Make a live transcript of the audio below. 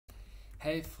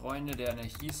Hey Freunde der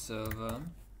Anarchie-Server,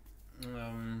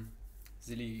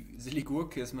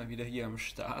 Silly-Gurke ist mal wieder hier am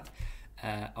Start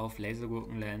auf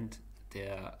Lasergurkenland,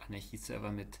 der Anarchie-Server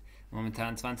mit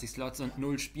momentan 20 Slots und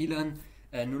 0 Spielern,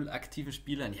 0 aktiven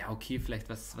Spielern. Ja, okay, vielleicht,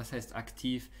 was heißt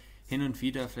aktiv? Hin und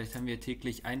wieder, vielleicht haben wir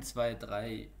täglich 1, 2,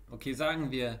 3, okay, sagen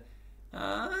wir,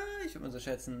 ich würde mal so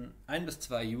schätzen, 1 bis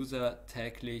 2 User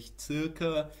täglich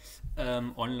circa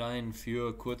online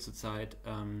für kurze Zeit.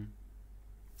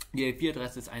 Die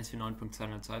IP-Adresse ist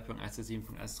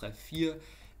 149.202.167.134.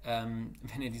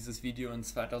 Wenn ihr dieses Video in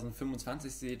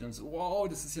 2025 seht und so, wow,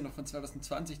 das ist ja noch von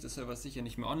 2020, das Server ist sicher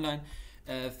nicht mehr online.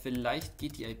 Vielleicht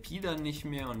geht die IP dann nicht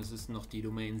mehr und es ist noch die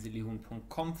Domain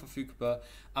sillyhuhn.com verfügbar,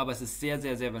 aber es ist sehr,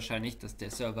 sehr, sehr wahrscheinlich, dass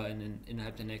der Server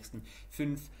innerhalb der nächsten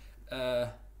 5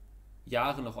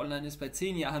 Jahre noch online ist. Bei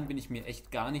 10 Jahren bin ich mir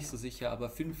echt gar nicht so sicher, aber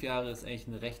 5 Jahre ist eigentlich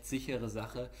eine recht sichere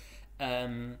Sache.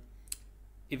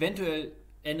 Eventuell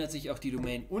ändert sich auch die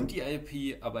Domain und die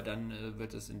IP, aber dann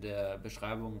wird es in der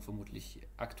Beschreibung vermutlich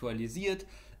aktualisiert.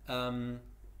 Dann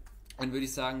würde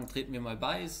ich sagen, treten wir mal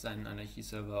bei. Es ist ein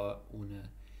Anarchie-Server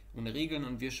ohne Regeln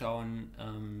und wir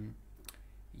schauen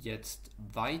jetzt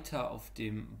weiter auf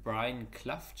dem Brian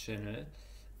Cluff Channel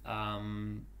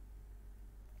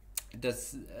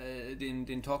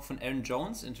den Talk von Aaron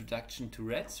Jones, Introduction to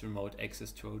Reds, Remote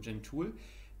Access Trojan Tool.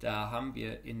 Da haben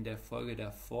wir in der Folge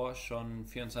davor schon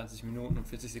 24 Minuten und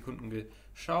 40 Sekunden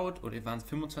geschaut. Oder waren es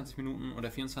 25 Minuten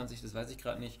oder 24, das weiß ich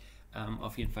gerade nicht.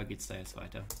 Auf jeden Fall geht es da jetzt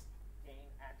weiter. Gain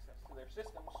access to their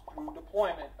systems through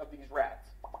deployment of these rats.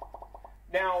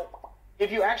 Now,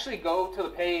 if you actually go to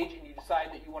the page and you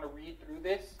decide that you want to read through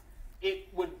this,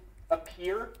 it would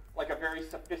appear like a very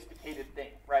sophisticated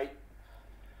thing, right?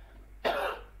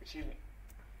 Excuse me.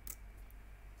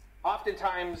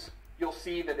 Oftentimes, you'll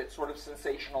see that it's sort of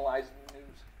sensationalized in the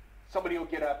news. Somebody will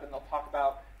get up and they'll talk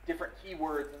about different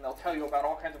keywords and they'll tell you about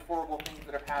all kinds of horrible things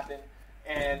that have happened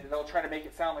and they'll try to make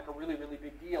it sound like a really, really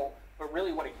big deal. But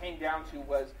really what it came down to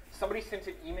was somebody sent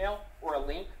an email or a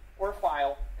link or a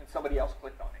file and somebody else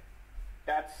clicked on it.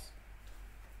 That's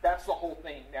the whole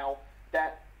thing. Now,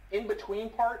 that in-between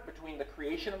part between the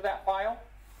creation of that file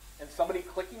and somebody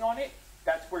clicking on it,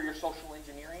 that's where your social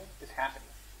engineering is happening.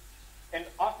 And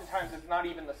oftentimes it's not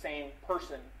even the same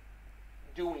person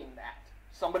doing that.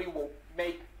 Somebody will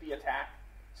make the attack,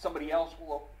 somebody else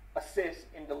will assist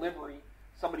in delivery,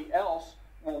 somebody else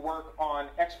will work on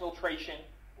exfiltration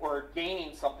or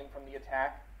gaining something from the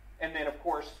attack, and then of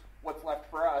course what's left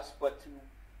for us but to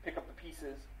pick up the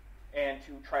pieces and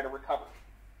to try to recover.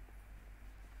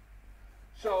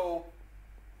 So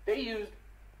they used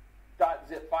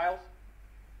 .zip files.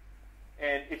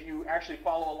 And if you actually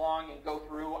follow along and go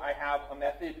through, I have a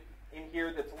method in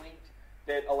here that's linked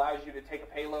that allows you to take a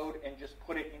payload and just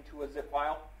put it into a zip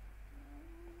file.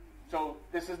 So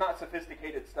this is not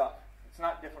sophisticated stuff. It's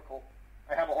not difficult.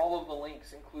 I have all of the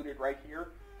links included right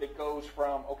here that goes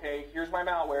from, okay, here's my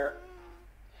malware,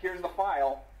 here's the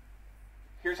file,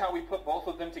 here's how we put both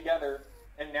of them together,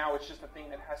 and now it's just a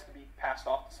thing that has to be passed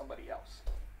off to somebody else.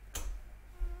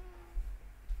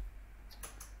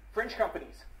 Fringe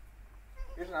companies.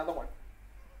 Here's another one.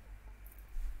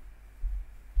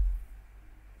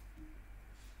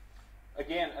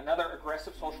 Again, another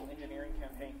aggressive social engineering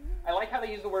campaign. I like how they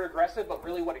use the word aggressive, but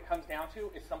really what it comes down to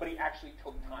is somebody actually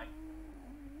took time.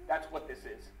 That's what this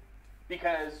is.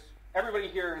 Because everybody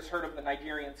here has heard of the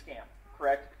Nigerian scam,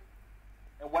 correct?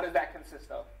 And what does that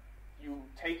consist of? You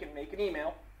take and make an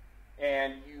email,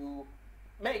 and you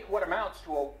make what amounts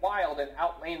to a wild and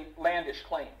outlandish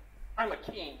claim. I'm a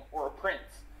king or a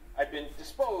prince. I've been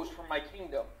disposed from my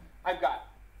kingdom. I've got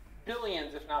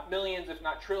billions, if not millions, if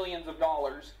not trillions of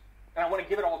dollars, and I want to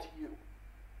give it all to you.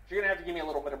 So you're going to have to give me a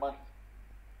little bit of money.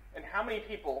 And how many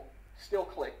people still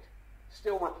clicked,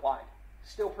 still replied,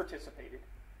 still participated,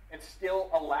 and still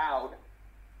allowed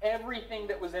everything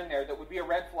that was in there that would be a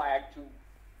red flag to,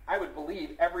 I would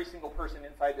believe, every single person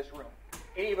inside this room?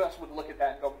 Any of us would look at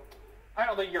that and go, I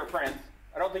don't think you're a prince.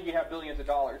 I don't think you have billions of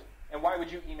dollars. And why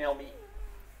would you email me?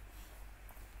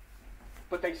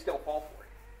 But they still fall for it.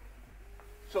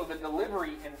 So the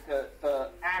delivery and the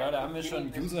act. Ja, da haben wir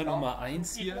schon User Nummer 1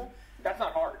 hier. That's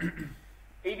not hard.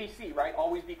 ABC, right?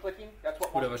 Always be clicking. That's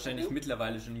what. Oder wahrscheinlich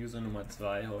mittlerweile schon User Nummer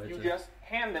 2 heute. You just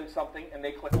hand them something and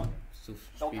they click on it. So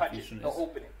they'll touch it. They'll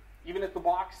open it. Even if the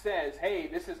box says, "Hey,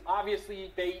 this is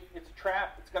obviously bait. It's a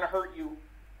trap. It's going to hurt you,"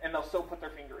 and they'll still put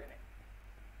their finger in it.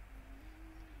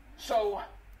 So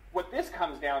what this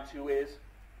comes down to is,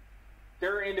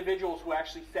 there are individuals who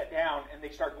actually sit down and they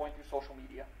start going through social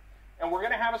media. And we're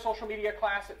going to have a social media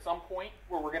class at some point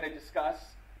where we're going to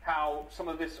discuss how some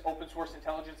of this open source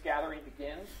intelligence gathering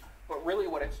begins. But really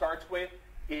what it starts with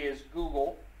is Google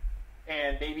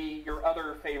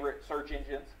favorite search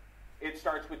engines. It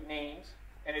starts with names,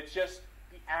 and it's just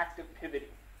the act of pivoting.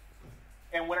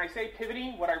 And when I say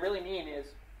pivoting, what I really mean is,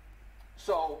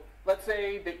 so let's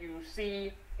say that you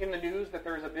see in the news that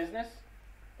there's a business,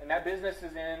 and that business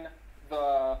is in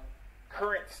the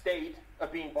current state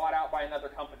of being bought out by another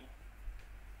company.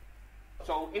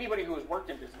 So anybody who has worked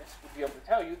in business would be able to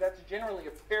tell you that's generally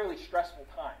a fairly stressful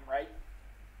time, right?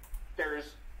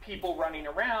 There's people running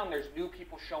around, there's new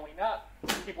people showing up,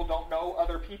 people don't know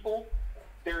other people,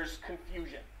 there's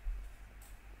confusion.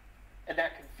 And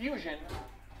that confusion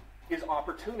is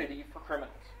opportunity for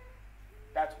criminals.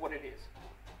 That's what it is.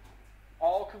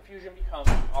 All confusion becomes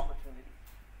opportunity.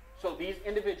 So these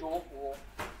individuals will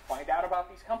find out about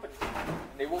these companies,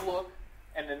 and they will look,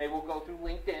 and then they will go through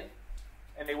LinkedIn,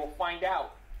 and they will find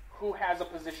out who has a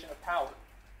position of power,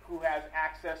 who has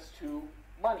access to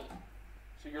money.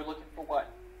 So you're looking for what?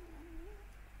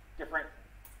 Different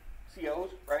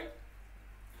COs, right?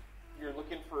 You're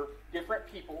looking for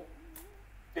different people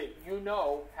that you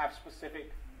know have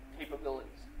specific capabilities.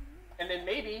 And then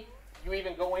maybe you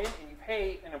even go in and you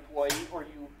pay an employee, or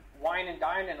you wine and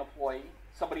dine an employee,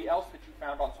 somebody else that you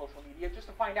found on social media, just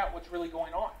to find out what's really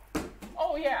going on.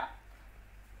 Oh yeah,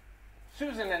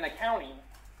 Susan in accounting,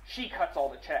 she cuts all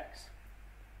the checks.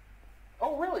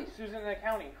 Oh really, Susan in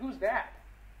accounting, who's that?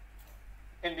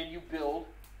 And then you build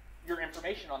your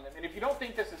information on them. And if you don't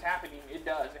think this is happening, it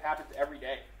does. It happens every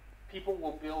day. People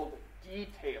will build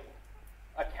detailed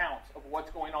accounts of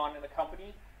what's going on in a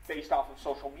company based off of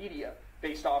social media,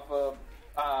 based off of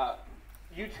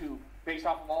YouTube, based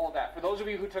off of all of that. For those of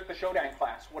you who took the Showdown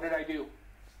class, what did I do?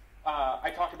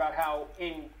 I talked about how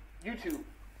in YouTube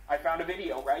I found a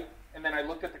video, right? And then I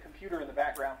looked at the computer in the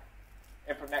background.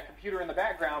 And from that computer in the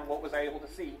background, what was I able to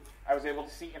see? I was able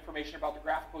to see information about the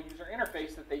graphical user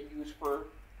interface that they use for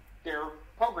their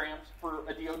programs for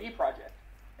a DoD project.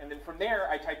 And then from there,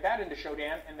 I typed that into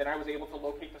Showdown, and then I was able to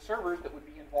locate the servers that would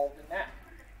be involved in that.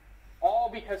 All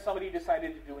because somebody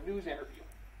decided to do a news interview.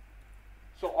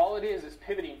 So all it is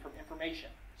pivoting from information.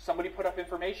 Somebody put up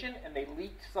information, and they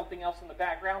leaked something else in the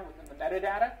background within the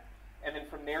metadata, and then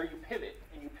from there you pivot,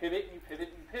 and you pivot, and you pivot,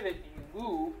 and you pivot, and you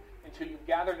move until you've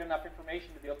gathered enough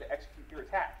information to be able to execute your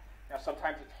attack. Now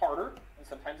sometimes it's harder, and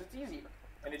sometimes it's easier.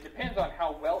 And it depends on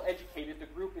how well educated the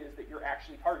group is that you're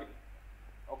actually targeting.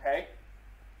 Okay?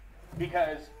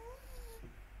 Because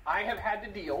I have had to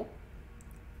deal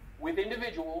with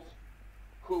individuals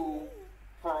who,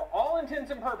 for all intents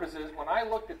and purposes, when I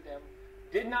looked at them,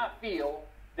 did not feel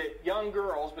that young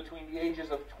girls between the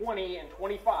ages of 20 and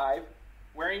 25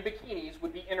 wearing bikinis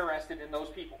would be interested in those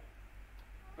people.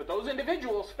 But those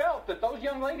individuals felt that those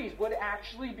young ladies would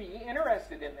actually be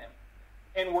interested in them,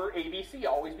 and were ABC,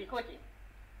 always be clicking.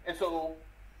 And so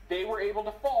they were able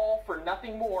to fall for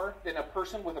nothing more than a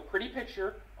person with a pretty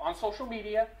picture on social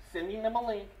media, sending them a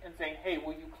link and saying, hey,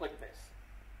 will you click this?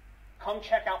 Come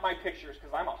check out my pictures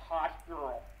because I'm a hot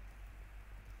girl.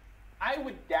 I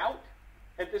would doubt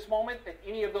at this moment that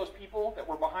any of those people that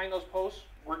were behind those posts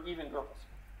were even girls.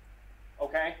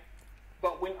 Okay?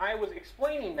 But when I was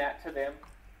explaining that to them,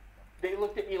 they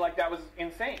looked at me like that was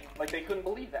insane. Like they couldn't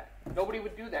believe that. Nobody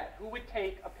would do that. Who would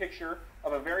take a picture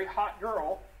of a very hot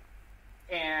girl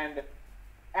and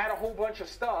add a whole bunch of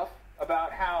stuff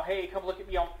about how, hey, come look at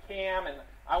me on cam, and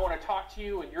I want to talk to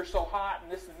you, and you're so hot,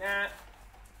 and this and that,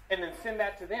 and then send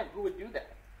that to them? Who would do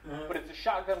that? Mm-hmm. But it's a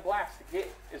shotgun blast to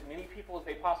get as many people as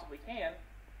they possibly can,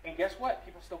 and guess what?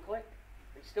 People still click.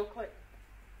 They still click.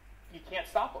 You can't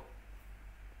stop them.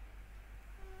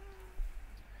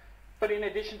 But in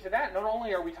addition to that, not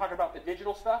only are we talking about the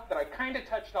digital stuff, but I kind of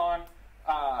touched on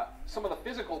some of the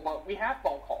physical, but we have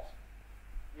phone calls.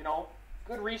 You know,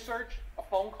 good research, a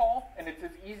phone call, and it's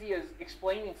as easy as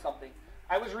explaining something.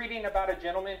 I was reading about a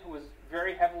gentleman who was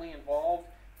very heavily involved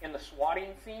in the swatting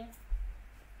scene,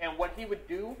 and what he would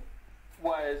do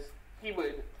was he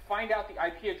would find out the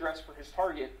IP address for his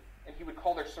target, and he would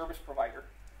call their service provider,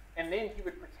 and then he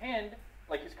would pretend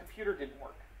like his computer didn't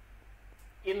work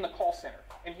in the call center,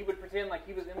 and he would pretend like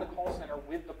he was in the call center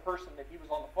with the person that he was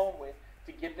on the phone with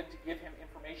to get them to give him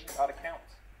information about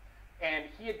accounts. And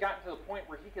he had gotten to the point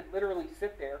where he could literally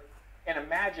sit there and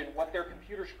imagine what their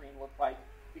computer screen looked like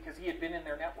because he had been in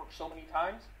their network so many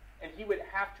times, and he would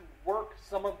have to work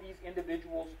some of these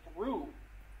individuals through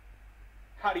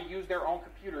how to use their own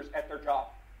computers at their job.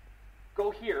 Go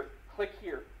here, click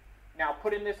here. Now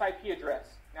put in this IP address.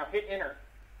 Now hit enter.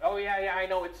 Oh yeah, I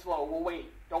know it's slow. We'll wait.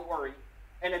 Don't worry.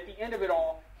 And at the end of it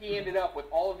all, he ended up with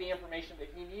all of the information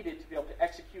that he needed to be able to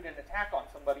execute an attack on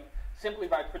somebody simply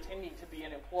by pretending to be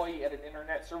an employee at an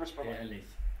internet service provider. Ehrlich.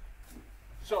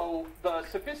 So the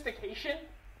sophistication,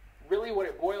 really what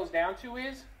it boils down to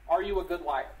is, Are you a good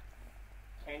liar?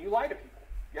 Can you lie to people?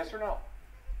 Yes or no?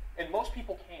 And most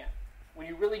people can, when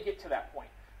you really get to that point.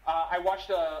 I watched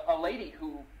a lady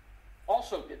who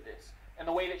also did this, and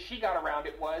the way that she got around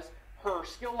it was her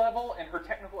skill level and her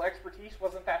technical expertise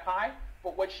wasn't that high,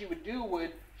 but what she would do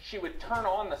she would turn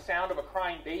on the sound of a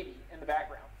crying baby in the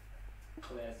background.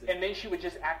 Classic. And then she would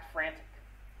just act frantic.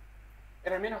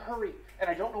 And I'm in a hurry, and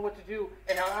I don't know what to do,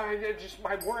 and I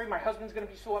worry my husband's going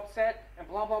to be so upset, and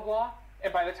blah, blah, blah.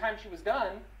 And by the time she was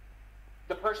done,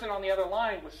 the person on the other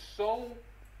line was so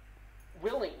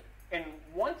willing and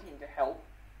wanting to help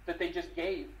that they just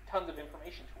gave tons of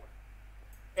information to her.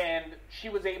 And she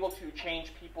was able to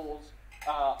change people's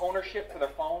ownership for their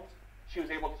phones. She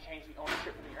was able to change the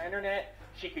ownership for their internet.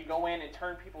 She could go in and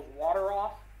turn people's water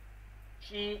off.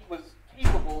 She was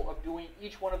capable of doing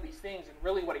each one of these things, and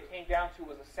really what it came down to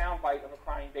was a soundbite of a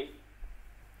crying baby.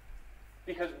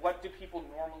 Because what do people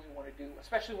normally want to do,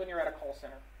 especially when you're at a call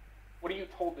center? What are you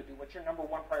told to do? What's your number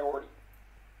one priority?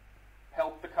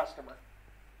 Help the customer.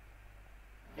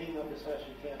 Hang up as fast as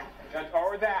you can.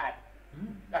 Or that.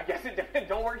 I guess it depends.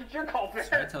 Don't work at your call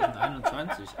center. 2021.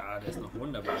 Der ist noch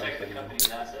wunderbar.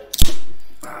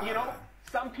 You know,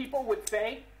 some people would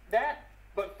say that,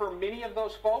 but for many of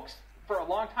those folks, for a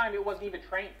long time, it wasn't even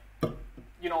trained.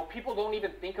 You know, people don't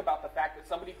even think about the fact that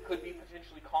somebody could be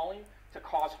potentially calling to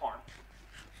cause harm.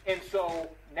 And so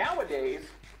nowadays,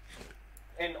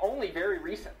 and only very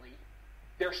recently,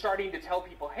 they're starting to tell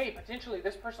people, hey, potentially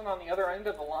this person on the other end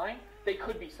of the line, they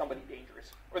could be somebody dangerous,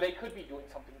 or they could be doing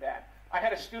something bad. I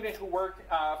had a student who worked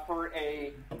for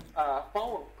a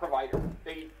phone provider.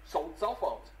 They sold cell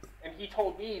phones. And he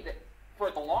told me that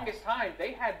for the longest time,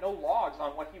 they had no logs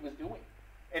on what he was doing.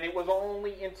 And it was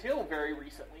only until very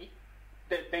recently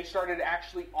that they started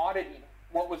actually auditing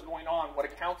what was going on, what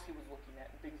accounts he was looking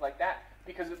at, and things like that.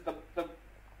 Because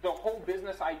the whole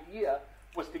business idea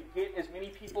was to get as many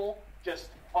people just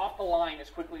off the line as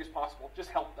quickly as possible. Just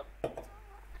help them.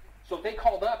 So if they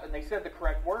called up and they said the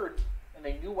correct words and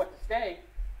they knew what to say,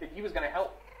 then he was going to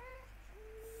help.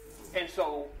 And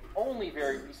so only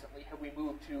very recently have we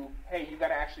moved to, hey, you got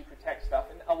to actually protect stuff.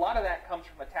 And a lot of that comes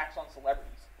from attacks on celebrities.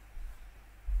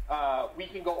 We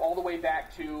can go all the way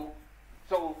back to,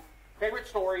 so favorite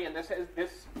story, and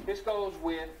this goes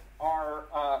with our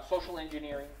social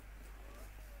engineering.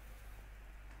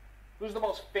 Who's the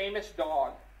most famous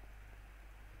dog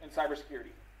in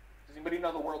cybersecurity? Does anybody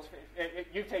know the world's famous?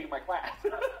 You've taken my class.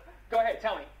 Go ahead,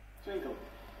 tell me.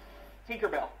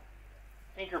 Tinkerbell.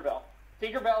 Tinkerbell.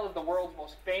 Tinkerbell is the world's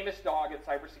most famous dog in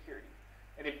cybersecurity.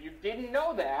 And if you didn't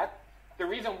know that, the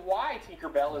reason why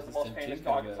Tinkerbell is the most famous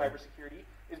dog in cybersecurity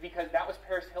is because that was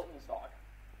Paris Hilton's dog.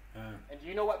 And do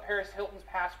you know what Paris Hilton's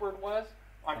password was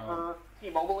on her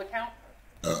T-Mobile account?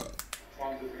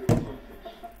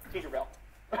 Tinkerbell.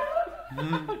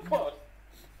 Close.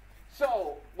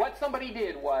 So what somebody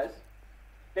did was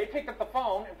they picked up the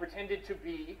phone and pretended to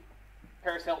be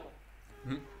Paris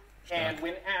Hilton. And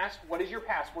when asked, what is your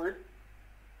password?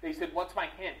 They said, what's my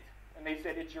hint? And they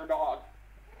said, it's your dog.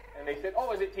 And they said,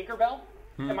 oh, is it Tinkerbell?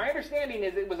 And my understanding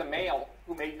is it was a male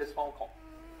who made this phone call.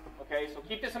 Okay, so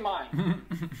keep this in mind.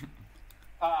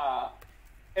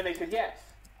 And they said, yes.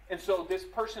 And so this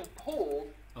person pulled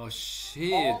Oh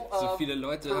shit, so viele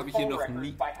Leute habe ich hier noch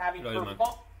nie. Leute, Mann.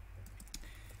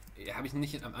 Habe ich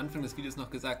nicht am Anfang des Videos noch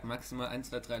gesagt, maximal 1,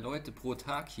 2, 3 Leute pro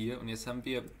Tag hier, und jetzt haben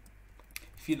wir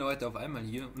 4 Leute auf einmal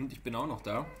hier und ich bin auch noch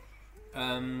da.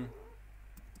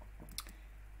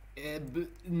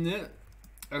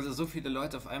 Also so viele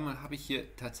Leute auf einmal habe ich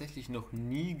hier tatsächlich noch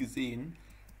nie gesehen.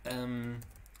 Und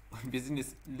wir sind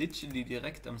jetzt literally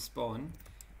direkt am Spawn.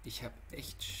 Ich habe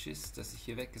echt Schiss, dass ich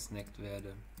hier weggesnackt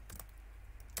werde.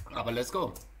 Aber let's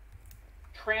go.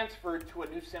 Transferred to a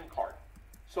new SIM card.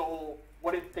 So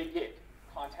what did they get?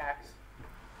 Contacts,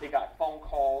 they got phone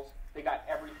calls, they got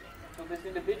everything. So this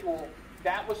individual,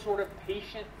 that was sort of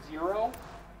patient zero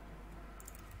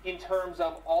in terms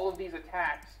of all of these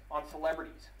attacks on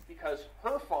celebrities, because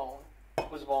her phone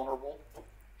was vulnerable,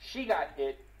 she got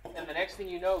hit, and the next thing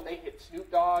you know, they hit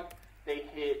Snoop Dogg, they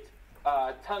hit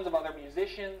tons of other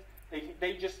musicians,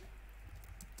 they just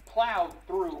plowed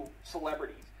through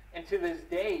celebrities. And to this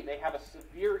day, they have a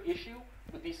severe issue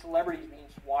with these celebrities being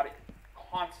swatted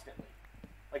constantly.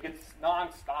 Like, it's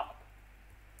nonstop.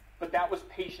 But that was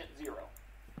patient zero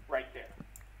right there,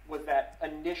 was that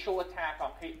initial attack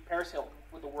on Paris Hilton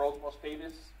with the world's most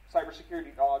famous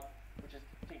cybersecurity dog, which is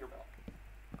Tinkerbell.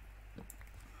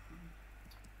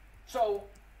 So,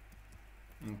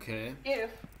 okay.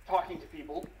 If talking to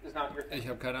people is not your thing, ich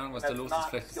habe keine Ahnung, was da los ist.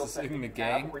 Vielleicht ist das irgendeine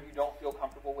Gang. Where you don't feel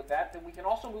comfortable with that, then we can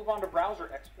also move on to browser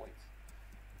exploits.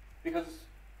 Because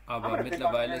aber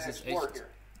mittlerweile ist es echt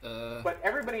But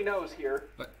everybody knows here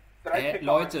but, that I pick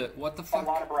Leute, what the on a fuck?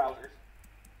 lot of browsers.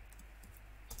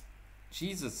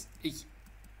 Jesus, ich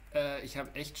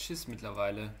habe echt Schiss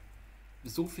mittlerweile.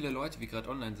 So viele Leute, wie gerade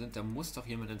online sind, da muss doch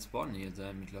jemand in Spawn-Nähe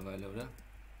sein mittlerweile, oder?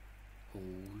 Oh,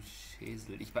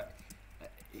 Schäsel. Ich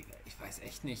weiß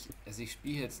echt nicht. Also ich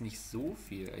spiele jetzt nicht so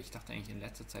viel. Ich dachte eigentlich in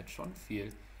letzter Zeit schon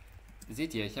viel.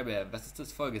 Seht ihr, ich habe ja, was ist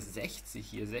das, Folge 60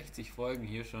 hier? 60 Folgen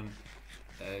hier schon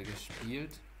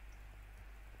gespielt.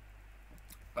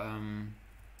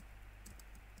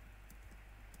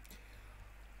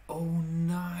 Oh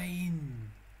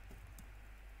nein!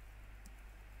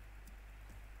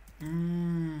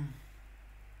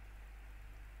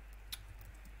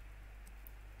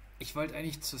 Ich wollte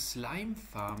eigentlich zur Slime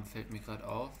Farm, fällt mir gerade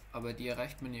auf, aber die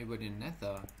erreicht man ja über den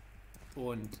Nether.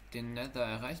 Und den Nether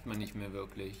erreicht man nicht mehr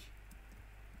wirklich.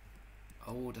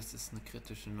 Oh, das ist eine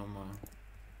kritische Nummer.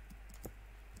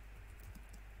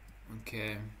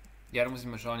 Okay. Ja, da muss ich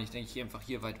mal schauen. Ich denke, ich gehe einfach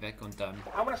hier weit weg und dann.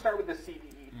 I'm going to start with the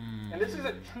CVE. And this is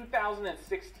a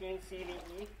 2016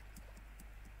 CVE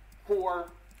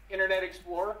for Internet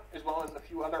Explorer, as well as a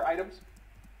few other items.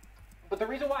 But the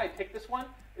reason why I picked this one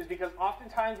is because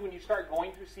oftentimes when you start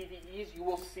going through CVEs, you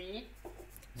will see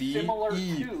similar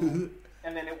to,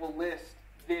 and then it will list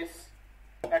this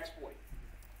exploit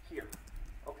here.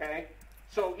 Okay?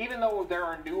 So even though there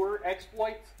are newer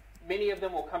exploits, many of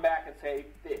them will come back and say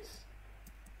this.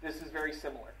 This is very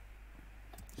similar.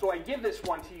 So I give this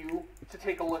one to you to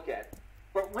take a look at.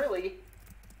 But really,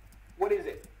 what is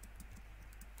it?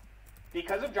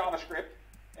 Because of JavaScript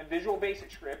and Visual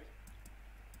Basic Script,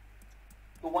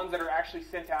 the ones that are actually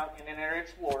sent out in Internet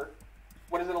Explorer,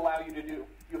 what does it allow you to do?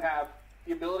 You have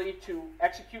the ability to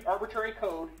execute arbitrary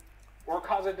code or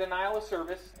cause a denial of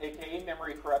service, aka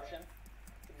memory corruption,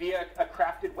 via a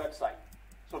crafted website.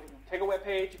 So if you take a web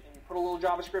page and you put a little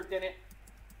JavaScript in it,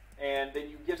 and then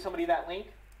you give somebody that link,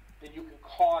 then you can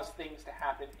cause things to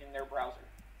happen in their browser.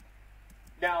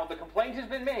 Now, the complaint has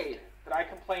been made that I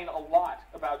complain a lot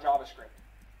about JavaScript.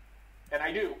 And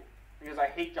I do, because I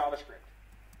hate JavaScript.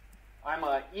 I'm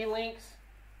a E-Links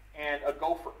and a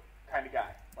Gopher kind of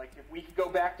guy. Like, if we could go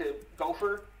back to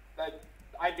Gopher,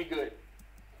 I'd be good.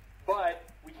 But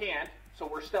we can't, so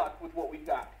we're stuck with what we've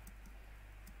got.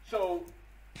 So,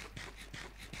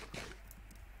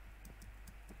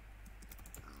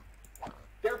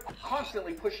 they're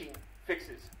constantly pushing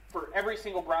fixes for every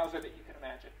single browser that you can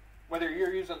imagine. Whether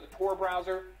you're using the Tor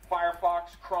browser,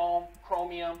 Firefox, Chrome,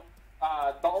 Chromium.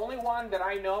 The only one that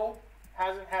I know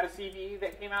hasn't had a CVE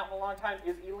that came out in a long time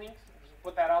is E-Links. Just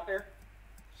put that out there.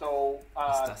 So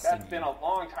that's been a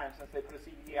long time since they put a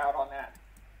CVE out on that.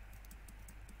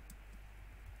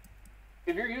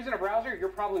 If you're using a browser, you're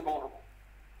probably vulnerable.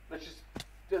 Let's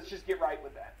just get right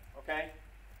with that, okay?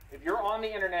 If you're on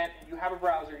the internet and you have a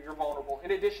browser, you're vulnerable.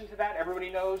 In addition to that, everybody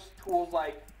knows tools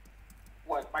like,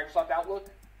 what, Microsoft Outlook,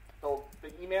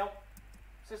 the email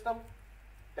system,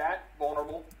 that,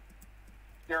 vulnerable.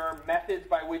 There are methods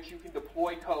by which you can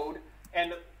deploy code,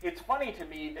 and it's funny to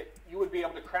me that you would be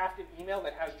able to craft an email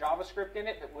that has JavaScript in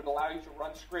it that would allow you to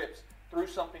run scripts through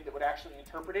something that would actually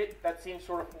interpret it. That seems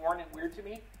sort of foreign and weird to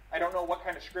me. I don't know what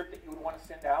kind of script that you would want to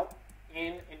send out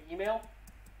in an email,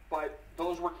 but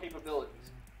those were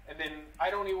capabilities. And then I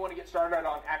don't even want to get started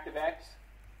on ActiveX,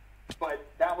 but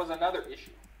that was another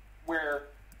issue where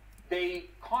they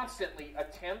constantly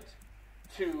attempt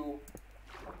to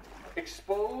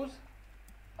expose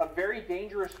a very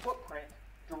dangerous footprint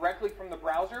directly from the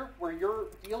browser where you're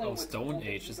dealing with Stone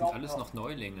Age, das sind alles noch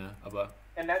Neulinge, aber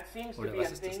and that seems to be a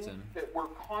thing that we're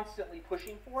constantly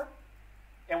pushing for.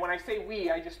 And when I say we,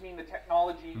 I just mean the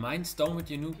technology. Mein Stone mit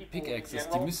den New Pickaxes,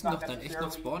 die müssen doch dann echt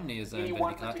noch Spawn-Nähe sein, wenn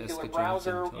die gerade erst gejumpt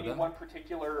sind, oder? One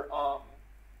particular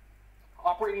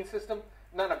operating system,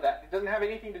 none of that. It doesn't have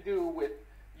anything to do with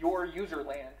your user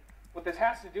land. What this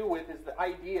has to do with is the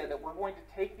idea that we're going to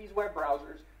take these web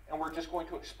browsers and we're just going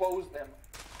to expose them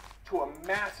to a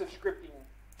massive scripting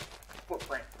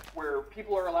footprint where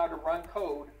people are allowed to run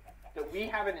code that we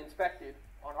haven't inspected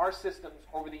on our systems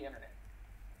over the internet.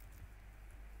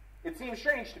 It seems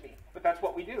strange to me, but that's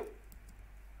what we do.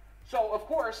 So, of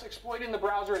course, exploiting the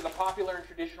browser is a popular and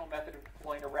traditional method of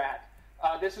deploying a RAT.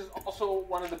 This is also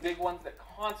one of the big ones that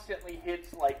constantly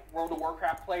hits like World of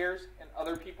Warcraft players and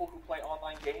other people who play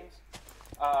online games.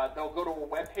 They'll go to a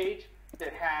web page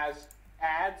that has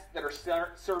ads that are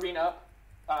serving up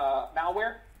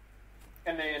malware,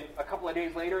 and then a couple of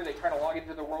days later they try to log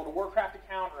into their World of Warcraft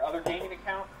account or other gaming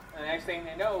account, and the next thing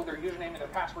they know, their username and their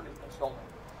password has been stolen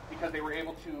because they were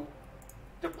able to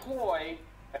deploy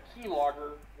a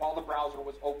keylogger while the browser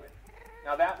was open.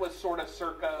 Now that was sort of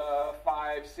circa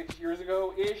 5-6 years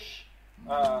ago-ish.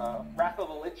 Wrath of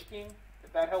the Lich King,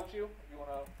 if that helps you. If you want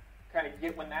to kind of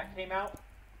get when that came out.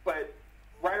 But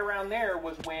right around there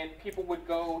was when people would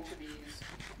go to these,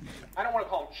 I don't want to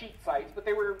call them cheat sites, but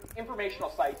they were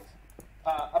informational sites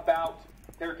about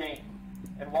their game.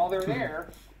 And while they're there,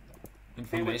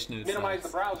 they would minimize the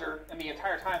browser, and the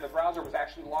entire time the browser was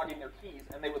actually logging their keys,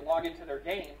 and they would log into their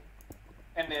game,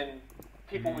 and then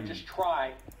people would just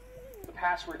try the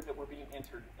passwords that were being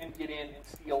entered and get in and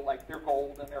steal like their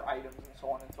gold and their items and so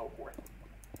on and so forth.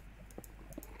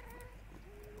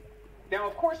 Now,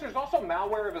 of course, there's also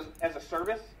malware as a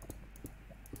service,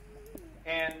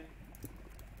 and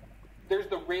there's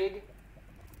the rig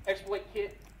exploit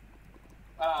kit.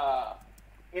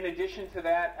 In addition to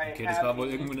that, okay, das war wohl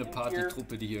irgendwo eine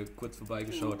Partytruppe, die hier kurz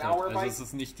vorbeigeschaut hat. Also es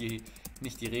ist nicht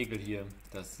die Regel hier.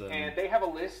 Dass, and they have a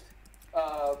list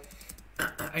of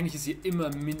eigentlich ist hier immer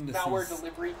mindestens malware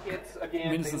delivery kits.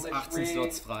 Again, mindestens 18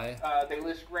 Slots frei. They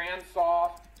list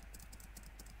Grandsoft.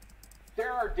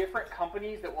 There are different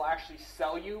companies that will actually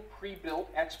sell you pre-built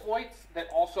exploits that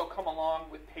also come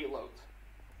along with payloads.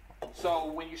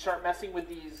 So when you start messing with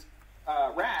these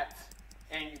rats,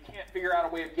 and you can't figure out a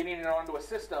way of getting it onto a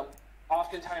system,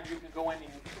 oftentimes you can go in and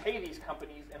you can pay these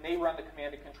companies, and they run the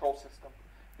command and control system.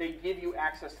 They give you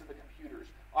access to the computers.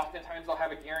 Oftentimes they'll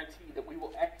have a guarantee that we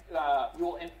will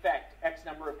infect X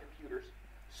number of computers.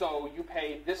 So you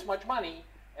pay this much money,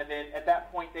 and then at that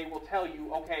point they will tell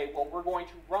you, okay, well, we're going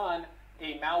to run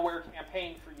a malware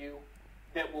campaign for you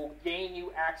that will gain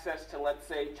you access to, let's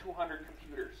say, 200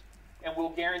 computers. And we'll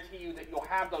guarantee you that you'll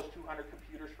have those 200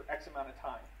 computers for X amount of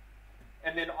time.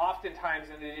 And then oftentimes,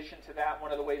 in addition to that,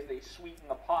 one of the ways they sweeten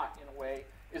the pot, in a way,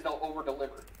 is they'll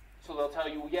over-deliver. So they'll tell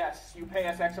you, yes, you pay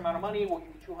us X amount of money, we'll give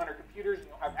you 200 computers, and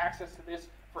you'll have access to this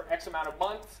for X amount of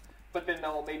months, but then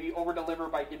they'll maybe over-deliver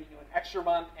by giving you an extra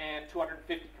month and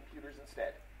 250 computers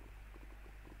instead.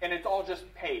 And it's all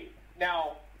just paid.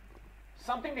 Now,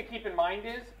 something to keep in mind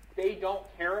is they don't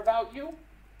care about you,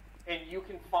 and you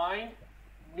can find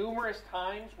numerous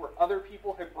times where other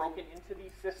people have broken into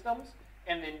these systems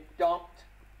and then dumped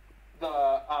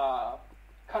the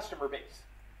customer base.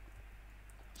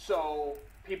 So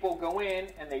people go in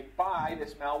and they buy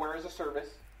this malware as a service,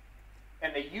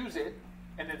 and they use it,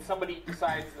 and then somebody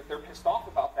decides that they're pissed off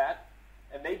about that,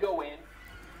 and they go in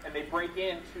and they break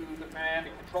into the command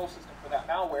and control system for that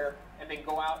malware, and then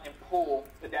go out and pull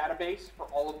the database for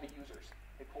all of the users.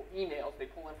 They pull emails, they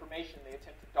pull information, they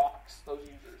attempt to dox those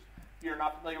users. If you're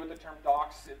not familiar with the term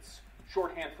dox, it's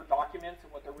shorthand for documents,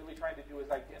 and what they're really trying to do is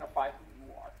identify who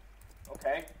you are.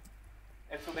 Okay?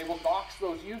 And so they will dox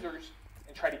those users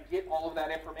and try to get all of that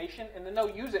information, and then they'll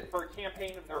use it for a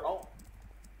campaign of their own.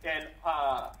 And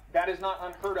that is not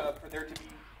unheard of for there to be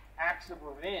acts of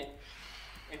revenge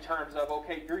in terms of,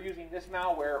 okay, you're using this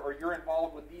malware or you're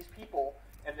involved with these people,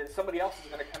 and then somebody else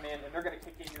is going to come in and they're going to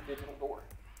kick in your digital door.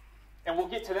 And we'll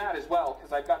get to that as well,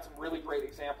 because I've got some really great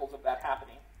examples of that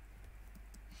happening.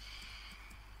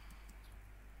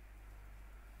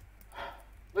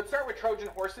 Let's start with Trojan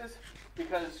horses,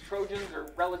 because Trojans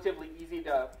are relatively easy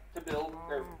to build.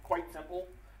 They're quite simple,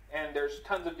 and there's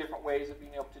tons of different ways of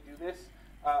being able to do this.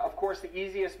 Of course, the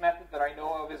easiest method that I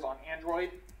know of is on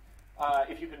Android.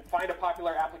 If you can find a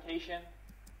popular application,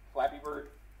 Flappy Bird,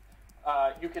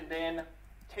 you can then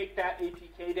take that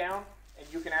APK down, and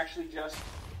you can actually just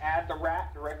add the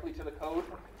rat directly to the code.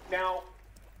 Now,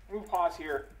 let me pause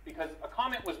here, because a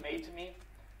comment was made to me,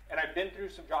 and I've been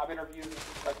through some job interviews and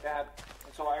things like that,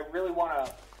 and so I really want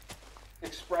to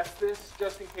express this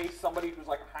just in case somebody who's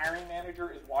like a hiring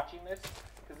manager is watching this,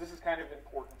 because this is kind of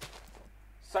important.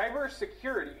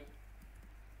 Cybersecurity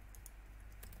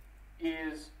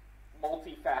is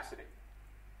multifaceted.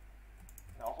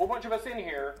 Now, a whole bunch of us in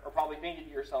here are probably thinking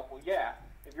to yourself, well, yeah,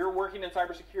 if you're working in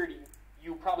cybersecurity,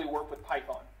 you probably work with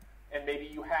Python, and maybe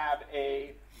you have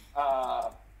a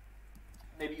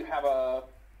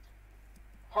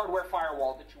hardware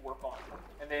firewall that you work on,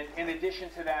 and then in addition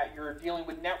to that, you're dealing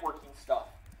with networking stuff,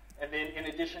 and then in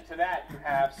addition to that, you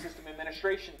have system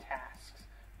administration tasks.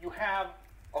 You have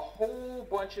a whole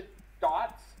bunch of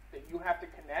dots that you have to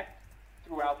connect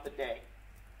throughout the day.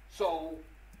 So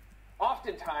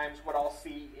oftentimes what I'll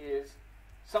see is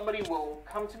somebody will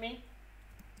come to me.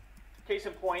 Case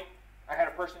in point, I had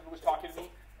a person who was talking to me,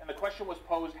 and the question was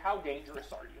posed, how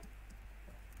dangerous are you?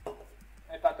 And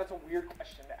I thought, that's a weird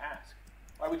question to ask.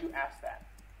 Why would you ask that?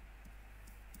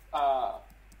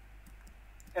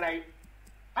 And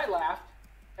I laughed,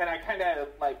 and I kind of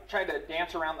like tried to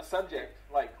dance around the subject.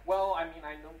 Like, well, I mean,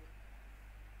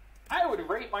 I would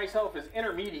rate myself as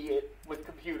intermediate with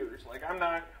computers. Like, I'm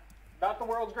not the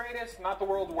world's greatest, not the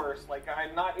world's worst. Like,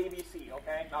 I'm not ABC,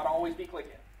 okay? Not always be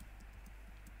clicking.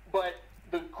 But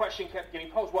the question kept getting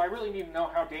posed, well, I really need to know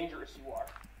how dangerous you are.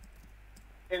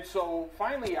 And so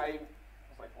finally I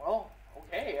was like, well,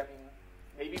 okay,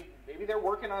 I mean, maybe they're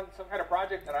working on some kind of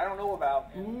project that I don't know about,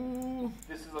 and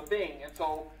this is a thing. And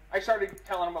so I started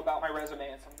telling them about my resume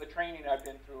and some of the training I've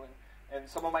been through, and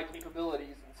some of my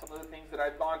capabilities, and some of the things that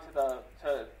I've gone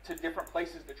to different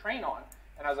places to train on.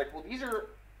 And I was like, well, these are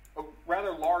a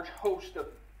rather large host of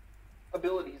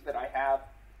abilities that I have.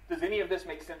 Does any of this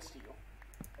make sense to you?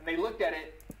 And they looked at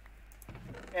it,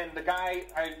 and the guy,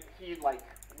 he like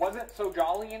wasn't so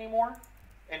jolly anymore.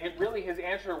 And his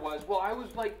answer was, well, I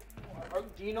was like,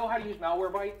 do you know how to use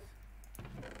Malwarebytes?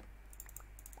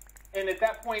 And at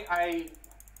that point, I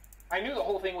knew the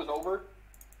whole thing was over.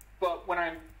 But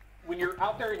when you're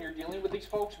out there and you're dealing with these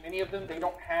folks, many of them, they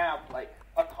don't have like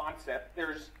a concept.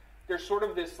 There's sort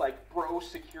of this like bro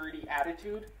security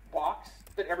attitude box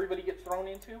that everybody gets thrown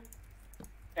into.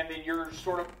 And then you're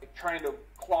sort of trying to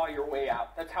claw your way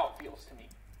out. That's how it feels to me.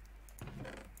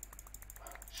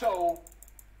 So,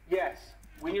 yes,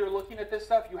 when you're looking at this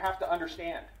stuff, you have to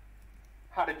understand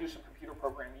how to do some computer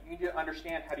programming. You need to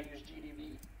understand how to use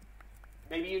GDB.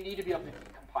 Maybe you need to be able to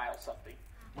decompile something.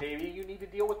 Maybe you need to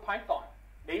deal with Python.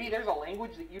 Maybe there's a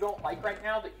language that you don't like right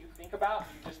now that you think about, and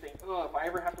you just think, oh, if I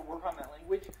ever have to work on that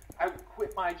language, I would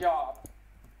quit my job.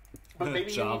 But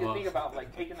maybe you need to think about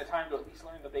like taking the time to at least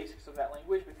learn the basics of that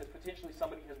language, because potentially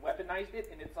somebody has weaponized it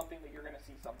and it's something that you're going to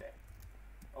see someday.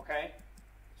 Okay?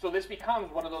 So this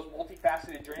becomes one of those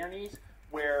multifaceted journeys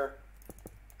where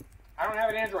I don't have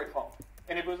an Android phone.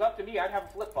 And if it was up to me, I'd have a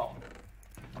flip phone.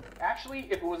 Actually,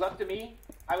 if it was up to me,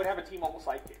 I would have a T-Mobile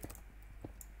Sidekick.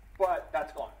 But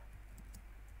that's gone.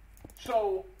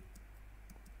 So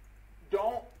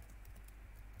don't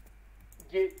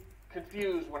get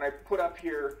confused when I put up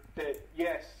here that,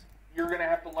 yes, you're going to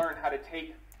have to learn how to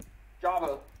take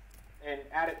Java and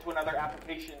add it to another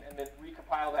application and then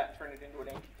recompile that and turn it into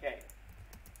an APK.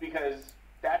 Because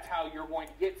that's how you're going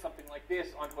to get something like this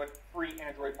onto a free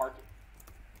Android market.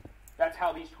 That's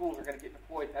how these tools are going to get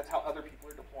deployed. That's how other people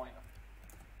are deploying them.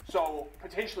 So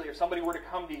potentially, if somebody were to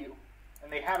come to you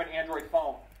and they have an Android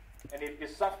phone and it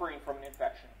is suffering from an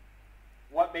infection,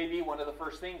 what may be one of the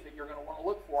first things that you're going to want to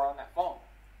look for on that phone?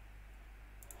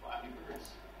 Flappy Birds.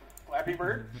 Flappy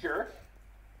Bird, sure.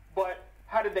 But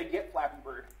how did they get Flappy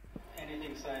Bird?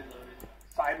 Anything side-loaded.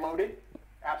 Side-loaded?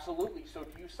 Absolutely. So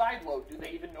do you side-load? Do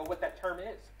they even know what that term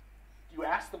is? Do you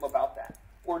ask them about that?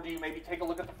 Or do you maybe take a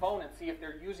look at the phone and see if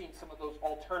they're using some of those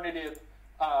alternative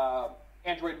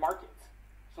Android markets?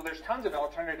 So there's tons of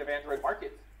alternative Android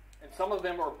markets, and some of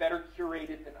them are better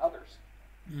curated than others.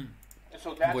 And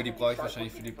so that's Wo die brauche ich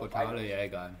wahrscheinlich für die Portale, ja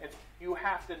egal. You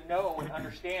have to know and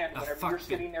understand whenever you're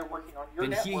sitting there working on your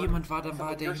network. Wenn hier jemand war, dann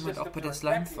war der jemand auch bei der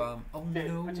Slime Farm. Oh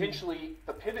no. Potentially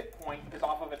the pivot point is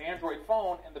off of an Android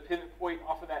phone, and the pivot point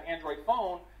off of that Android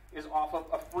phone is off of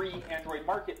a free Android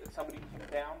market that somebody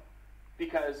put down,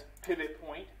 because Pivot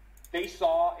Point, they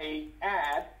saw a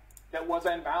ad that was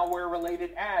a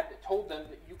malware-related ad that told them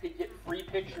that you could get free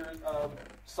pictures of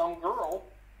some girl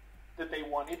that they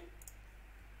wanted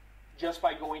just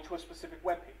by going to a specific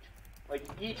web page. Like,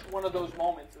 each one of those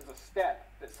moments is a step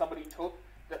that somebody took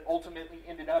that ultimately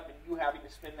ended up in you having to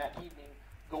spend that evening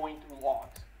going through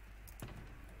logs.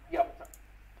 Yeah.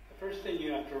 The first thing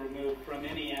you have to remove from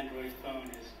any Android phone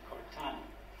is Cortana.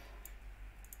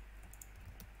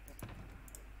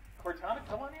 Cortana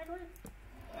come on Android?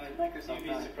 You'd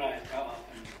be surprised how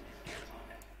often it's on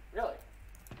it. Really?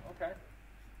 Okay.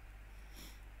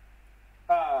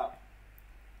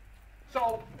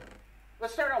 So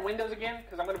let's start on Windows again,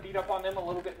 because I'm going to beat up on them a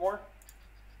little bit more.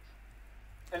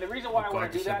 And the reason why I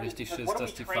want to do that is because what do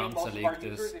we train most of our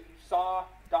users? If you saw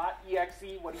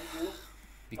 .exe, what do you do?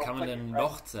 Wie kann man denn ein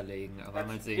Loch zerlegen? Aber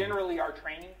mal That's sehen. generally our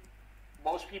training.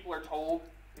 Most people are told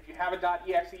if you have a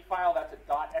 .exe file, that's a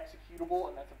 .executable,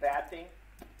 and that's a bad thing.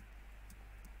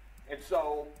 And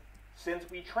so, since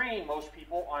we train most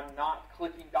people on not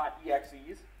clicking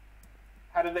 .exes,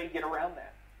 how do they get around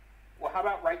that? Well, how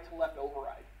about right to left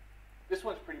override? This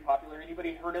one's pretty popular.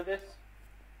 Anybody heard of this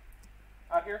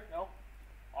out here? No?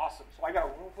 Awesome. So I got a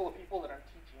room full of people that I'm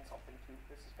teaching something to.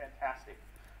 This is fantastic.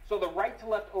 So the right to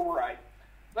left override.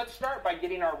 Let's start by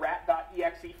getting our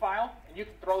rat.exe file, and you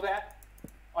can throw that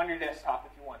on your desktop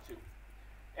if you want to.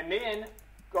 And then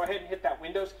go ahead and hit that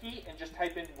Windows key and just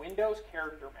type in Windows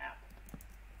character map.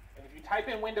 And if you type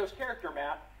in Windows character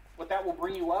map, what that will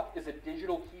bring you up is a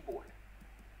digital keyboard.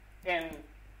 And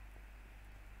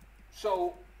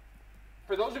so,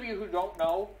 for those of you who don't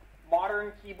know,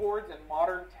 modern keyboards and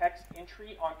modern text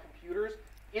entry on computers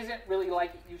isn't really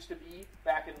like it used to be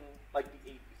back in like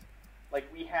the 80s.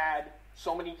 Like we had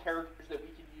so many characters that we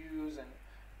could use, and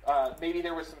Maybe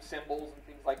there was some symbols and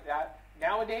things like that.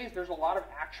 Nowadays, there's a lot of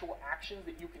actual actions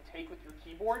that you can take with your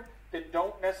keyboard that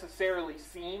don't necessarily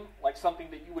seem like something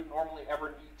that you would normally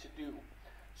ever need to do.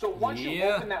 So once you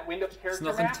open that Windows Ist character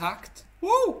noch map, intakt.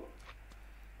 Woo!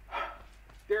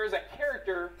 there is a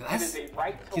character that Was? is a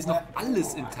right to Hier ist noch left alles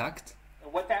override. intakt.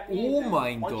 And what that means Oh is,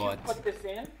 mein once Gott. you put this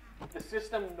in, the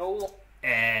system no longer...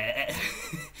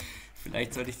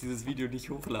 Vielleicht sollte ich dieses Video nicht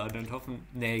hochladen und hoffen...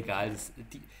 Nee, egal.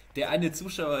 Der eine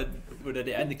Zuschauer oder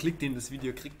der eine Klick, den das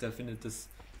Video kriegt, da findet das...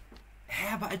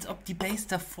 Hä, aber als ob die Base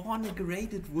da vorne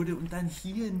geradet wurde und dann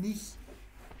hier nicht.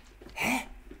 Hä?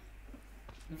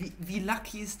 Wie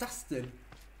lucky ist das denn?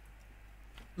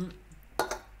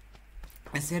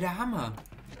 Das ist ja der Hammer.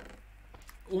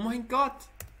 Oh mein Gott.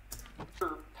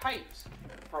 types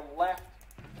from left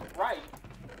to right,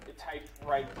 it types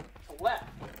right to left.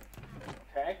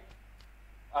 Okay?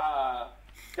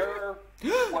 There are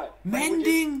what?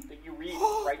 Mending! Languages that you read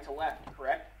right to left,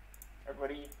 correct?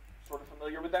 Everybody sort of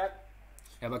familiar with that?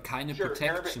 Ja, aber keine Sure,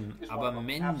 Protection, Arabic is one aber of them,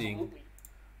 Mending. absolutely.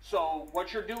 So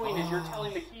what you're doing is you're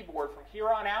telling the keyboard from here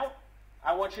on out,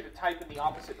 I want you to type in the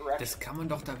opposite direction. Das kann man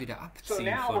doch da wieder So abziehen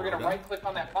now von, we're going to oder? right click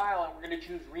on that file and we're going to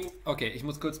choose rename. Okay, ich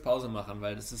muss kurz Pause machen,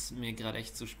 weil das ist mir gerade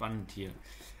echt zu spannend hier.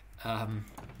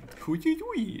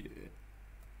 Huiuiui.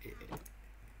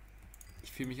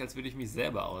 Ich fühle mich, als würde ich mich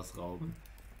selber ausrauben.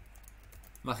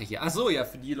 Mache ich hier. Achso, ja,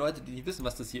 für die Leute, die nicht wissen,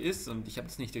 was das hier ist, und ich habe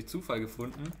es nicht durch Zufall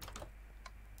gefunden.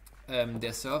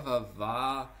 Der Server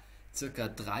war circa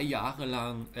 3 Jahre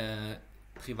lang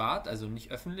privat, also nicht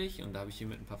öffentlich, und da habe ich hier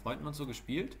mit ein paar Freunden und so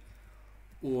gespielt.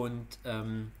 Und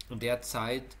in der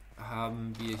Zeit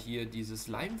haben wir hier diese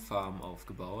Slime Farm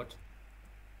aufgebaut.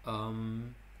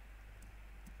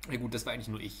 Ja gut, das war eigentlich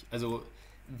nur ich. Also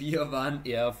wir waren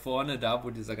eher vorne, da wo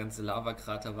dieser ganze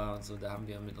Lavakrater war und so, da haben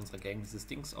wir mit unserer Gang dieses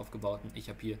Dings aufgebaut und ich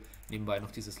habe hier nebenbei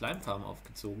noch diese Slime Farm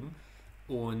aufgezogen.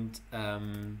 Und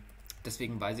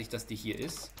deswegen weiß ich, dass die hier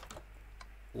ist.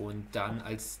 Und dann,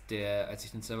 als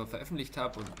ich den Server veröffentlicht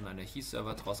habe und einen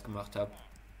Anarchy-Server draus gemacht habe,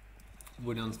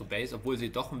 wurde unsere Base, obwohl sie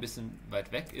doch ein bisschen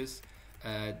weit weg ist,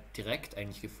 direkt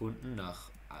eigentlich gefunden, nach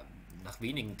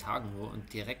wenigen Tagen nur,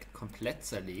 und direkt komplett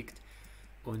zerlegt.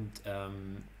 Und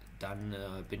dann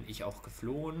bin ich auch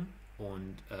geflohen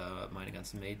und meine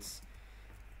ganzen Mates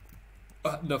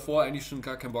hatten davor eigentlich schon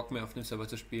gar keinen Bock mehr auf den Server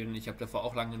zu spielen. Ich habe davor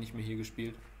auch lange nicht mehr hier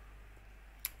gespielt.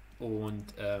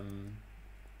 Und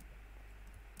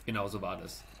genau so war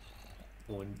das.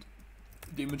 Und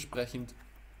dementsprechend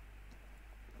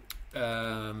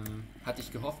hatte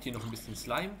ich gehofft, hier noch ein bisschen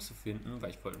Slime zu finden,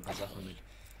 weil ich wollte ein paar Sachen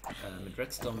mit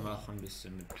Redstone machen, ein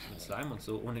bisschen mit Slime und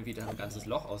so, ohne wieder ein ganzes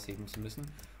Loch ausheben zu müssen.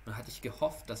 Und dann hatte ich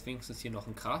gehofft, dass wenigstens hier noch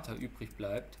ein Krater übrig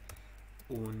bleibt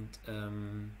und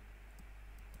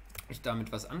ich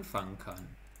damit was anfangen kann.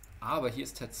 Aber hier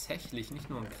ist tatsächlich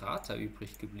nicht nur ein Krater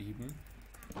übrig geblieben,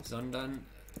 sondern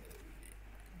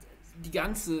die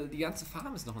ganze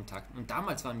Farm ist noch intakt. Und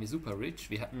damals waren wir super rich.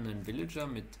 Wir hatten einen Villager,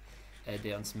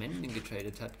 der uns Mending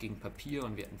getradet hat gegen Papier,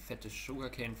 und wir hatten fette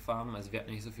Sugarcane Farmen. Also wir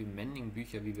hatten nicht so viele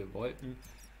Mending-Bücher, wie wir wollten.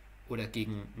 Oder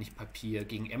gegen, nicht Papier,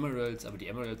 gegen Emeralds, aber die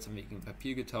Emeralds haben wir gegen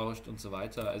Papier getauscht und so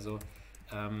weiter. Also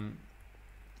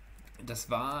das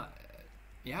war,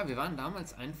 ja, wir waren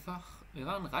damals einfach, wir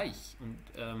waren reich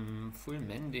und Full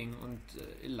Mending und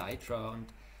Elytra, und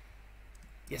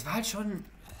es war halt schon,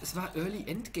 es war Early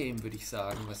Endgame, würde ich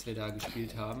sagen, was wir da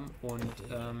gespielt haben. Und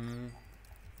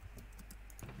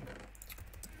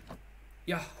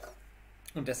ja,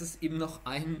 und das ist eben noch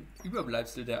ein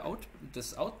Überbleibsel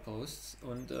des Outposts,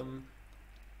 und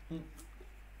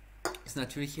ist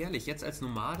natürlich herrlich. Jetzt als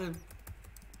Nomade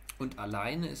und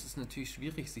alleine ist es natürlich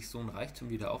schwierig, sich so ein Reichtum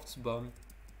wieder aufzubauen.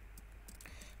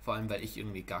 Vor allem, weil ich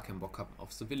irgendwie gar keinen Bock habe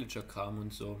auf so Villager-Kram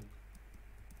und so.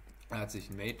 Da hat sich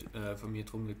ein Mate von mir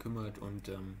drum gekümmert,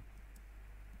 und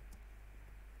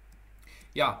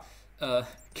ja,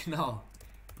 genau.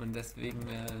 Und deswegen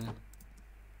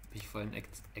bin ich voll in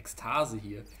Ekstase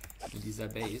hier in dieser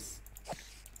Base.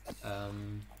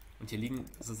 Und hier liegen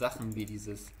so Sachen wie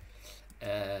diese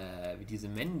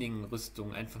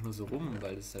Mending-Rüstung einfach nur so rum,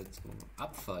 weil es halt so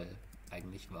Abfall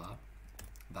eigentlich war.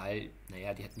 Weil,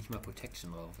 naja, die hat nicht mal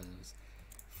Protection drauf. Also das ist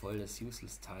voll das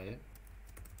Useless-Teil.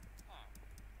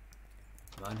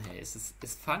 Mann, hey, es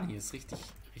ist funny, es ist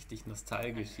richtig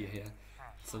nostalgisch, hierher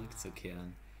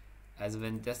zurückzukehren. Also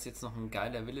wenn das jetzt noch ein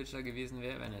geiler Villager gewesen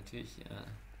wäre, wäre natürlich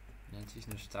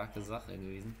eine starke Sache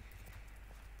gewesen.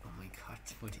 Oh mein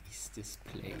Gott, what is this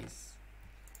place?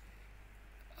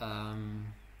 Ja,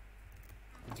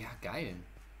 geil.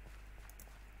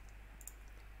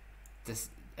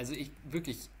 Also ich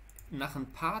wirklich, nach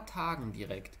ein paar Tagen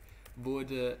direkt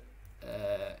wurde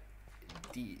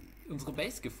unsere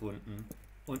Base gefunden.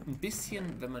 Und ein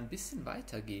bisschen, wenn man ein bisschen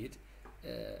weiter geht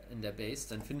in der Base,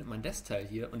 dann findet man das Teil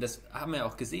hier. Und das haben wir ja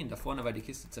auch gesehen. Da vorne war die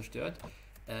Kiste zerstört.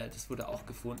 Das wurde auch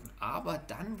gefunden. Aber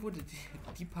dann wurde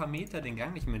die paar Meter den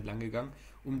Gang nicht mehr entlang gegangen,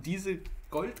 um diese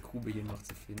Goldgrube hier noch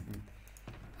zu finden.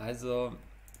 Also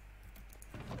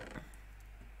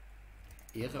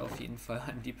Ehre auf jeden Fall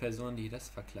an die Person, die das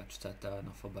verklatscht hat, da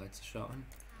noch vorbeizuschauen.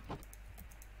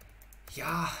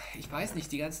 Ja, ich weiß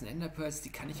nicht, die ganzen Enderpearls,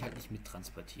 die kann ich halt nicht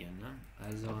mittransportieren, ne?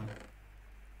 Also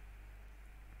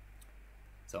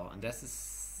so, und das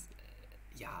ist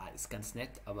ja, ist ganz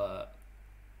nett, aber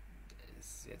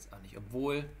ist jetzt auch nicht,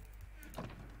 obwohl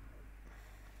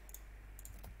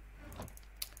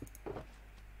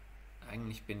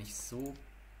eigentlich bin ich so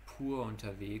pur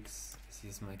unterwegs, dass ich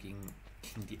es mal gegen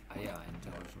die Eier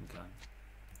eintauschen kann.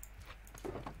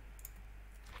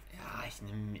 Ja, ich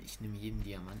nehm jeden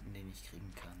Diamanten, den ich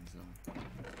kriegen kann, so.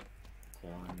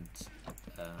 Und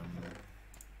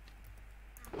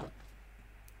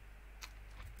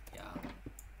ja.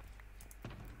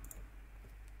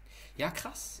 Ja,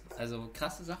 krass. Also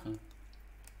krasse Sache.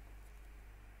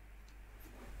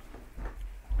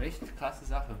 Echt krasse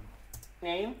Sache.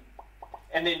 Name,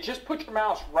 and then just put your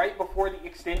mouse right before the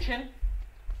extension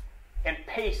and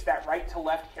paste that right to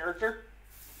left character,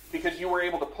 because you were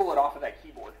able to pull it off of that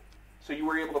keyboard. So you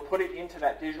were able to put it into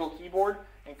that digital keyboard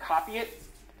and copy it,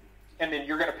 and then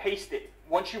you're going to paste it.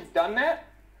 Once you've done that,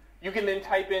 you can then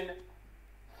type in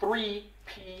 3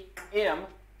 PM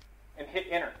and hit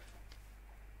enter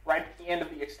right at the end of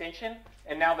the extension,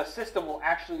 and now the system will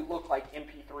actually look like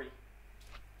MP3.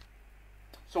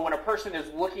 So when a person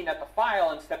is looking at the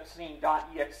file, instead of seeing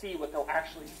 .exe, what they'll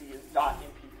actually see is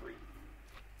 .mp3.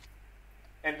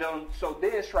 And then, so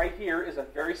this right here is a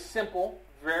very simple,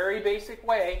 very basic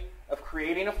way of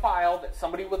creating a file that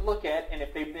somebody would look at, and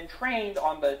if they've been trained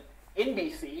on the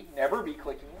NBC, never be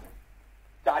clicking,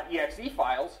 .exe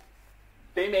files,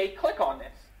 they may click on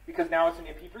this, because now it's an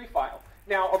MP3 file.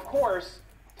 Now, of course,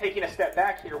 taking a step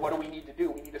back here, what do we need to do?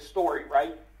 We need a story,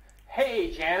 right?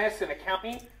 Hey, Janice in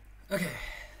accounting. Okay,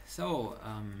 so,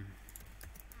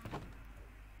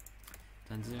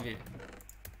 dann sind wir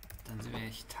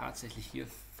echt tatsächlich hier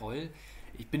voll.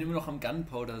 Ich bin immer noch am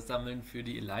Gunpowder sammeln für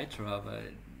die Elytra,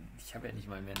 weil ich habe ja nicht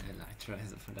mal mehr eine Elytra,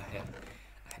 also von daher,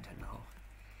 I don't know.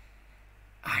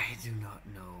 I do not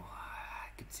know.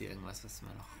 Gibt es hier irgendwas, was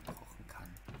man noch brauchen kann?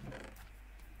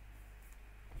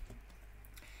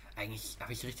 Eigentlich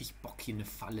habe ich richtig Bock, hier eine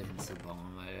Falle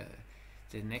hinzubauen, weil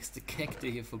der nächste Keck, der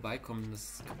hier vorbeikommt und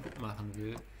das kaputt machen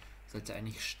will, sollte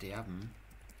eigentlich sterben.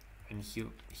 Wenn ich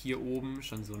hier oben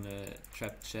schon so eine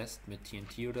Trap Chest mit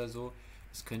TNT oder so,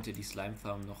 das könnte die Slime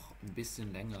Farm noch ein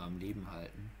bisschen länger am Leben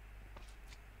halten.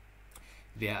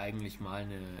 Wäre eigentlich mal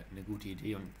eine gute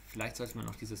Idee, und vielleicht sollte man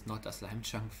noch dieses Not a Slime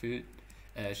Chunk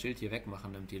Schild hier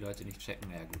wegmachen, damit die Leute nicht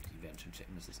checken. Naja gut, die werden schon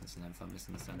checken, dass es eine Slime Farm ist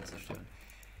und das dann zerstören.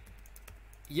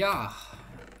 Ja,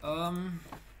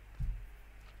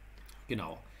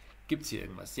 genau. Gibt's hier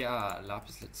irgendwas? Ja,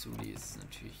 Lapis Lazuli ist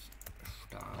natürlich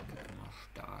stark, immer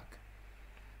stark.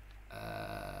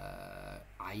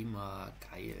 Eimer,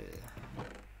 geil.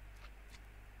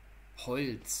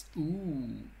 Holz,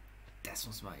 das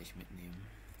muss man echt mitnehmen.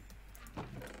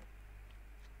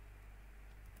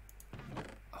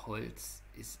 Holz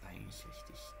ist eigentlich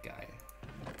richtig geil.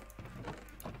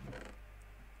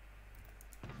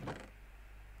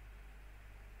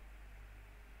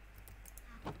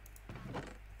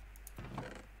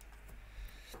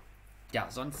 Ja,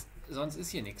 sonst ist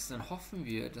hier nichts. Dann hoffen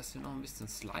wir, dass wir noch ein bisschen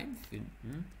Slime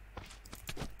finden.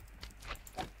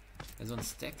 Also ein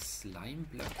Stack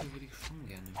Slime-Blöcke würde ich schon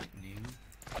gerne mitnehmen.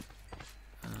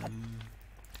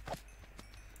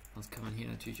 Sonst kann man hier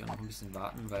natürlich auch noch ein bisschen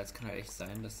warten, weil es kann halt echt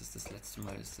sein, dass es das letzte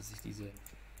Mal ist, dass ich diese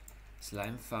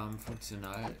Slime-Farm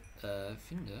funktional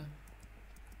finde.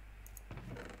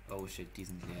 Oh shit, die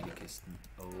sind leer, die Kisten.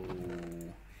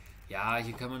 Oh. Ja,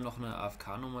 hier kann man noch eine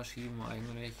AFK-Nummer schieben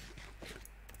eigentlich.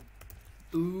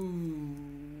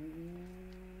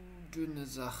 Dünne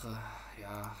Sache.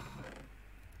 Ja.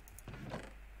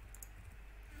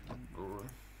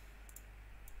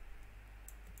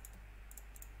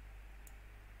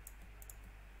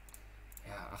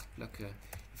 Ja, 8 Blöcke.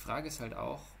 Die Frage ist halt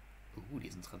auch... die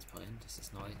sind transparent, das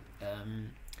ist neu.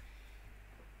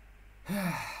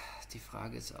 Die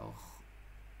Frage ist auch...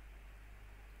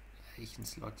 welchen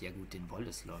Slot? Ja gut, den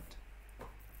Wolle-Slot.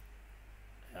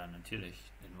 Ja, natürlich.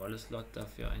 Den Wolle-Slot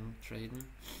dafür eintraden.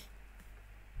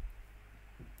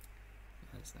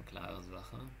 Das ist eine klare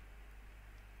Sache.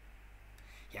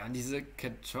 Ja, und diese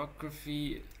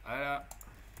Cartography, Alter.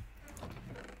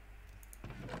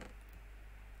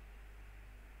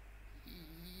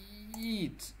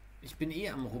 Pete, ich bin eh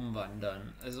am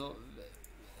Rumwandern. Also,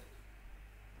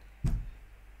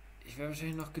 ich werde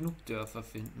wahrscheinlich noch genug Dörfer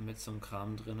finden mit so einem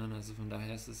Kram drinnen. Also von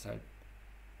daher ist es halt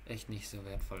echt nicht so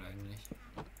wertvoll eigentlich.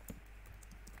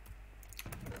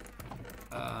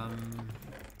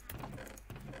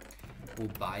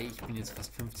 Wobei, ich bin jetzt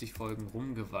fast 50 Folgen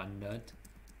rumgewandert.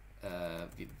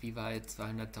 Wie weit?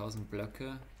 200.000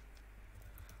 Blöcke.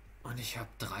 Und ich habe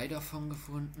 3 davon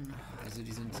gefunden. Also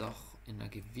die sind doch in einer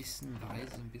gewissen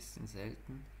Weise ein bisschen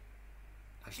selten.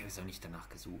 Aber ich habe jetzt auch nicht danach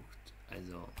gesucht.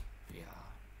 Also, ja.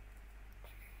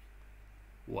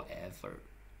 Whatever.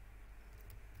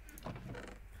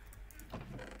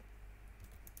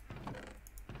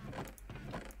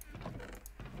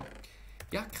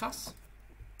 Ja, krass.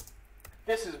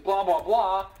 This is blah, blah,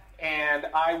 blah, and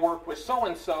I work with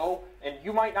so-and-so, and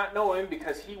you might not know him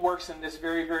because he works in this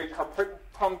very, very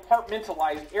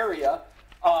compartmentalized area.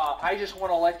 I just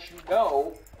want to let you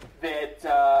know that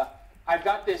I've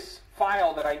got this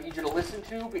file that I need you to listen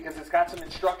to because it's got some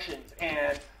instructions,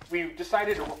 and we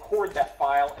decided to record that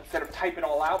file instead of type it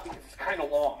all out because it's kind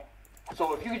of long.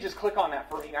 So if you could just click on that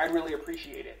for me, I'd really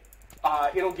appreciate it.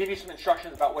 It'll give you some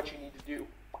instructions about what you need to do.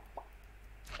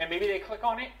 And maybe they click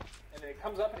on it, and then it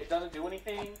comes up and it doesn't do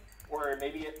anything, or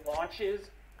maybe it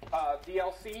launches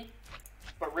DLC,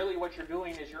 but really what you're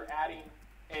doing is you're adding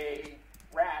a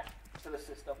rat to the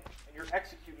system, and you're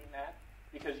executing that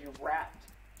because you've wrapped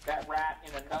that rat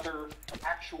in another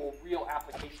actual real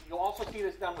application. You'll also see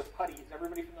this done with putty. Is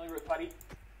everybody familiar with putty?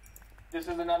 This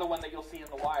is another one that you'll see in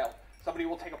the wild. Somebody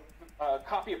will take a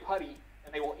copy of putty,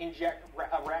 and they will inject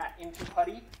a rat into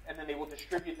putty, and then they will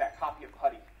distribute that copy of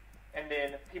putty. And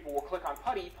then people will click on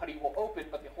putty, putty will open,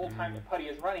 but the whole time that putty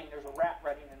is running, there's a rat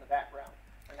running in the background.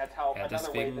 And that's how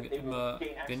another way that they will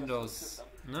gain access to the system.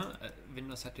 Ne?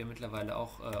 Windows hat ja mittlerweile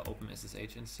auch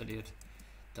OpenSSH installiert.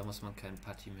 Da muss man kein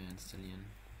Putty mehr installieren.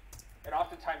 And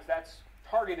oftentimes that's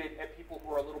targeted at people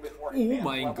who are a little bit more Oh advanced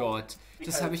mein level, Gott,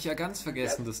 das habe ich ja ganz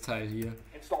vergessen, das Teil hier.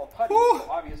 install putty, so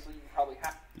obviously you probably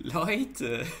have.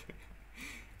 Leute,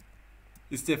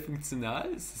 ist der funktional?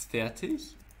 Ist es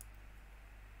fertig?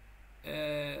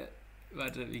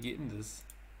 Warte, wie geht denn das?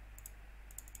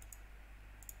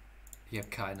 Ich habe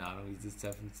keine Ahnung, wie das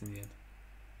da funktioniert.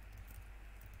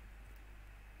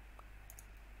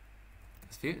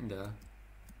 Was fehlt denn da?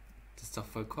 Das ist doch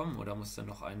vollkommen, oder muss da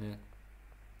noch eine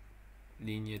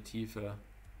Linie tiefer?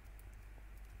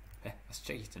 Hä, was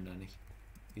check ich denn da nicht?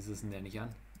 Wieso ist denn der nicht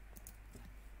an?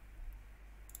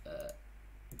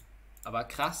 Aber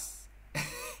krass.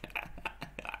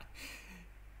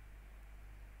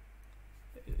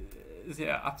 Ist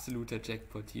ja absoluter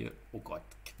Jackpot hier. Oh Gott,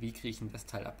 wie kriege ich denn das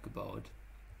Teil abgebaut?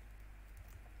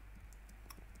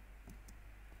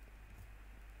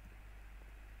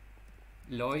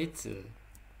 Leute,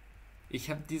 ich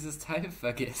habe dieses Teil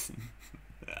vergessen.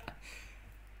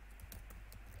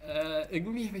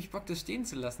 Irgendwie habe ich Bock, das stehen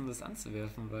zu lassen, das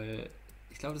anzuwerfen, weil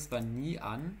ich glaube, das war nie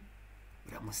an.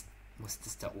 Oder muss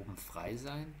das da oben frei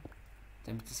sein,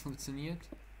 damit das funktioniert?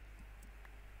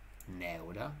 Nee,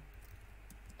 oder?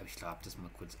 Aber ich glaube das mal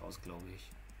kurz aus, glaube ich.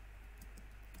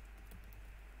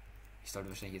 Ich sollte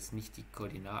wahrscheinlich jetzt nicht die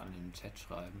Koordinaten in den Chat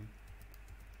schreiben.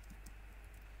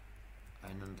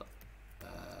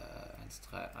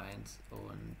 131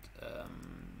 und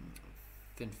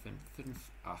 5558.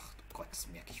 Oh Gott, das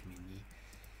merke ich mir nie.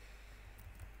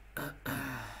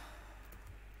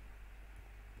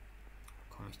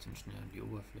 Komme ich denn schnell an die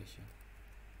Oberfläche?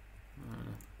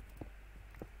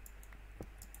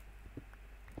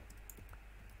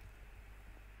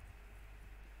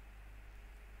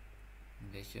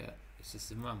 Welcher ist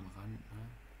es immer am Rand, ne?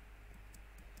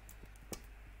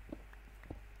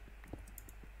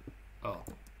 Oh.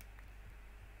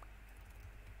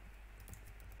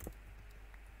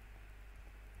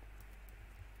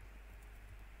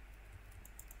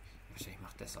 Wahrscheinlich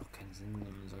macht das auch keinen Sinn,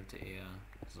 sondern sollte eher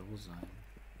so sein.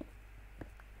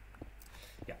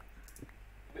 Ja.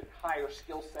 Higher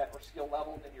skill set or skill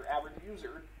level than your average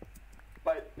user,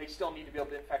 but they still need to be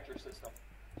able to infect your system.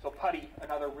 So putty,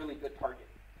 another really good target.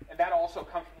 And that also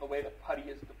comes from the way that putty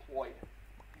is deployed.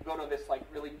 You go to this like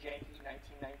really janky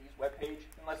 1990s webpage,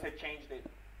 unless they've changed it.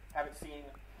 Haven't seen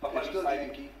the putty Still site.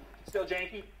 janky. Still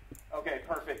janky? Okay,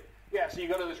 perfect. Yeah, so you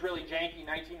go to this really janky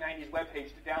 1990s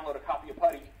webpage to download a copy of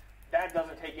putty. That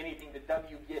doesn't take anything to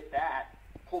wget that,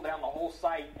 pull down the whole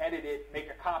site, edit it, make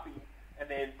a copy, and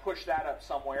then push that up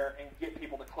somewhere and get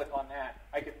people to click on that.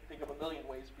 I can think of a million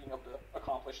ways of being able to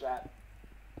accomplish that.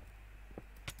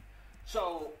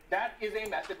 So that is a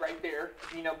method right there,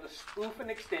 being able to spoof an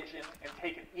extension and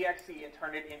take an exe and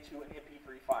turn it into an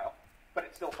MP3 file, but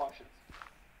it still functions.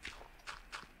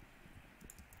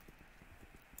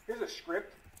 here's a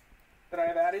script that I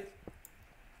have added,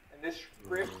 and this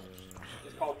script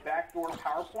is called Backdoor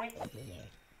PowerPoint.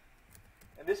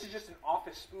 And this is just an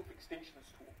Office spoof extensions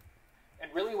tool.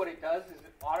 And really what it does is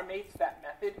it automates that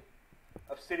method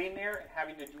of sitting there and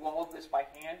having to do all of this by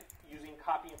hand using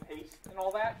copy and paste and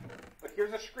all that. But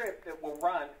here's a script that will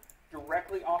run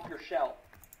directly off your shell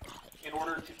in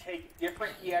order to take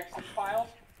different exe files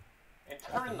and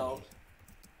turn those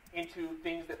into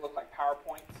things that look like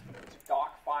PowerPoints, into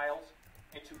doc files,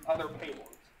 into other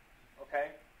payloads. Okay?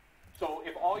 So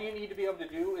if all you need to be able to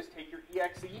do is take your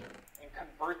exe and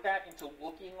convert that into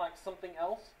looking like something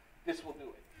else, this will do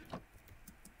it.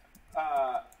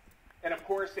 And of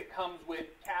course, it comes with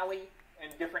Kali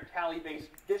and different Kali-based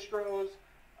distros.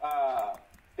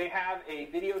 They have a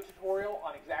video tutorial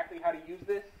on exactly how to use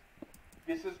this.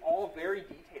 This is all very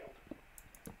detailed.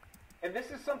 And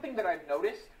this is something that I've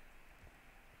noticed.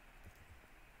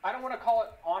 I don't want to call it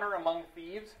honor among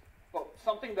thieves, but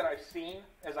something that I've seen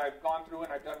as I've gone through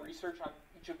and I've done research on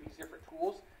each of these different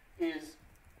tools is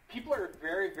people are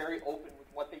very, very open with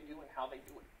what they do and how they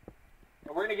do it.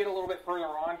 And we're going to get a little bit further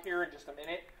on here in just a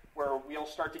minute where we'll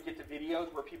start to get to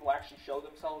videos where people actually show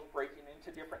themselves breaking into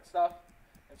different stuff.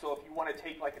 And so if you want to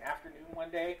take like an afternoon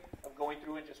one day of going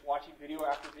through and just watching video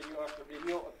after video after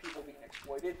video of people being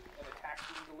exploited and attacks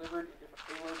being delivered and different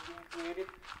payloads being created,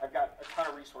 I've got a ton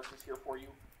of resources here for you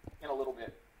in a little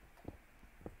bit.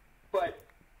 But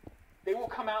they will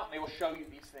come out and they will show you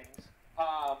these things.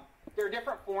 There are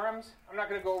different forums. I'm not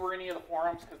going to go over any of the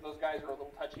forums because those guys are a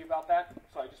little touchy about that,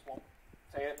 so I just won't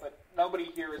say it. But nobody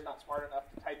here is not smart enough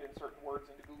to type in certain words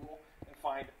into Google and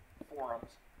find forums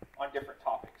on different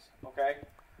topics, okay?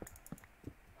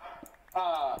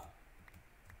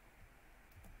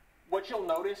 What you'll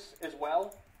notice as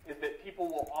well is that people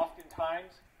will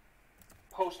oftentimes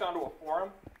post onto a forum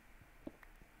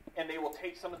and they will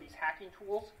take some of these hacking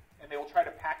tools and they will try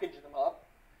to package them up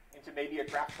into maybe a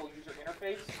graphical user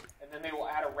interface, and then they will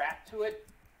add a rat to it,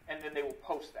 and then they will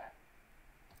post that.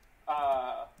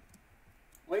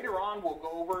 Later on, we'll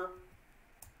go over,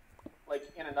 like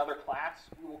in another class,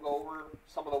 we will go over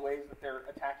some of the ways that they're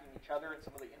attacking each other and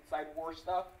some of the inside war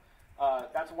stuff.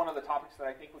 That's one of the topics that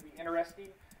I think would be interesting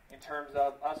in terms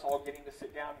of us all getting to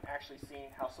sit down and actually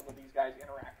seeing how some of these guys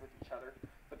interact with each other.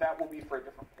 But that will be for a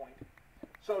different point.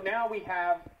 So now we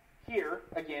have here,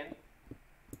 again,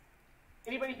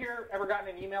 anybody here ever gotten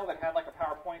an email that had like a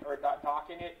PowerPoint or a .doc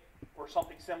in it or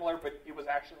something similar, but it was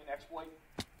actually an exploit?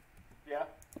 Yeah?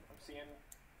 I'm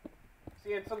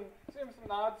seeing some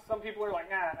nods. Some people are like,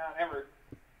 nah, never.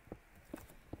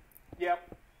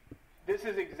 Yep. This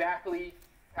is exactly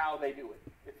how they do it.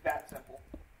 It's that simple.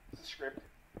 It's a script.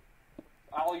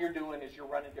 All you're doing is you're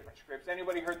running different scripts.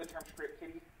 Anybody heard the term script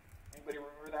kiddie? Anybody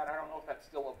remember that? I don't know if that's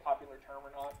still a popular term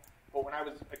or not, but when I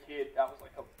was a kid, that was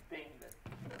like a thing that,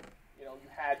 you know, you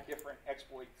had different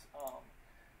exploits.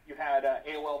 You had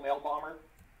AOL Mail Bomber.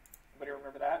 Anybody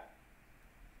remember that?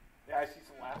 Yeah, I see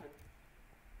some laughing.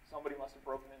 Somebody must have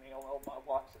broken an AOL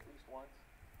mailbox at least once.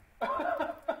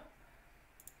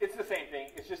 It's the same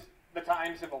thing. It's just the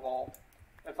times have evolved.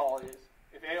 That's all it is.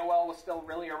 If AOL was still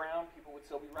really around, people would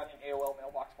still be running AOL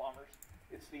mailbox bombers.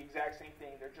 It's the exact same thing.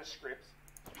 They're just scripts.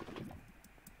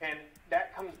 And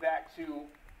that comes back to,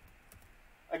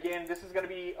 again, this is going to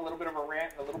be a little bit of a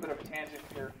rant, a little bit of a tangent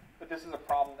here, but this is a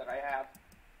problem that I have.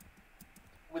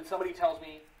 When somebody tells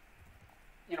me,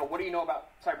 you know, what do you know about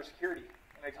cybersecurity?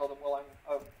 And I tell them, well,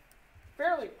 I'm a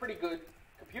fairly pretty good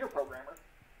computer programmer,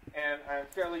 and I'm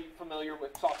fairly familiar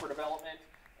with software development,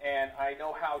 and I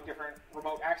know how different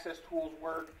remote access tools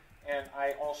work, and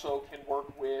I also can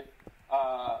work with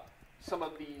some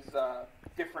of these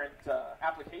different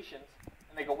applications.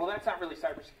 And they go, well, that's not really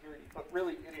cybersecurity, but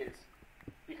really it is,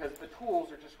 because the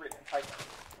tools are just written in Python.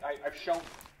 I've shown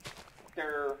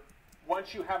there,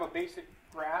 once you have a basic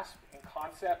grasp and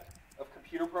concept of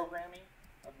computer programming,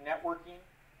 of networking,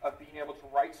 of being able to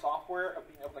write software, of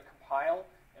being able to compile,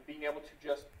 and being able to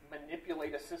just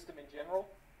manipulate a system in general,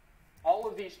 all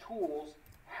of these tools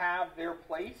have their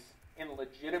place in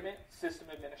legitimate system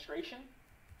administration,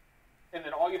 and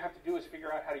then all you have to do is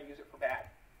figure out how to use it for bad.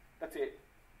 That's it.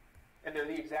 And they're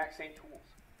the exact same tools.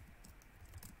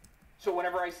 So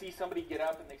whenever I see somebody get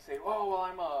up and they say, oh,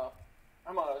 well,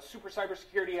 I'm a super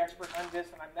cybersecurity expert, I'm this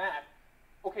and I'm that.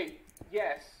 Okay,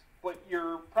 yes, but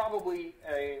you're probably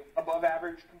a above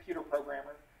average computer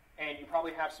programmer, and you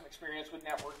probably have some experience with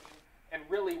networking. And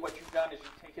really what you've done is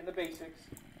you've taken the basics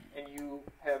and you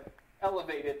have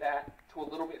elevated that to a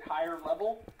little bit higher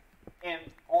level and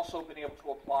also been able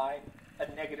to apply a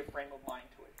negative frame of mind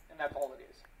to it. And that's all it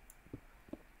is.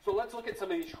 So let's look at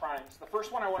some of these crimes. The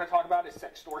first one I want to talk about is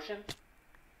sextortion.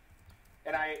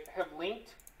 And I have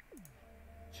linked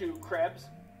to Krebs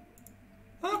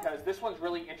because this one's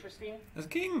really interesting. Das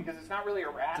ging. Because it's not really a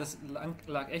rat. Das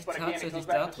lag echt but again, it tatsächlich goes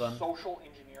back to daran. social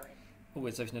engineering. Oh,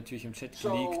 jetzt habe ich natürlich im Chat So,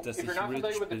 geleakt, dass if ich you're not familiar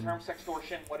rich with the bin. term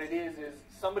sextortion, what it is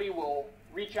somebody will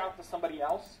reach out to somebody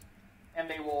else and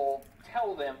they will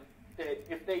tell them that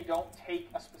if they don't take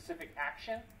a specific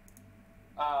action,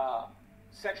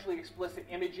 sexually explicit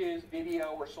images,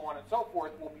 video, or so on and so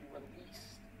forth will be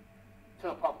released to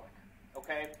the public.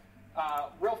 Okay?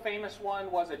 Real famous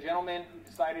one was a gentleman who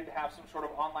decided to have some sort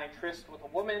of online tryst with a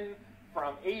woman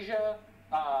from Asia.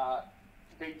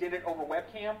 They did it over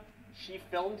webcam. She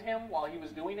filmed him while he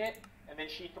was doing it, and then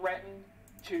she threatened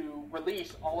to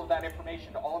release all of that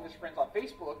information to all of his friends on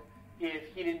Facebook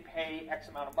if he didn't pay X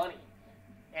amount of money.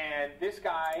 And this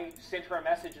guy sent her a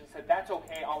message and said, that's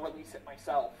okay, I'll release it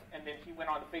myself. And then he went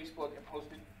on to Facebook and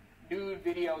posted nude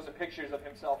videos and pictures of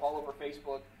himself all over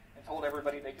Facebook and told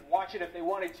everybody they could watch it if they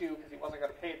wanted to because he wasn't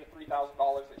going to pay the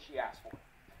 $3,000 that she asked for.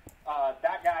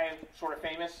 That guy is sort of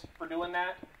famous for doing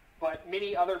that, but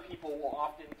many other people will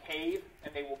often cave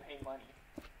and they will pay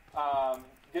money.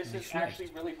 This is actually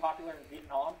really popular in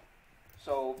Vietnam.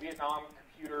 So Vietnam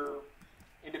computer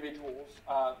individuals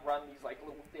run these like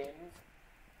little dens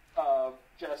of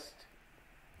just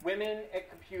women at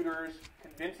computers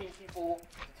convincing people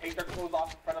to take their clothes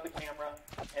off in front of the camera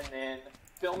and then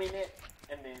filming it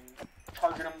and then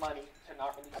charging them money to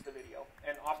not release the video.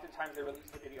 And oftentimes they release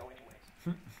the video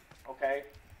anyways. Okay?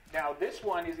 Now this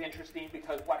one is interesting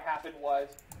because what happened was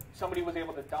somebody was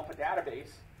able to dump a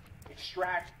database,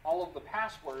 extract all of the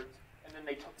passwords, and then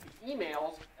they took the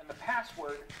emails and the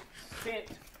password, sent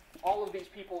all of these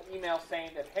people emails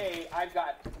saying that, hey, I've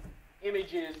got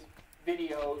images,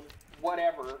 videos,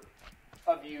 whatever,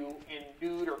 of you in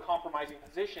nude or compromising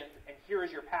positions, and here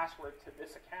is your password to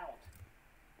this account.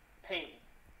 Pay me.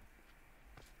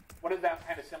 What is that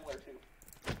kind of similar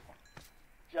to?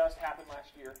 Just happened last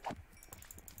year.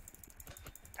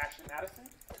 Ashley Madison?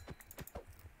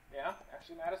 Yeah,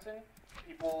 Ashley Madison.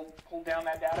 People pulled down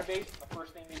that database, and the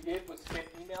first thing they did was send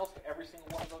emails to every single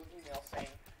one of those emails saying,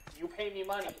 you pay me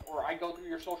money, or I go through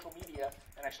your social media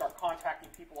and I start contacting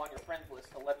people on your friends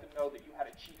list to let them know that you had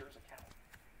a cheater's account.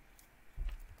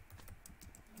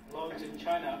 Loans in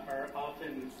China are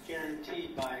often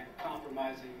guaranteed by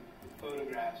compromising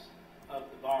photographs of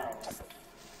the borrower. So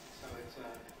it's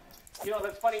a... You know,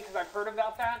 that's funny because I've heard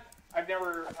about that. I've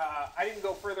never, I didn't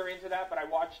go further into that, but I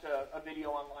watched a video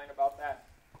online about that.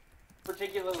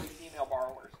 Particularly female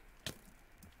borrowers.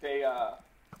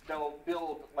 They'll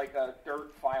build like a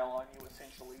dirt file on you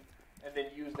essentially, and then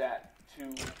use that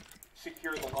to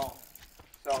secure the loan.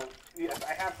 So yes,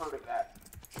 I have heard of that.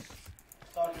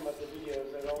 Talking about the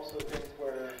videos, there's also things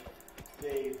where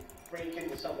they break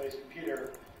into somebody's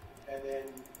computer and then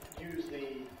use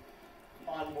the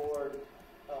onboard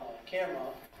camera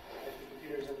if the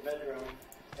computer's in the bedroom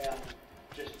and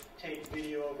just take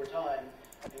video over time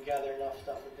and gather enough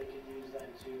stuff that they can use then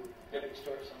to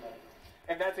extort somebody.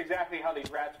 And that's exactly how these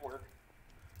rats work.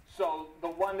 So the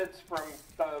one that's from,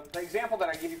 the example that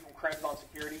I give you from Krebs on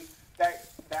security,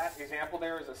 that example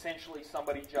there is essentially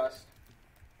somebody just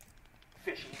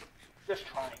phishing, just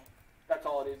trying. That's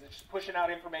all it is. It's just pushing out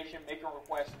information, making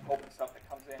requests, and hoping stuff that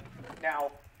comes in.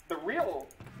 Now, the real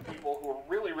people who are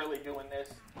really, really doing this,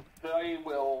 they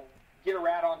will get a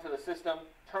rat onto the system,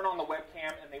 turn on the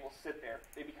webcam, and they will sit there.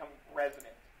 They become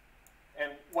resident.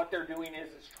 And what they're doing is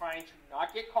trying to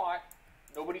not get caught,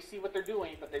 nobody see what they're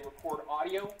doing, but they record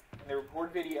audio and they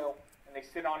record video, and they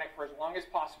sit on it for as long as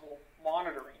possible,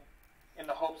 monitoring, in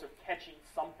the hopes of catching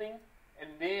something, and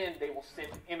then they will send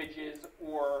images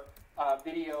or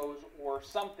videos or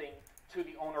something to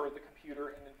the owner of the computer,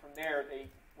 and then from there they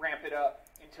ramp it up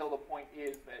until the point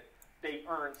is that they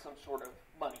earn some sort of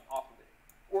money off of it,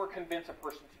 or convince a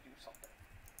person to do something.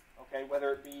 Okay,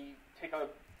 whether it be take a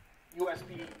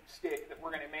USB stick that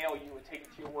we're going to mail you and take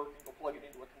it to your work and go plug it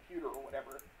into a computer or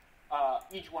whatever.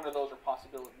 Each one of those are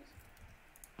possibilities.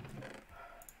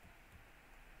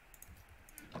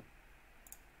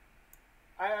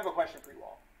 I have a question for you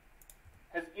all.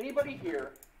 Has anybody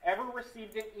here ever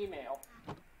received an email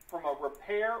from a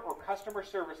repair or customer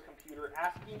service computer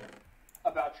asking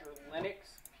about your Linux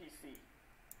PC?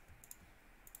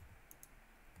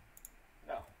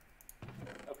 No.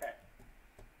 Okay.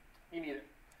 Me neither.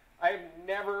 I have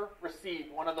never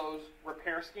received one of those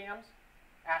repair scams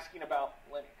asking about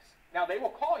Linux. Now, they will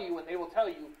call you and they will tell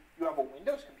you you have a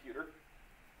Windows computer,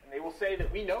 and they will say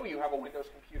that we know you have a Windows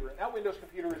computer, and that Windows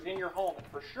computer is in your home, and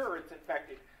for sure it's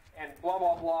infected, and blah,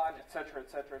 blah, blah, and et cetera,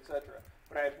 et cetera, et cetera.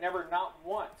 But I have never, not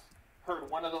once, heard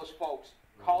one of those folks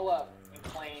call up and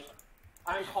claim,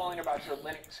 I'm calling about your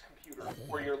Linux computer. computer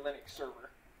or your Linux server.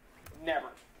 Never.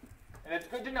 And it's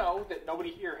good to know that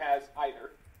nobody here has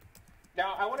either.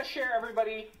 Now, I want to share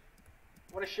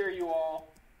you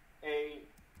all a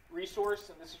resource,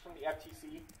 and this is from the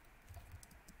FTC.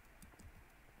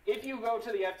 If you go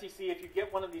to the FTC, if you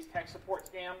get one of these tech support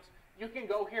scams, you can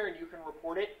go here and you can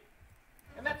report it.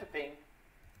 And that's a thing.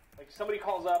 Like somebody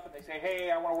calls up and they say,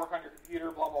 hey, I want to work on your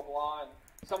computer, blah, blah, blah. And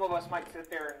some of us might sit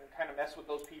there and kind of mess with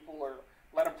those people or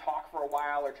let them talk for a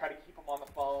while or try to keep them on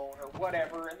the phone or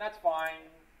whatever. And that's fine.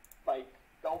 Like,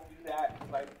 don't do that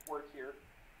because I work here.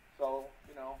 So,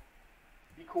 you know,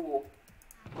 be cool.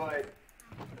 But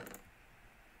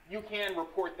you can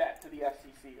report that to the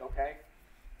FCC, okay?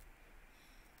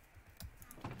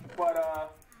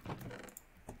 But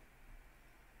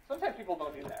sometimes people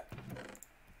don't do that.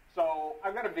 So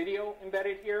I've got a video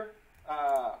embedded here.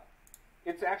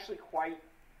 It's actually quite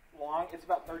long. It's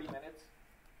about 30 minutes.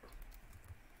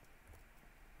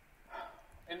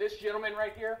 And this gentleman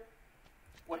right here,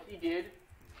 what he did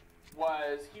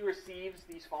was he receives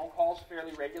these phone calls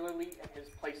fairly regularly in his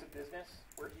place of business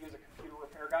where he is a computer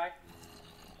repair guy.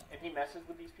 And he messes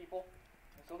with these people.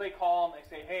 And so they call and they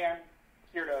say, hey, I'm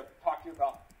here to talk to you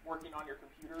about working on your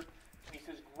computer. And he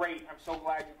says, great, I'm so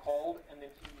glad you called. And then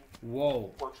he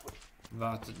works with you.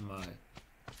 Wartet mal.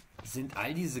 Sind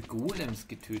all diese Golems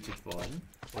getötet worden?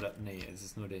 Oder, nee, es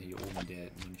ist nur der hier oben, der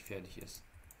noch nicht fertig ist.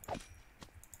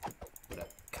 Oder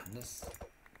kann es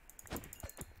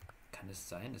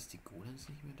sein, dass die Golems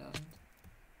nicht mehr da sind?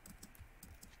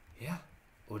 Ja,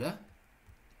 oder?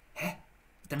 Hä?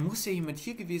 Dann muss ja jemand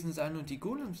hier gewesen sein und hat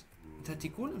die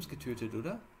Golems getötet,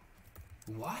 oder?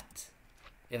 What?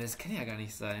 Ja, das kann ja gar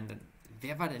nicht sein. Dann,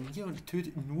 wer war denn hier und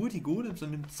tötet nur die Golems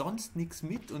und nimmt sonst nichts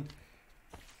mit und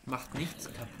macht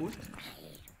nichts kaputt?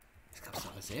 Das gab's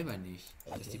aber selber nicht.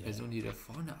 Dass die Person, die da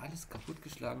vorne alles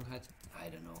kaputtgeschlagen hat, I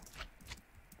don't know.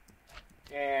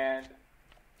 And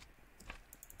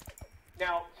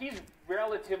now he's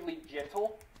relatively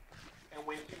gentle, and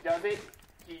when he does it,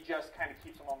 he just kind of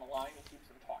keeps them on the line and keeps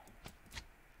them talking.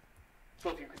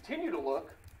 So if you continue to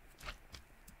look,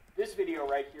 this video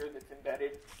right here that's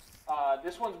embedded,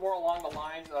 this one's more along the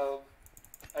lines of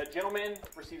a gentleman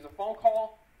receives a phone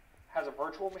call, has a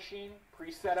virtual machine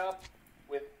pre-set up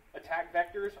with attack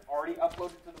vectors already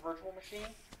uploaded to the virtual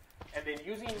machine, and then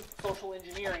using social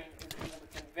engineering is able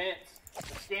to convince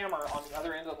the scammer on the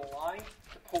other end of the line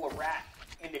to pull a rat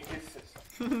into his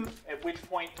system. At which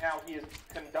point now he has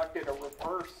conducted a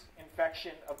reverse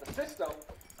infection of the system,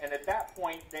 and at that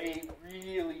point they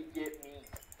really get mean.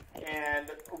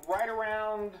 And right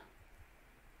around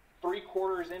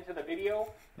 3/4 into the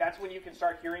video, that's when you can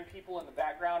start hearing people in the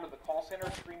background of the call center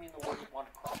screaming the word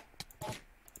WannaCry.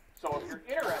 So if you're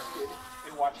interested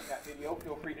in watching that video,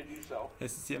 feel free to do so.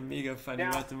 Es ist ja mega funny.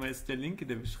 Now, warte mal, ist der Link in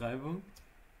der Beschreibung?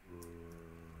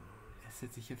 Das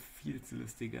hört sich ja viel zu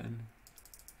lustig an.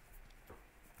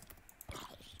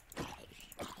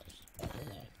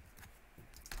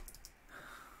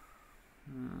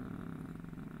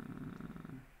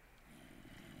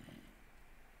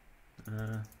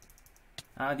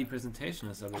 Die Presentation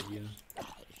ist aber hier.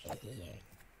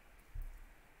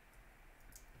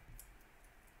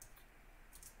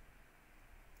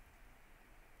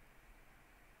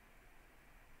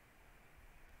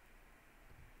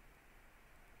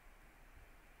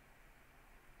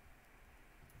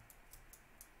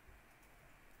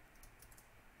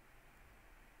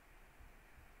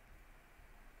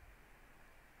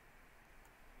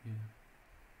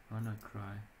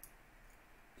 WannaCry.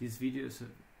 Dieses Video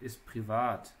ist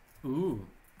privat.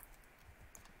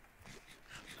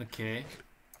 Okay.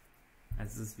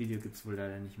 Also das Video gibt es wohl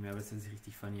leider nicht mehr, aber es hat sich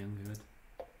richtig funny angehört.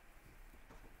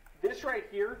 This right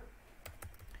here,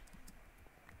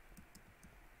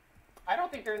 I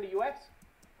don't think they're in the US.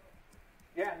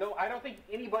 Yeah, no, I don't think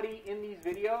anybody in these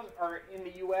videos are in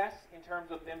the US in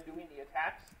terms of them doing the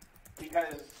attacks,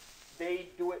 because they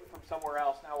do it from somewhere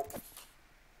else. Now,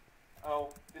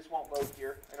 oh, this won't load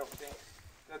here, I don't think.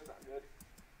 That's not good.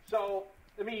 So,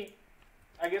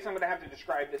 I guess I'm going to have to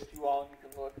describe this to you all and you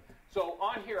can look. So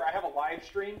on here I have a live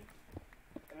stream,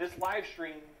 and this live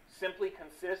stream simply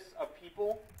consists of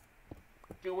people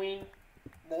doing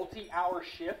multi-hour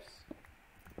shifts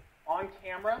on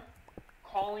camera,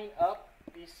 calling up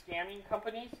these scamming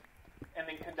companies, and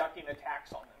then conducting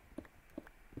attacks on them.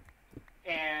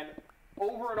 And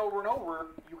over and over and over,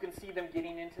 you can see them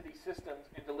getting into these systems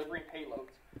and delivering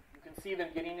payloads. You can see them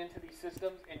getting into these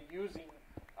systems and using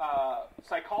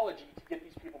psychology to get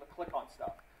these people to click on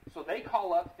stuff. So they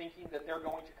call up thinking that they're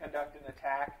going to conduct an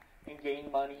attack and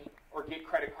gain money or get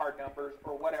credit card numbers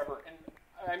or whatever. And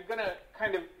I'm going to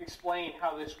kind of explain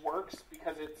how this works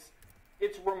because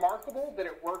It's remarkable that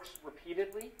it works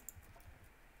repeatedly,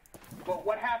 but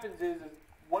what happens is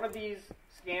one of these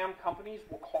scam companies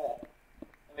will call,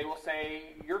 and they will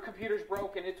say, your computer's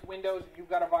broken, it's Windows, and you've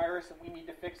got a virus, and we need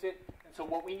to fix it, and so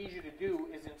what we need you to do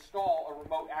is install a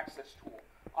remote access tool.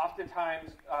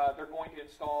 Oftentimes, they're going to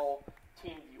install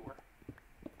TeamViewer.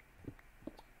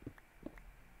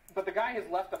 But the guy has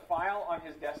left a file on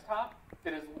his desktop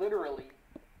that is literally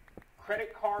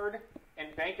credit card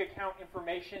and bank account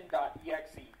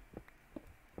information.exe.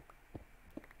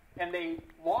 And they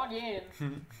log in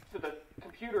to the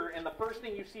computer, and the first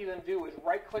thing you see them do is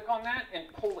right-click on that and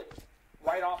pull it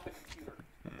right off the computer,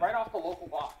 right off the local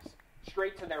box,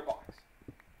 straight to their box.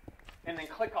 And then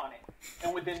click on it.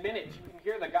 And within minutes, you can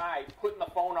hear the guy putting the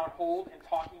phone on hold and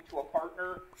talking to a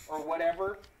partner or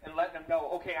whatever and letting them know,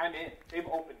 okay, I'm in. They've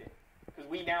opened it. Because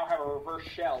we now have a reverse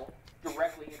shell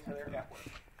directly into their network.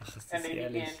 And they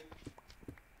begin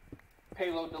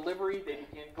payload delivery. They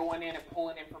begin going in and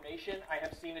pulling information. I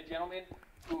have seen a gentleman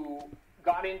who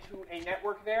got into a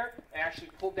network there and actually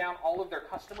pulled down all of their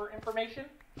customer information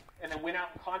and then went out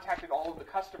and contacted all of the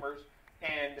customers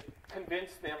and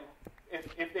convinced them,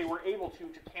 if they were able to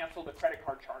cancel the credit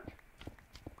card charge.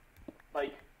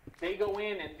 Like, they go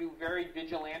in and do very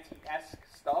vigilante-esque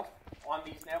stuff on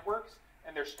these networks,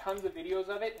 and there's tons of videos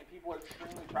of it, and people are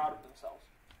extremely proud of themselves.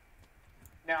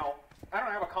 Now, I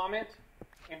don't have a comment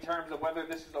in terms of whether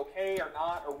this is okay or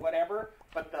not or whatever,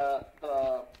 but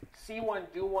the see one,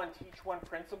 do one, teach one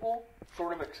principle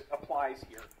sort of applies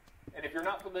here. And if you're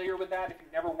not familiar with that, if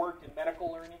you've never worked in medical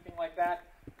or anything like that,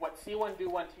 what see one, do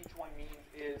one, teach one means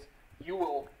is you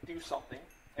will do something,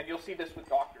 and you'll see this with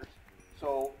doctors.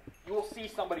 So you will see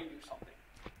somebody do something,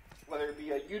 whether it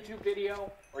be a YouTube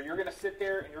video, or you're going to sit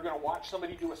there and you're going to watch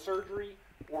somebody do a surgery,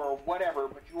 or whatever,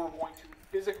 but you are going to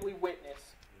physically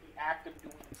witness the act of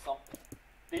doing something.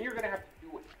 Then you're going to have to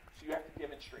do it, so you have to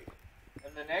demonstrate it.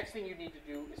 And the next thing you need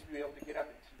to do is to be able to get up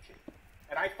and teach it.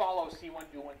 And I follow see one,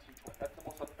 do one, teach one. That's the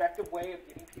most effective way of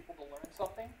getting people to learn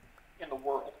something in the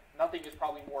world. Nothing is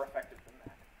probably more effective than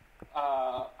that.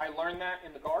 I learned that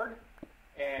in the Guard,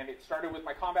 and it started with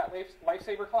my Combat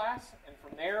Lifesaver class, and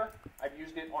from there, I've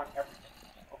used it on everything,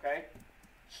 okay?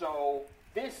 So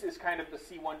this is kind of the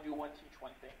see one, do one, teach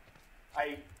one thing.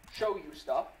 I show you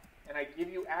stuff, and I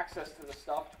give you access to the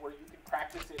stuff to where you can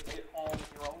practice it at home,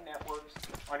 in your own networks,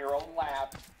 on your own lab,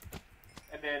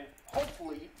 and then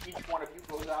hopefully each one of you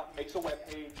goes out and makes a web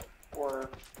page or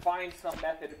finds some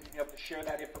method of being able to share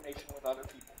that information with other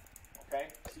people, okay?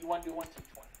 See one, do one,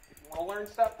 teach one. If you want to learn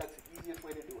stuff, that's the easiest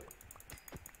way to do it.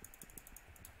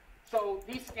 So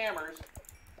these scammers,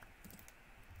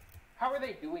 how are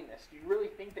they doing this? Do you really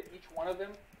think that each one of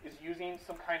them is using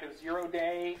some kind of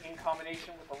 0-day in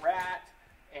combination with a rat,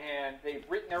 and they've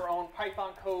written their own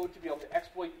Python code to be able to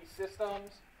exploit these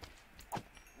systems?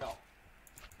 No.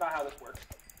 That's not how this works.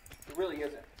 It really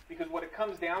isn't. Because what it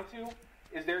comes down to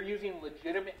is they're using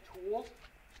legitimate tools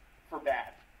for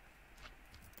bad.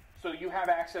 So you have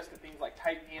access to things like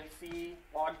TypeDNC,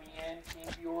 LogMeIn,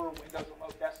 TeamViewer, Windows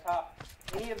Remote Desktop.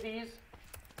 Any of these?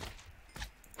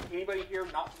 Anybody here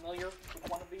not familiar with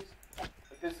one of these? But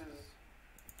this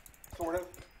is sort of.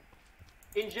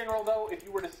 In general, though, if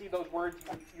you were to see those words,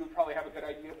 you would probably have a good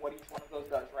idea of what each one of those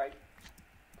does, right?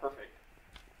 Perfect.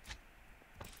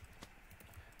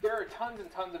 There are tons and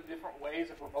tons of different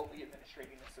ways of remotely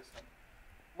administrating the system.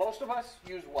 Most of us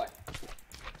use what?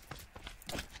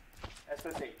 SSH,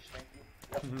 thank you.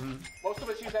 Yep. Most of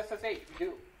us use SSH, we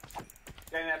do.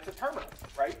 And that's a terminal,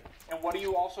 right? And what do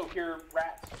you also hear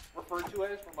rats referred to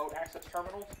as? Remote access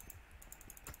terminals.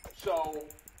 So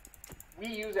we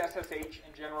use SSH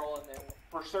in general, and then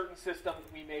for certain systems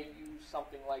we may use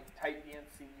something like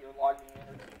TypeDNC or LogMeIn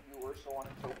or TeamViewer, so on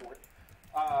and so forth.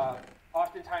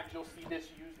 Oftentimes you'll see this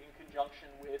used in conjunction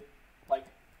with like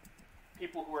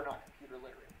people who are not computer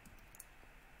literate.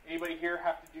 Anybody here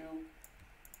have to do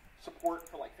support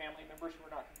for like family members who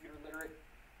are not computer literate?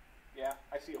 Yeah,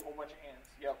 I see a whole bunch of hands.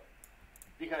 Yep.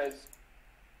 Because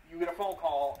you get a phone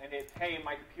call and it's, hey,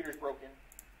 my computer's broken.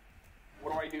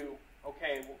 What do I do?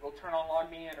 Okay, well, go turn on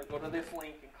LogMeIn or go to this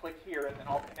link and click here, and then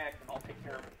I'll connect and I'll take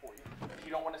care of it for you. But you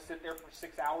don't want to sit there for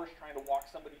 6 hours trying to walk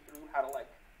somebody through how to like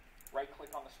right-click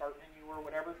on the start menu or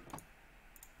whatever.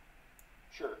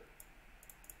 Sure.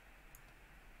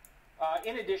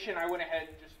 In addition, I went ahead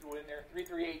and just threw in there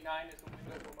 3389 is the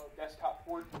Windows Remote Desktop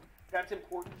port. That's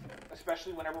important,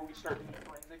 especially whenever we start doing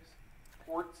forensics.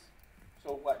 Ports,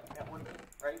 so what? Networking,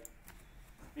 right?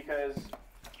 Because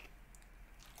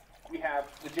we have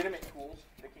legitimate tools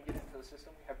that can get into the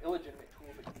system. We have illegitimate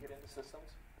tools that can get into systems.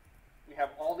 We have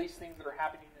all these things that are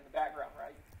happening in the background,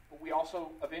 right? But we also,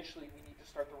 eventually, we need to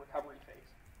start the recovery phase.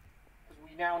 Because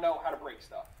we now know how to break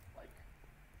stuff. Like,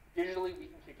 digitally, we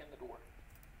can kick in the door.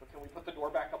 But can we put the door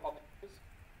back up on the hinges?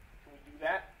 Can we do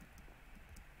that?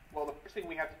 Well, the first thing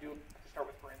we have to do is to start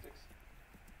with forensics.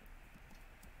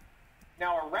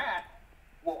 Now, a rat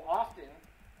will often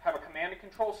have a command and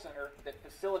control center that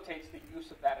facilitates the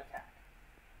use of that attack.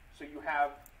 So you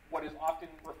have what is often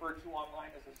referred to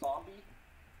online as a zombie,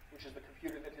 which is the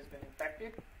computer that has been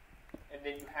infected. And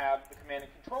then you have the command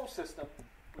and control system,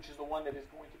 which is the one that is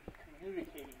going to be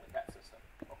communicating with that system.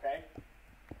 Okay?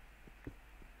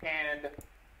 And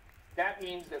that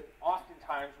means that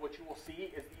oftentimes what you will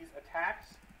see is these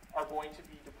attacks are going to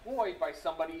be deployed by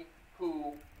somebody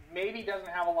who maybe doesn't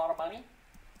have a lot of money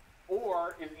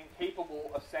or is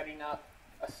incapable of setting up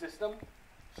a system.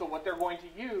 So what they're going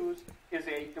to use is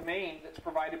a domain that's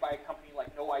provided by a company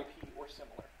like NoIP or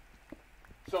similar.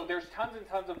 So there's tons and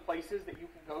tons of places that you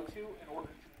can go to in order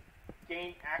to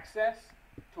gain access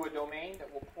to a domain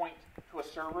that will point to a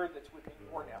server that's within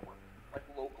your network, like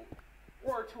locally,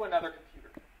 or to another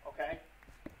computer, okay?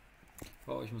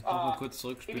 Oh, ich muss noch mal kurz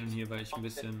zurückspielen hier, weil ich ein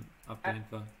bisschen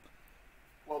abgelenkt war.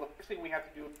 Well, the first thing we have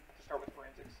to do is to start with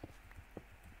forensics.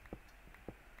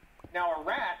 Now, a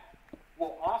rat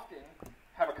will often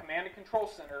have a command and control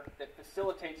center that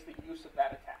facilitates the use of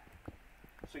that attack.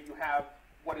 So you have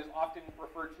what is often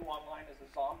referred to online as a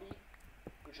zombie,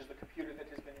 which is the computer that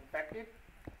has been infected.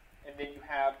 And then you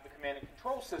have the command and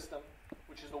control system,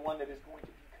 which is the one that is going to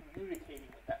be communicating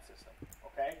with that system,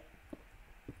 okay?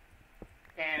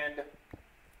 And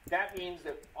that means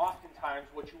that oftentimes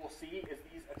what you will see is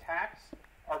these attacks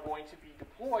are going to be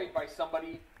deployed by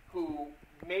somebody who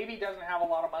maybe doesn't have a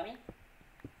lot of money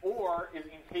or is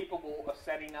incapable of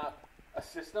setting up a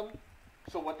system.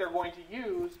 So what they're going to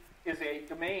use is a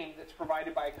domain that's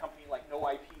provided by a company like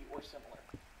NoIP or similar.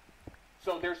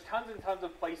 So there's tons and tons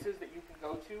of places that you can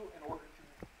go to in order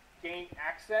to gain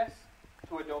access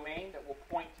to a domain that will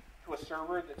point to a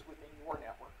server that's within your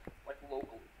network, like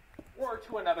locally, or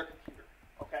to another computer,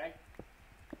 okay?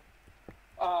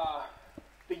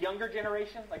 The younger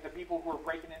generation, like the people who are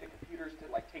breaking into computers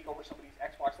to like take over somebody's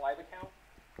Xbox Live account,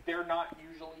 they're not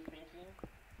usually thinking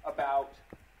about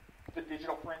the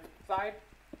digital forensic side.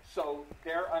 So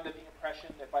they're under the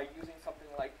impression that by using something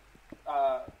like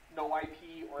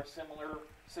NoIP or a similar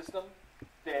system,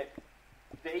 that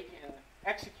they can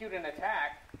execute an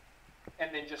attack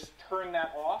and then just turn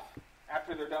that off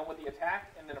after they're done with the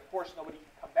attack, and then of course nobody can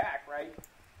come back, right?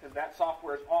 Because that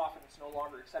software is off and it's no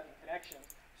longer accepting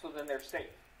connections, so then they're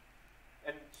safe.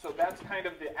 And so that's kind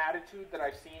of the attitude that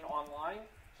I've seen online.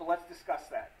 So let's discuss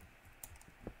that.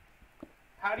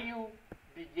 How do you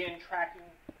begin tracking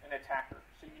an attacker?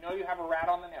 So you know you have a rat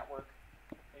on the network,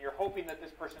 and you're hoping that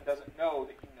this person doesn't know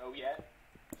that you know yet.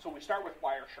 So we start with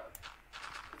Wireshark,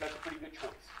 because that's a pretty good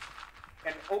choice.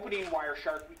 And opening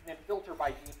Wireshark, we can then filter by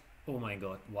default. Oh mein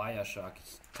Gott, Wireshark.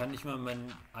 Ich kann nicht mal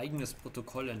mein eigenes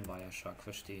Protokoll in Wireshark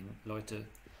verstehen. Leute,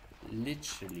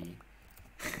 literally.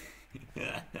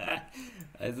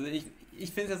 Also ich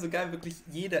finde es ja so geil, wirklich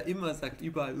jeder immer sagt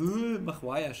überall, mach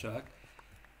Wireshark.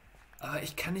 Aber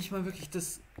ich kann nicht mal wirklich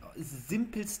das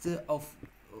simpelste auf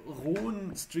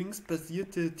rohen Strings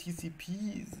basierte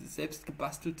TCP selbst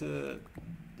gebastelte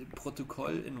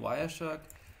Protokoll in Wireshark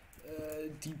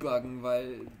debuggen,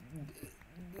 weil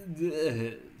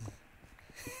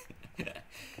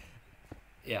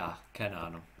ja, keine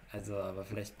Ahnung. Also, aber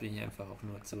vielleicht bin ich einfach auch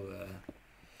nur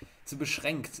zu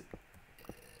beschränkt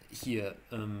hier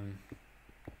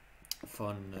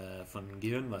von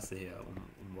Gehirnmasse her,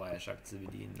 um Wireshark zu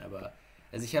bedienen. Aber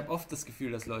also ich habe oft das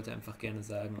Gefühl, dass Leute einfach gerne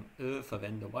sagen,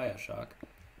 verwende Wireshark.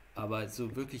 Aber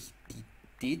so wirklich die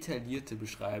detaillierte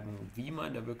Beschreibung, wie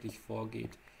man da wirklich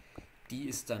vorgeht, die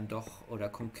ist dann doch, oder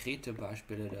konkrete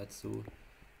Beispiele dazu,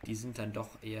 die sind dann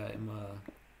doch eher immer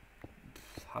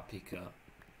happiger.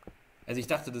 Also ich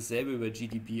dachte dasselbe über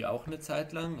GDB auch eine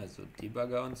Zeit lang, also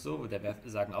Debugger und so, da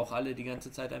sagen auch alle die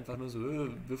ganze Zeit einfach nur so,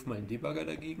 wirf mal einen Debugger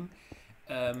dagegen.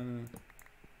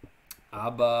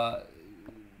 Aber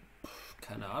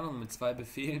keine Ahnung, mit 2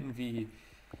 Befehlen wie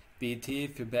BT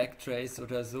für Backtrace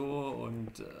oder so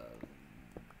und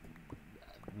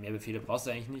mehr Befehle brauchst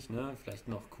du eigentlich nicht, ne? Vielleicht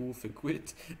noch Q für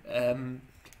Quit.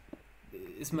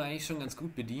 Ist man eigentlich schon ganz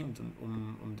gut bedient,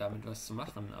 um damit was zu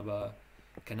machen, aber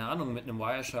keine Ahnung, mit einem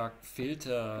Wireshark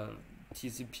Filter,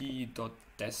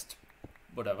 TCP.dest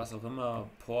oder was auch immer,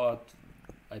 Port,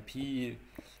 IP,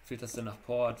 filterst du nach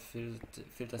Port,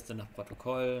 filterst du nach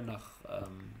Protokoll, nach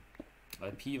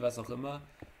IP, was auch immer,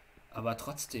 aber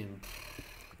trotzdem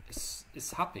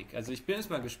ist happig. Also ich bin jetzt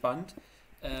mal gespannt,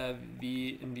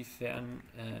 inwiefern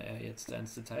er jetzt da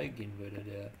ins Detail gehen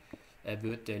würde,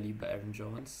 der liebe Aaron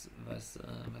Jones, was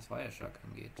Wireshark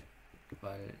angeht.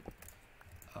 weil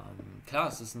klar,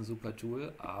 es ist ein super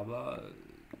Tool, aber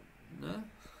ne,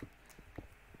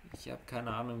 ich habe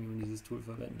keine Ahnung, wie man dieses Tool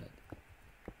verwendet.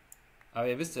 Aber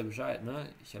ihr wisst ja Bescheid, ne?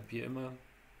 Ich habe hier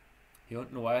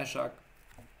unten Wireshark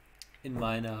in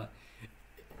meiner,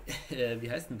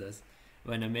 wie heißt denn das?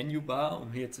 Meiner Menübar,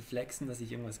 um hier zu flexen, dass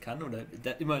ich irgendwas kann oder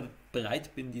da immer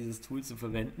bereit bin, dieses Tool zu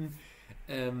verwenden.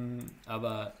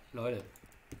 Aber Leute,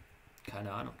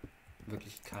 keine Ahnung.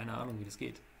 Wirklich keine Ahnung, wie das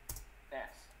geht. Yes.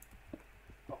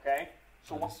 Okay?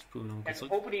 So Das spulen wir noch mal kurz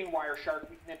and zurück. opening Wireshark,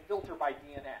 we can then filter by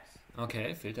DNS.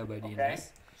 Okay, Filter bei Okay?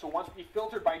 DNS. So once we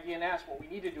filtered by DNS, what we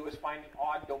need to do is find an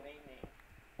odd domain name.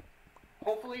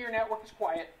 Hopefully your network is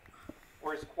quiet,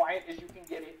 or as quiet as you can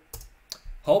get it.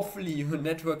 Hopefully your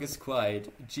network is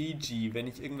quiet. GG, wenn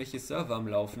ich irgendwelche Server am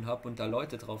Laufen habe und da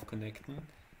Leute drauf connecten.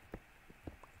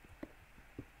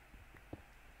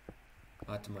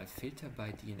 Warte mal, Filter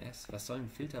bei DNS. Was soll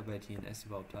ein Filter bei DNS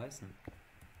überhaupt heißen?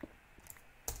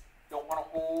 Don't want a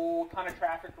whole ton of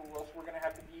traffic, or else we're going to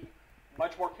have to be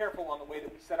much more careful on the way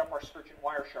that we set up our search in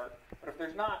Wireshark. But if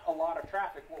there's not a lot of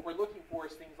traffic, what we're looking for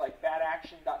is things like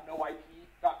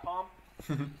badaction.noip.com.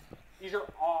 These are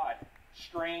odd,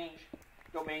 strange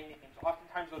domain names.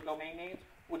 Oftentimes those domain names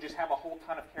will just have a whole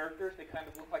ton of characters. They kind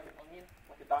of look like an onion,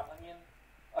 like a .onion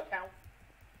account.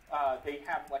 They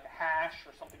have like a hash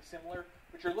or something similar,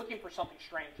 but you're looking for something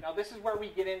strange. Now this is where we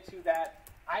get into that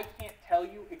I can't tell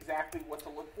you exactly what to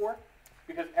look for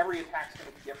because every attack's going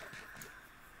to be different.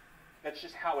 That's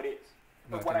just how it is.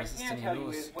 But what I can tell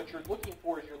you is what you're looking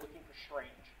for is you're looking for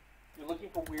strange. You're looking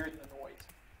for weird in the noise.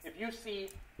 If you see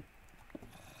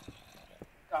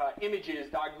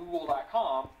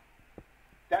images.google.com,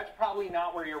 that's probably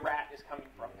not where your rat is coming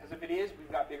from. Because if it is,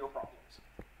 we've got bigger problems.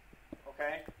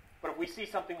 Okay? But if we see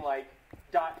something like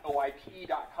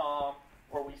 .oip.com,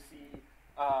 or we see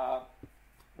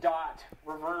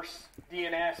 .reverse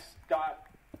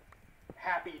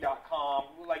DNS.happy.com,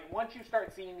 like once you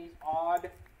start seeing these odd,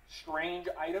 strange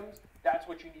items, that's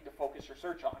what you need to focus your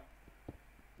search on.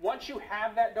 Once you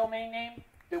have that domain name,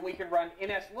 then we can run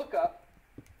NS lookup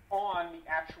on the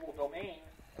actual domain,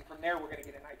 and from there we're going to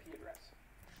get an IP address.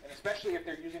 And especially if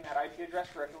they're using that IP address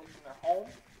directly from their home,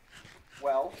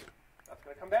 well, that's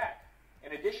going to come back.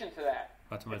 In addition to that,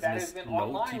 warte mal, if that sind has das been Low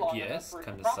online long enough TPS? for it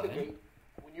Kann to das propagate, sein?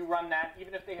 when you run that,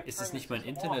 even if they have Ist es turned nicht the mein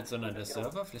system Internet, off, sondern der it's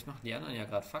gonna- Server? Vielleicht machen die anderen ja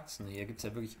gerade Faxen. Hier gibt es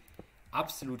ja wirklich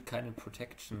absolut keine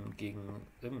Protection gegen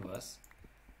irgendwas.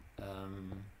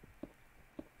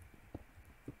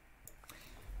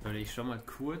 Leute, ich schau mal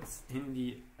kurz in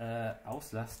die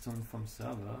Auslastung vom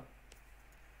Server.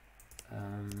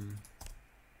 Wenn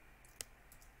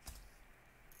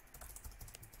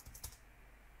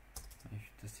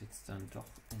mich das jetzt dann doch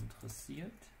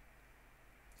interessiert.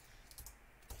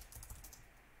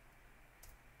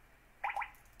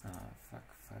 Ah, fuck,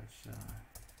 falsch.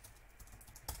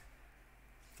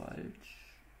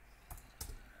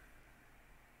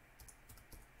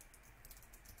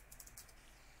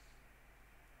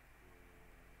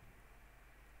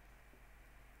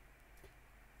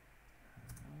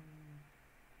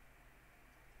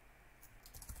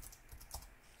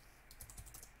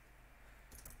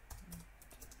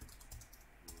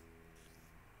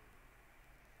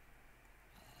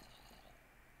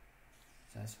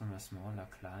 Das heißt von a smaller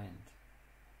client.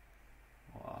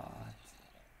 What?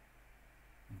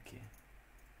 Okay.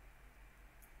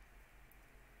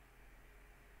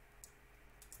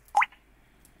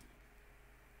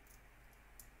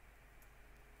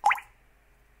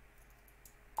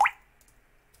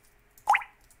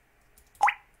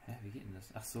 Hä, wie geht denn das?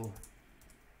 Ach so.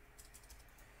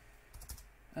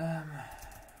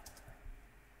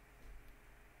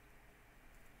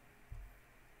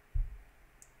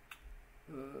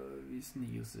 Wie ist denn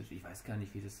die Usage? Ich weiß gar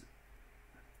nicht, wie das...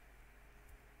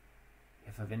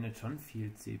 Er verwendet schon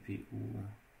viel CPU.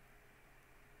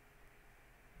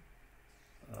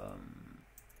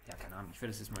 Ja, keine Ahnung. Ich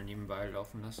werde das jetzt mal nebenbei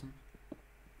laufen lassen.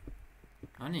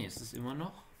 Ah ne, ist es immer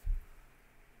noch?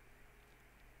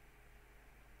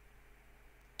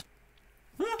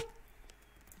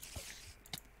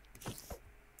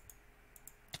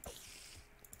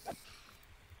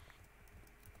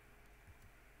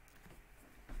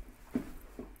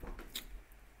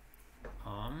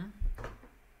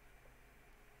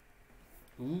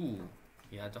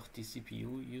 Ja, doch, die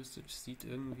CPU-Usage sieht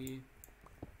irgendwie...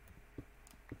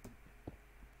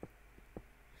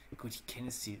 Gut, ich kenne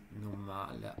jetzt die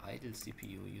normale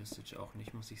Idle-CPU-Usage auch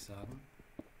nicht, muss ich sagen.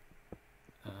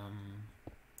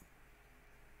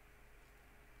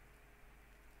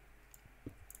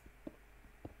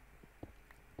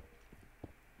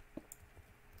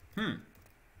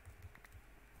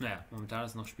 Naja, momentan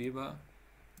ist es noch spielbar,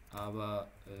 aber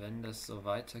wenn das so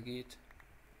weitergeht,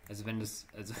 also wenn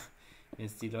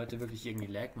jetzt die Leute wirklich irgendwie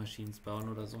Lag-Machines bauen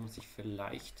oder so, muss ich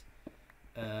vielleicht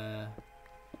den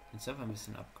Server ein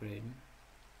bisschen upgraden.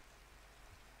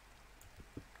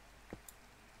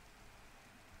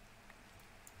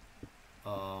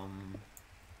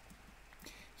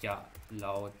 Ja,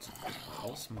 laut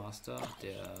Hausmaster,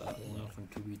 der Owner von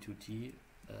 2B2T,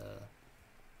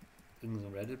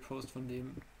 irgendein Reddit-Post von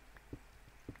dem,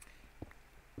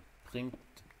 bringt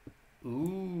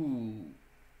in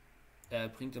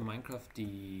Minecraft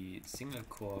die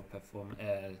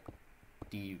Single-Core-Performance,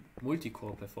 die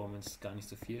Multicore-Performance gar nicht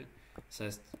so viel. Das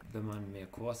heißt, wenn man mehr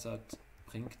Cores hat,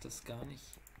 bringt das gar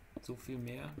nicht so viel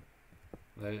mehr,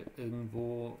 weil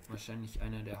irgendwo wahrscheinlich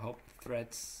einer der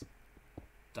Hauptthreads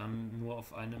dann nur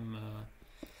auf einem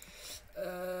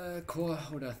Core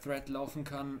oder Thread laufen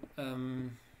kann.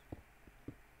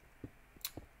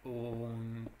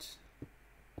 Und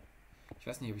ich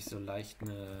weiß nicht, ob ich so leicht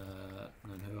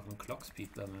einen höheren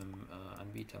Clock-Speed bei meinem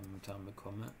Anbieter momentan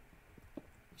bekomme.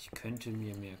 Ich könnte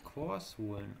mir mehr Cores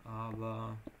holen,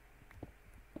 aber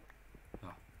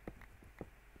ja.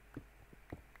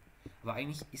 Aber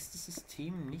eigentlich ist das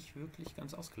System nicht wirklich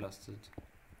ganz ausgelastet.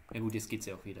 Ja gut, jetzt geht's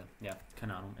ja auch wieder. Ja,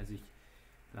 keine Ahnung. Also ich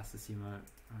lasse es hier mal.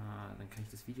 Dann kann ich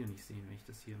das Video nicht sehen, wenn ich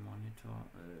das hier im Monitor.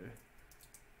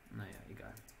 Naja,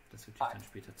 egal. Das wird dann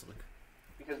später zurück.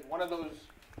 Because one of those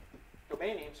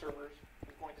domain name servers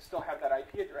is going to still have that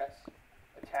IP address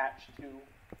attached to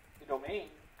the domain,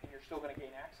 and you're still going to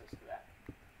gain access to that.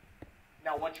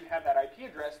 Now, once you have that IP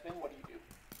address, then what do?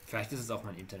 Vielleicht ist es auch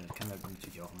mein Internet. Kann halt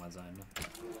natürlich auch immer sein, ne?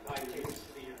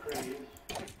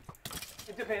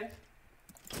 It depends.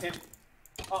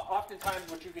 Oftentimes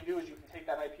what you can do is you can take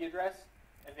that IP address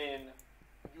and then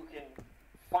you can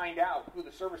find out who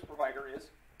the service provider is,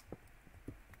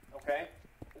 okay?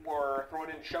 Or throw it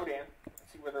into Shodan and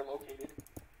see where they're located,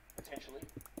 potentially.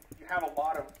 You have a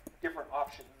lot of different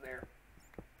options there.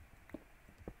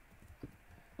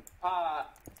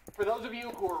 For those of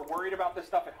you who are worried about this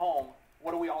stuff at home,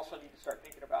 what do we also need to start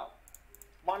thinking about?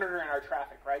 Monitoring our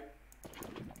traffic, right?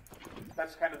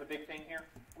 That's kind of the big thing here.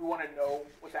 We want to know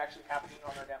what's actually happening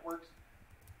on our networks.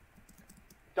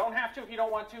 Don't have to if you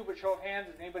don't want to, but show of hands,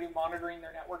 is anybody monitoring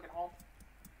their network at home?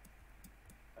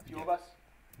 A few of us?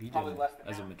 Wie Probably denn? less than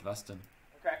Also half. mit was denn?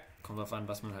 Okay. Kommt drauf an,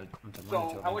 was man halt unter So I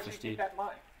Monitoring want you to keep versteht. that in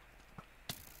mind.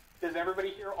 Does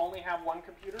everybody here only have one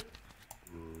computer?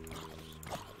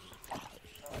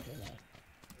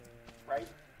 Right?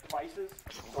 Devices?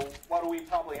 So what do we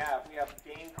probably have? We have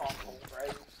game consoles,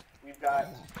 right? We've got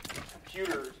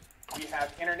computers. We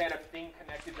have Internet of Thing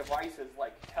connected devices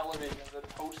like televisions and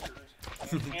toasters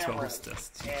and cameras.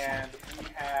 Toasters. And we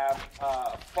have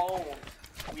phones.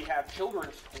 We have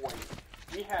children's toys.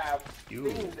 We have Ew.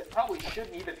 things that probably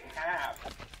shouldn't even have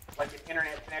like an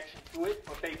internet connection to it,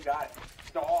 but they've got it.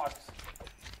 Dogs,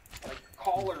 like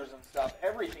collars and stuff.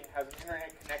 Everything has an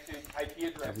internet connected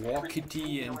IP address. Der War Everything's Kitty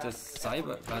moving und around das in the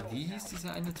Cyber... network. Wie hieß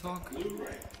dieser eine Talk?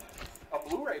 A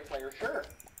Blu-ray player, sure.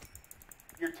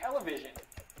 Your television,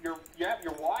 your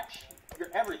watch, your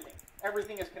everything.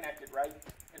 Everything is connected, right?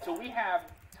 And so we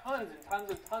have tons and tons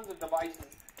and tons of devices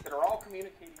that are all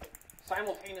communicating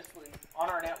simultaneously on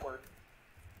our network.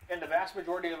 And the vast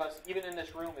majority of us, even in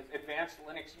this room, as advanced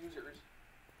Linux users,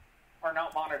 are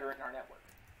not monitoring our network.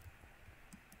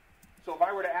 So if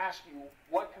I were to ask you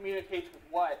what communicates with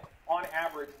what on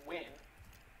average when,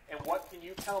 and what can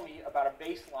you tell me about a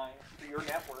baseline for your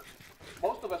network,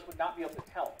 most of us would not be able to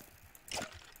tell.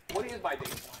 What is my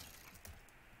baseline?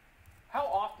 How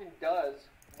often does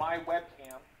my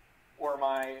webcam or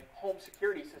my home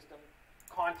security system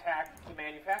contact the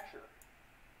manufacturer?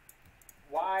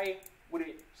 Why would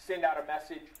it send out a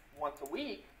message once a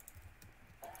week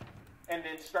and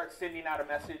then start sending out a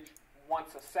message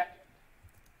once a second?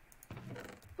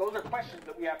 Those are questions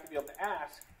that we have to be able to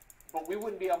ask, but we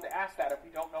wouldn't be able to ask that if we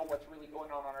don't know what's really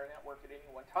going on our network at any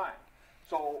one time.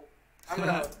 So I'm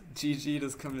gonna GG,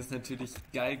 das kommt jetzt natürlich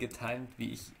geil getimed,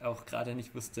 wie ich auch gerade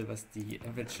nicht wusste, was die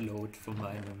Average Load von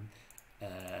meinem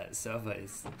Server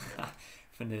ist.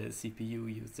 Von der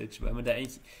CPU-Usage, weil man da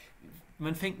eigentlich...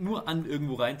 Man fängt nur an,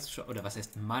 irgendwo reinzuschauen, oder was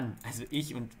heißt Mann? Also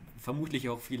ich und vermutlich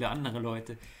auch viele andere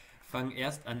Leute fangen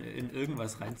erst an, in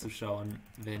irgendwas reinzuschauen,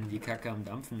 wenn die Kacke am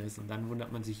Dampfen ist, und dann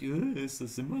wundert man sich, ist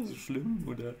das immer so schlimm?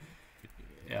 Oder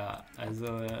ja,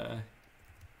 also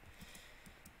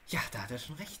ja, da hat er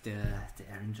schon recht, der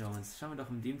Aaron Jones. Schauen wir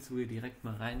doch in dem Zuge direkt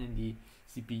mal rein in die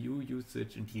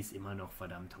CPU-Usage, und die ist immer noch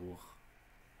verdammt hoch.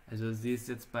 Also sie ist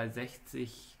jetzt bei 60%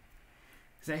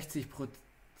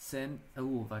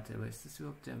 Oh, warte, aber ist das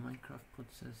überhaupt der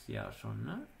Minecraft-Prozess? Ja, schon,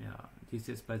 ne? Ja, die ist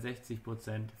jetzt bei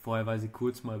 60%. Vorher war sie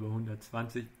kurz mal bei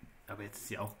 120, aber jetzt ist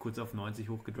sie auch kurz auf 90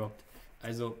 hochgedroppt.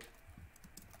 Also,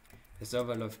 der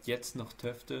Server läuft jetzt noch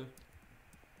Töfte.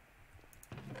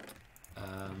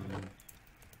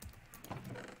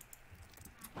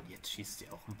 Jetzt schießt sie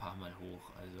auch ein paar Mal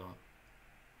hoch, also...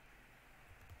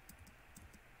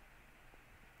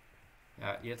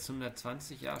 Ja, jetzt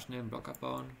 120, ja, schnell einen Block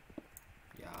abbauen.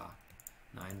 Ja,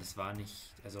 nein, das war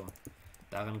nicht, also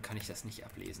daran kann ich das nicht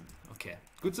ablesen. Okay,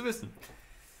 gut zu wissen.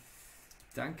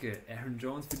 Danke, Aaron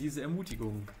Jones, für diese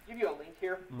Ermutigung.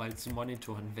 Mal zu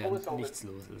monitoren, während nichts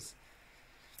los ist.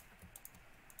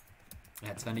 Er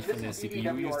hat zwar nicht von der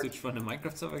CPU-Usage von einem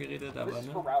Minecraft-Server geredet, aber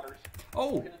ne?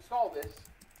 Oh!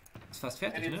 Ist fast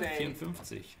fertig, ne?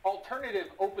 54. Alternative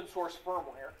open source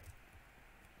firmware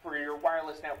for your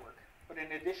wireless network. But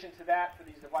in addition to that, for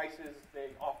these devices, they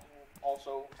often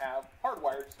also have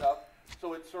hardwired stuff,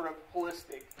 so it's sort of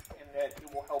holistic in that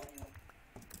it will help you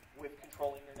with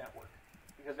controlling your network.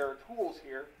 Because there are tools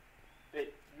here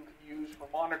that you can use for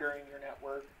monitoring your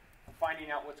network, for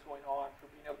finding out what's going on, for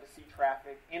being able to see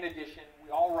traffic. In addition, we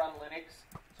all run Linux,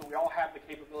 so we all have the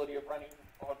capability of running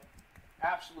an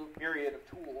absolute myriad of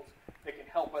tools that can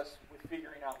help us with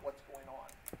figuring out what's going on.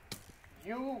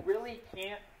 You really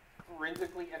can't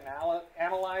forensically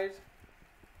analyze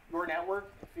your network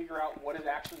and figure out what is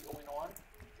actually going on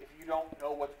if you don't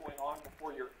know what's going on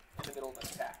before you're in the middle of an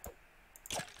attack.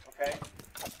 Okay?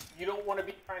 You don't want to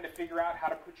be trying to figure out how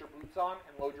to put your boots on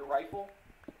and load your rifle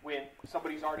when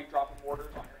somebody's already dropping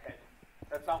mortars on your head.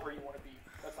 That's not where you want to be.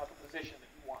 That's not the position that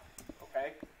you want.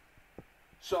 Okay?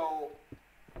 So,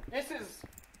 this is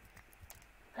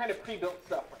kind of pre-built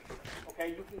stuff right here. Okay?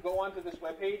 You can go onto this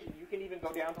webpage and you can even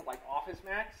go down to like Office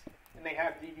Max and they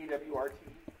have DDWRT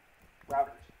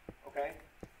routers. Okay?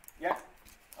 Yeah?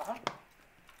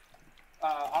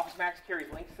 Office Max carries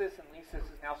Linksys, and Linksys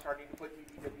is now starting to put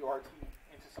DDWRT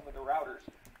into some of the routers.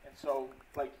 And so,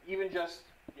 like, even just,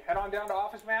 you head on down to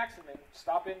Office Max and then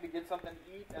stop in to get something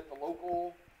to eat at the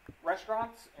local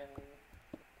restaurants, and,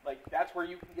 like, that's where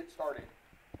you can get started.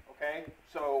 Okay?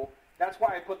 So, that's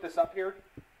why I put this up here,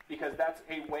 because that's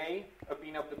a way of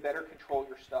being able to better control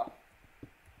your stuff.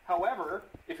 However,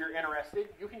 if you're interested,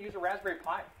 you can use a Raspberry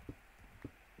Pi.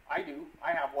 I do.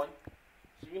 I have one.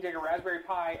 So you can take a Raspberry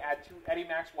Pi, add two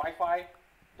EddieMax Wi-Fi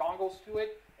dongles to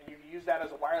it, and you can use that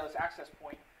as a wireless access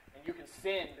point, and you can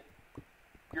send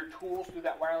your tools through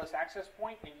that wireless access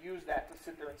point and use that to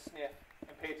sit there and sniff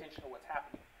and pay attention to what's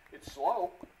happening. It's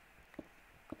slow,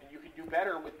 and you can do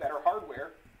better with better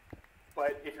hardware,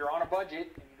 but if you're on a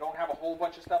budget and you don't have a whole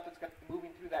bunch of stuff that's going to be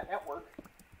moving through that network,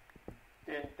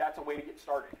 then that's a way to get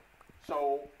started.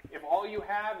 So if all you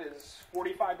have is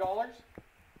 $45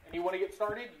 and you want to get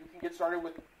started, you can get started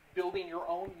with building your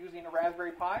own using a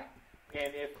Raspberry Pi.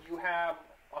 And if you have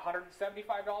 $175, you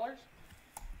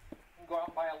can go out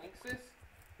and buy a Linksys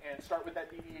and start with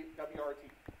that DDWRT.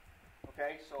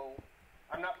 Okay, so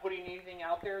I'm not putting anything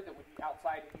out there that would be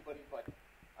outside anybody but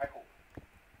I hope.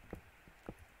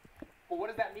 But what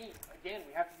does that mean? Again,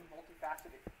 we have to be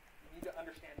multifaceted. You need to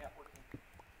understand networking.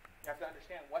 You have to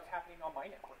understand what's happening on my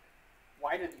network.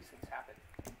 Why do these things happen?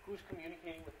 Who's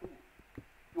communicating with who?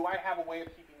 Do I have a way of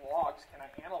keeping logs? Can I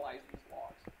analyze these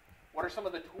logs? What are some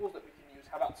of the tools that we can use?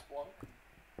 How about Splunk?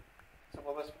 Some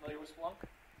of us familiar with Splunk?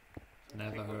 So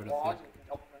Never heard of logs it. And we can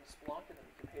dump them in Splunk, and then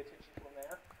we can pay attention to them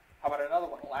there. How about another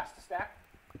one, Elastistack?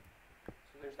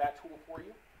 So there's that tool for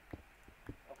you.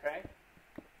 Okay?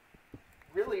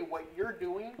 Really, what you're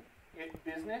doing in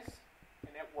business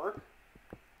and at work,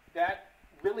 that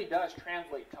really does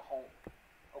translate to home.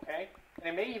 Okay? And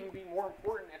it may even be more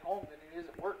important at home than it is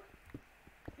at work.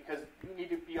 Because you need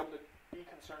to be able to be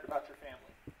concerned about your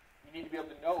family. You need to be able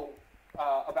to know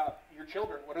about your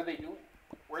children. What are they doing?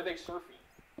 Where are they surfing?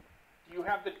 Do you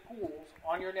have the tools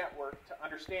on your network to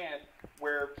understand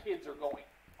where kids are going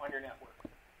on your network?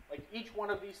 Like, each one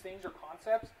of these things are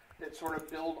concepts that sort of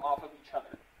build off of each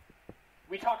other.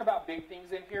 We talk about big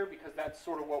things in here because that's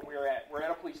sort of what we're at. We're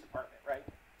at a police department, right?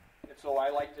 And so I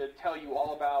like to tell you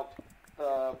all about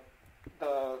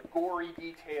the gory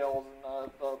details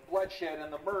and the bloodshed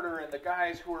and the murder and the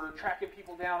guys who are tracking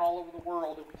people down all over the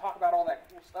world, and we talk about all that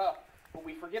cool stuff, but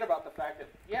we forget about the fact that,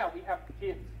 yeah, we have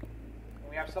kids, and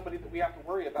we have somebody that we have to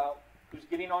worry about who's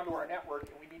getting onto our network,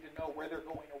 and we need to know where they're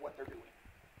going or what they're doing.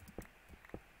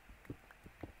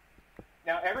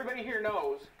 Now, everybody here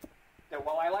knows that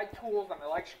while I like tools and I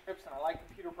like scripts and I like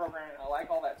computer programming and I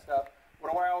like all that stuff,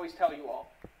 what do I always tell you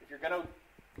all? If you're going to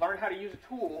learn how to use a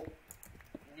tool,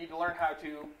 you need to learn how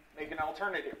to make an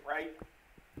alternative, right?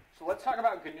 So let's talk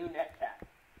about GNU Netcat.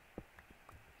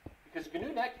 Because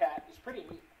GNU Netcat is pretty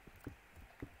neat.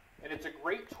 And it's a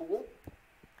great tool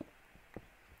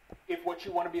if what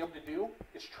you want to be able to do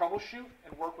is troubleshoot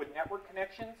and work with network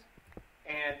connections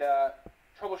and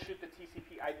troubleshoot the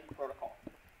TCP IP protocol.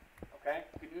 Okay?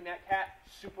 GNU Netcat,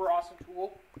 super awesome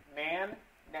tool. Man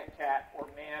Netcat or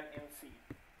Man NC.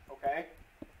 Okay?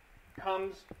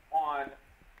 Comes on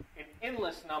an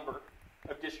endless number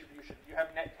of distributions. You have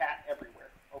Netcat everywhere.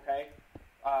 Okay?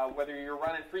 Whether you're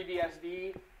running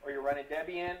FreeBSD or you're running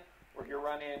Debian or you're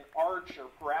running Arch or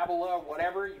Parabola,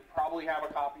 whatever, you probably have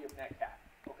a copy of Netcat.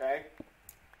 Okay?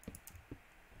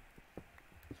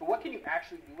 So what can you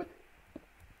actually do with it?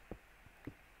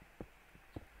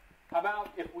 How about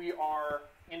if we are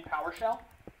in PowerShell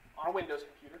on a Windows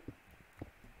computer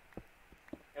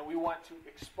and we want to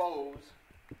expose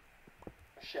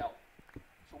a shell?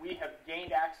 So we have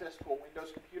gained access to a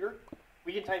Windows computer.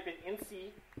 We can type in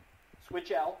nc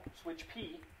switch L, switch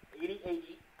P,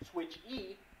 8080, switch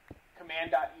E,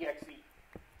 command.exe.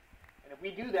 And if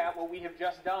we do that, what we have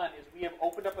just done is we have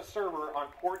opened up a server on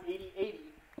port 8080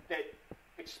 that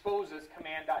exposes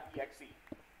command.exe.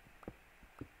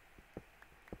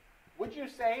 Would you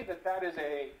say that that is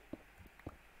a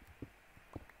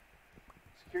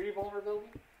security vulnerability?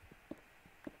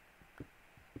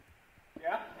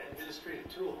 Yeah?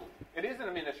 Administrative tool. It is an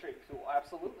administrative tool,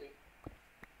 absolutely.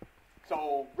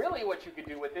 So really what you could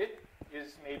do with it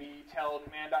is maybe tell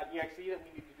command.exe that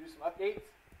we need to do some updates,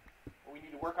 or we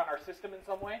need to work on our system in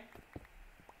some way.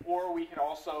 Or we could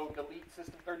also delete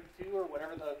system32 or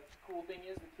whatever the cool thing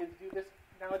is that kids do this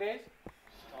nowadays.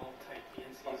 Install type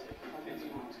NC.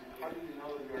 How do you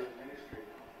know that you're an administrator?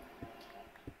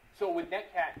 So with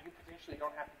Netcat, you potentially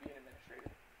don't have to be an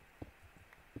administrator.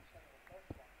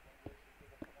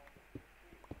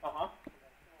 Uh-huh.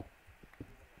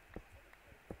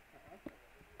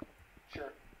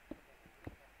 Sure.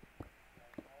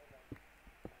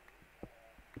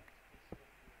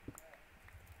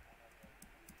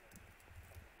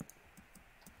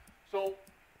 So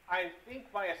I think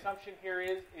my assumption here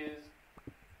is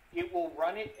it will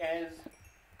run it as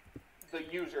the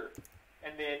user,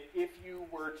 and then if you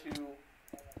were to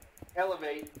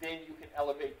elevate, then you can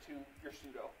elevate to your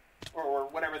sudo, or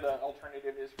whatever the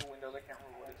alternative is for Windows. I can't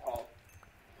remember what it's called.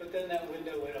 But then that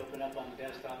window would open up on the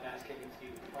desktop asking if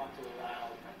you want to allow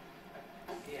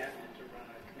the admin to run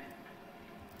a command.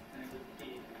 And it would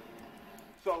be...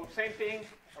 So same thing.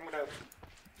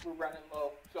 We're running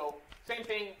low. So same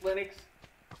thing, Linux.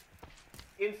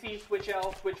 NC switch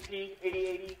L, switch P,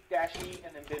 8080-E,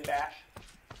 and then bin bash.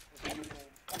 So you can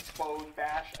expose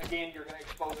bash. Again, you're going to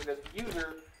expose it as the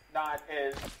user, not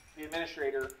as the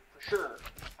administrator for sure.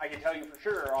 I can tell you for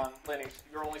sure on Linux,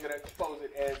 you're only going to expose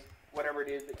it as whatever it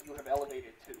is that you have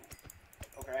elevated to.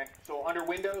 Okay? So under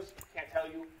Windows, can't tell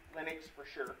you. Linux for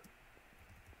sure.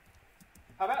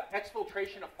 How about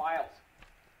exfiltration of files?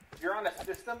 If you're on a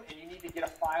system and you need to get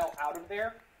a file out of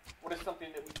there, what is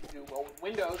something that we can do? Well, with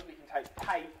Windows, we can type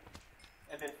pipe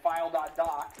and then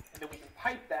file.doc, and then we can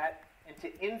pipe that into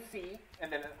NC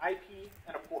and then an IP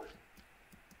and a port.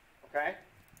 Okay?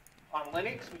 On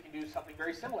Linux, we can do something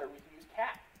very similar. We can use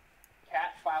cat.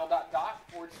 Cat file.doc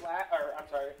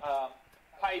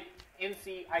pipe NC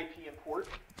IP and port.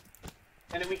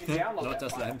 And then we can download Laut that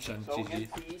das file. Leimchan, So GG.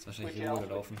 NC, Ist wahrscheinlich switch hier L,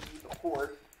 rübergelaufen. switch E, the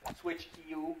port, switch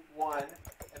Q1,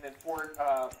 and then port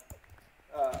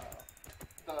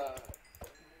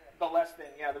the less than,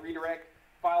 the redirect,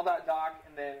 file.doc,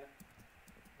 and then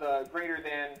the greater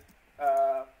than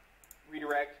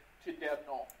redirect to dev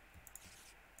null.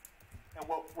 And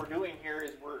what we're doing here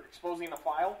is we're exposing a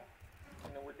file,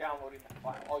 and then we're downloading that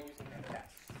file, all using Netcat.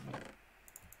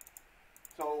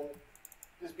 So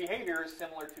this behavior is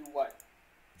similar to what?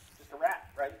 Just a rat,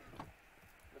 right?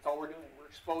 That's all we're doing. We're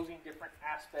exposing different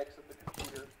aspects of the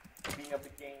computer and being able to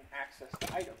gain access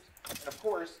to items. And of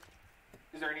course,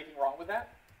 is there anything wrong with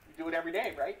that? We do it every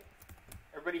day, right?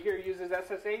 Everybody here uses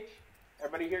SSH?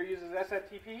 Everybody here uses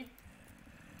SFTP?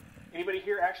 Anybody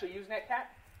here actually use Netcat?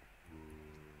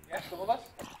 Yeah, some of us?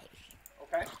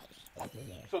 Okay.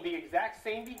 So the exact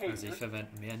same Also ich behaviors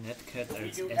verwende mehr Netcat we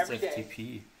als do every day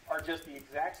SFTP. are just the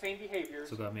exact same behaviors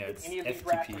Sogar mehr that als any of these FTP.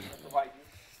 rats can provide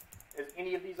you as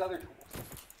any of these other tools.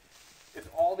 It's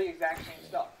all the exact same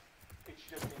stuff. It's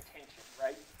just intention,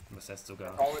 right? Was heißt sogar?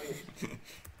 That's all it is.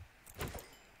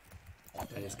 Hat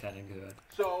jetzt keinen gehört.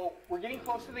 So we're getting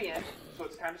close to the end, so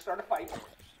it's time to start a fight.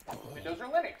 Windows or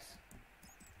Linux,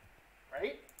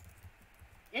 right?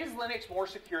 Is Linux more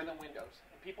secure than Windows?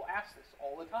 And people ask this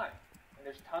all the time. And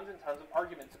there's tons and tons of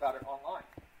arguments about it online.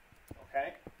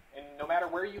 Okay? And no matter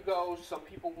where you go, some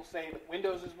people will say that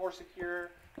Windows is more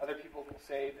secure. Other people will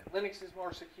say that Linux is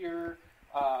more secure.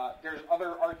 There's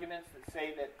other arguments that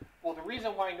say that, well, the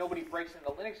reason why nobody breaks into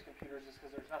Linux computers is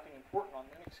because there's nothing important on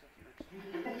Linux computers.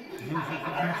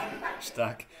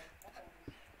 Stark.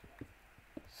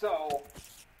 So,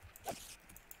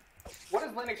 what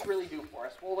does Linux really do for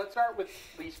us? Well, let's start with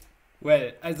least.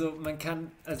 Well, man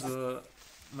kann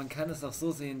es auch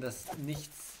so sehen, dass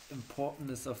nichts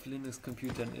Importantes auf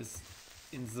Linux-Computern ist,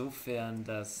 insofern,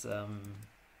 dass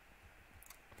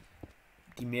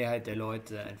die Mehrheit der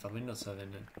Leute einfach Windows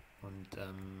verwendet. Und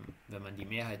wenn man die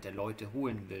Mehrheit der Leute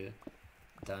holen will,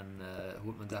 dann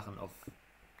holt man Sachen auf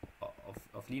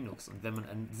Linux. Und wenn man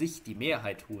an sich die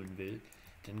Mehrheit holen will,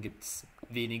 dann gibt es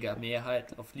weniger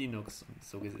Mehrheit auf Linux und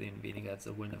so gesehen weniger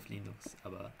zu holen auf Linux.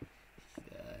 Aber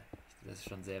das ist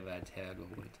schon sehr weit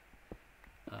hergeholt.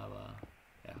 Aber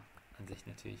ja, an sich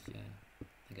natürlich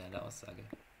eine geile Aussage.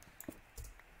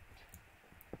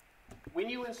 When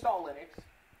you install Linux,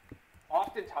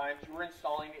 oftentimes you are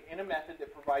installing it in a method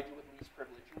that provides you with least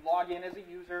privilege. You log in as a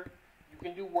user, you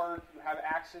can do work, you have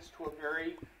access to a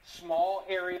very small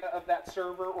area of that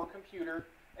server or computer,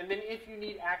 and then if you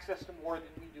need access to more,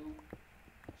 then we do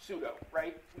sudo,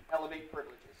 right? We elevate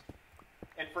privileges.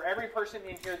 And for every person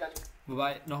in here that's...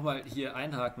 Wobei, nochmal hier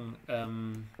einhaken,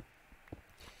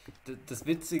 das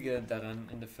Witzige daran,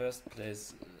 in the first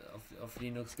place, auf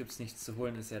Linux gibt es nichts zu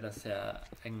holen, ist ja, dass ja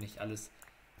eigentlich alles,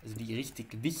 also die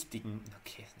richtig wichtigen,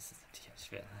 okay, das ist natürlich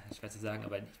schwer zu sagen,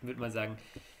 aber ich würde mal sagen,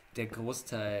 der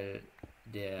Großteil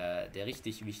der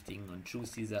richtig wichtigen und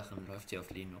juicy Sachen läuft ja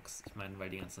auf Linux. Ich meine, weil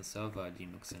die ganzen Server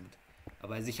Linux sind.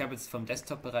 Aber also ich habe jetzt vom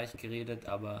Desktop-Bereich geredet,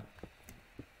 aber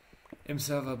im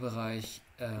Serverbereich,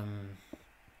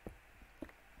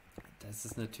 das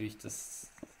ist natürlich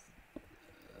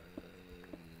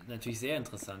natürlich sehr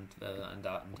interessant an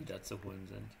Daten, die da zu holen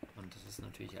sind. Und das ist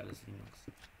natürlich alles Linux.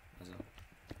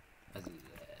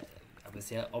 Aber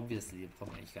sehr obviously, da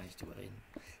brauchen wir eigentlich gar nicht drüber reden.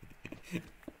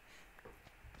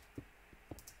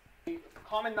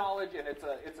 common knowledge, and it's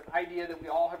an idea that we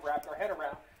all have wrapped our head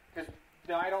around, because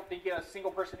I don't think a single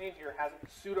person in here hasn't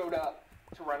sudoed up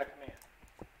to run a command.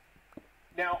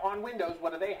 Now, on Windows,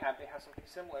 what do they have? They have something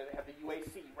similar. They have the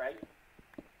UAC, right?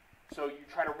 So you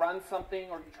try to run something,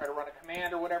 or you try to run a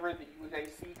command or whatever, the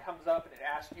UAC comes up and it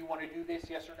asks, do you want to do this,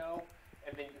 yes or no?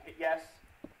 And then you hit yes.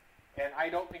 And I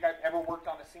don't think I've ever worked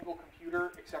on a single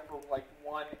computer, except for like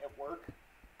one at work,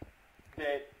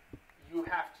 that you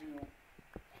have to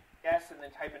yes and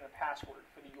then type in a password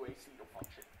for the UAC to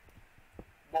function.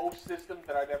 Most systems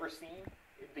that I've ever seen,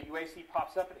 the UAC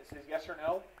pops up and it says yes or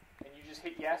no, and you just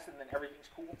hit yes and then everything's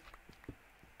cool.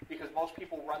 Because most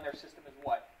people run their system as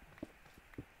what?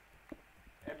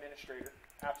 Administrator,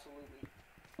 absolutely.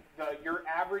 Your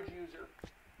average user,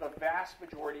 the vast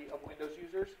majority of Windows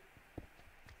users,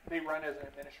 they run as an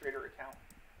administrator account.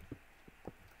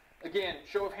 Again,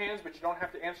 show of hands, but you don't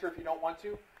have to answer if you don't want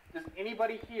to. Does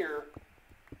anybody here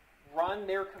run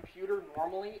their computer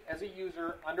normally as a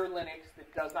user under Linux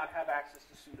that does not have access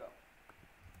to sudo?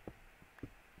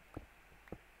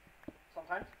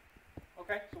 Sometimes?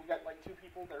 Okay, so we got like two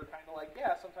people that are kind of like,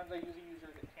 yeah, sometimes I use a user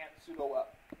that can't sudo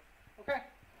up. Okay.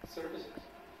 Services.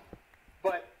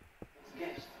 But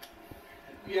Guest.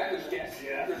 yeah, there's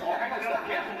there's all kinds of stuff.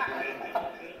 Yeah.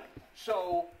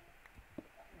 So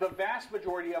the vast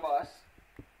majority of us,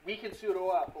 we can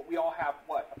sudo up, but we all have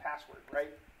what? A password, right?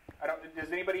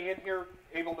 Does anybody in here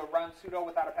able to run sudo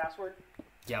without a password?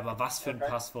 Ja, aber was für ein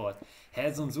Passwort?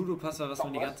 Hä, so ein Sudo-Passwort, was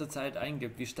man die ganze Zeit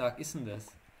eingibt, wie stark ist denn das?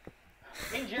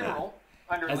 In general,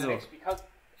 under Linux, because...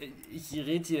 Ich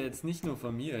rede hier jetzt nicht nur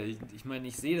von mir. Ich meine,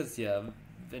 ich sehe das ja,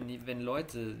 wenn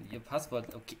Leute ihr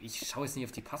Passwort... Okay, ich schaue jetzt nicht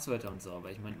auf die Passwörter und so,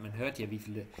 aber ich meine, man hört ja, wie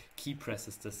viele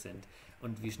Keypresses das sind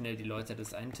und wie schnell die Leute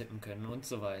das eintippen können und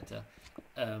so weiter.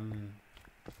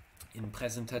 In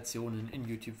Präsentationen, in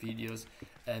YouTube-Videos,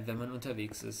 wenn man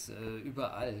unterwegs ist,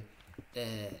 überall.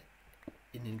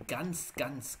 In den ganz,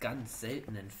 ganz, ganz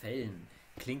seltenen Fällen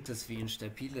klingt das wie ein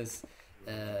stabiles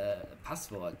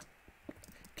Passwort.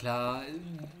 Klar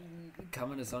kann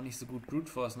man das auch nicht so gut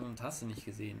brute-forcen und hast du nicht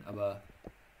gesehen, aber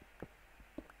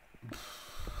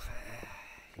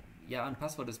ja, ein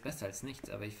Passwort ist besser als nichts,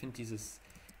 aber ich finde dieses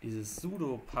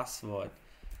Sudo-Passwort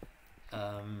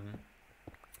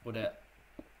oder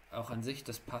auch an sich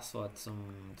das Passwort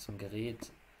zum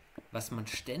Gerät, was man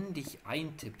ständig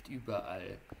eintippt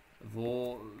überall,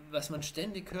 was man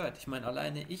ständig hört. Ich meine,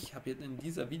 alleine ich habe jetzt in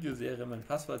dieser Videoserie mein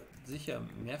Passwort sicher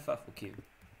mehrfach, okay,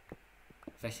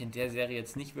 vielleicht in der Serie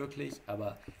jetzt nicht wirklich,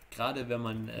 aber gerade wenn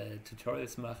man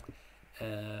Tutorials macht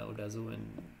oder so,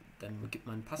 dann gibt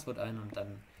man ein Passwort ein und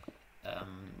dann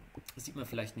sieht man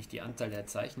vielleicht nicht die Anzahl der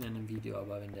Zeichen in einem Video,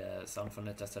 aber wenn der Sound von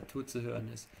der Tastatur zu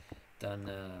hören ist, dann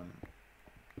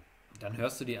dann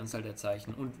hörst du die Anzahl der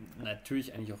Zeichen und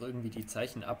natürlich eigentlich auch irgendwie die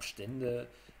Zeichenabstände,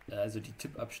 also die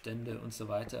Tippabstände und so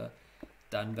weiter.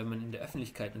 Dann, wenn man in der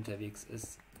Öffentlichkeit unterwegs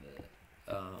ist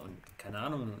und, keine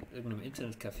Ahnung, in irgendeinem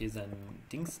Internetcafé sein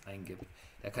Dings eingibt,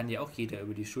 da kann ja auch jeder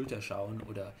über die Schulter schauen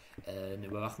oder eine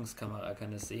Überwachungskamera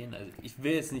kann das sehen. Also ich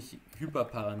will jetzt nicht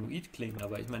hyperparanoid klingen,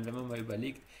 aber ich meine, wenn man mal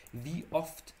überlegt, wie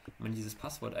oft man dieses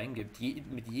Passwort eingibt,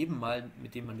 mit jedem Mal,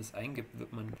 mit dem man das eingibt,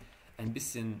 wird man ein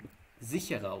bisschen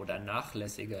sicherer oder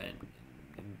nachlässiger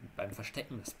beim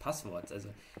Verstecken des Passworts.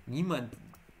 Also niemand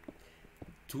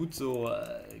tut so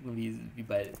irgendwie wie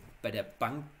bei der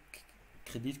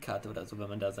Bankkreditkarte oder so, wenn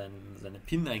man da seine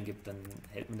PIN eingibt, dann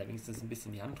hält man da wenigstens ein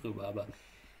bisschen die Hand drüber, aber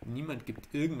niemand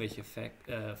gibt irgendwelche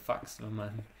Fucks, wenn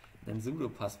man ein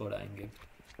Sudo-Passwort eingibt.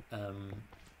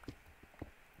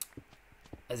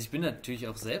 Also ich bin natürlich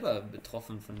auch selber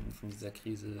betroffen von dieser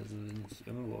Krise. Also wenn ich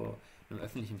irgendwo an einem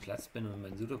öffentlichen Platz bin und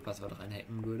mein Sudo-Passwort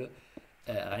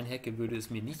reinhacke, würde es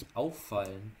mir nicht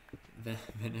auffallen,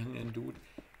 wenn irgendein Dude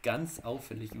ganz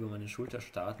auffällig über meine Schulter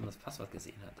starrt und das Passwort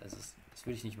gesehen hat. Also das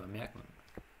würde ich nicht mal merken.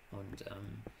 Und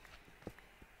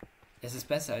es ist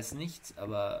besser als nichts,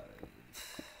 aber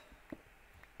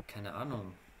keine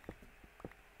Ahnung.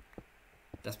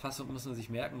 Das Passwort muss man sich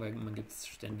merken, weil man gibt es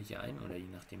ständig ein oder je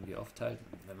nachdem wie oft halt,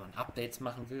 wenn man Updates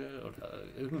machen will oder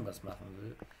irgendwas machen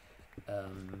will,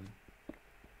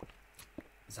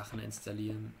 Sachen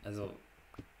installieren. Also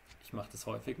ich mache das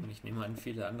häufig und ich nehme an,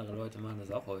 viele andere Leute machen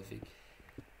das auch häufig.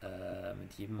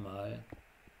 Mit jedem Mal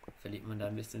verliert man da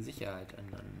ein bisschen Sicherheit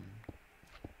an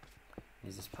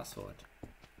dieses Passwort,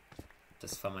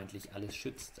 das vermeintlich alles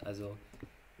schützt. Also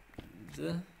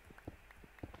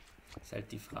ist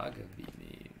halt die Frage,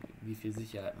 wie viel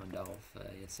Sicherheit man darauf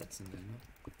jetzt setzen will. Ne?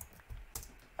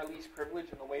 At least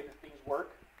privilege in the way that things work.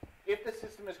 If the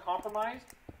system is compromised,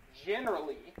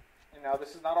 generally, and now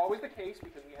this is not always the case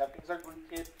because we have things like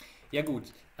rootkit. Ja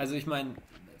gut, also ich meine,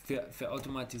 für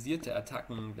automatisierte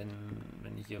Attacken,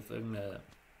 wenn ich auf irgendeine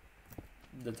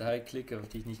Datei klicke, auf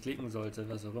die ich nicht klicken sollte,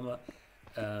 was auch immer,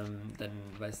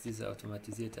 dann weiß diese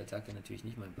automatisierte Attacke natürlich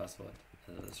nicht mein Passwort.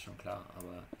 Also das ist schon klar,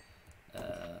 aber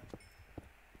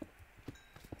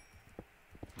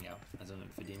ja, also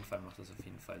für den Fall macht das auf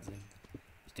jeden Fall Sinn.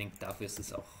 Ich denke, dafür ist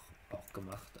es auch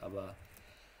gemacht, aber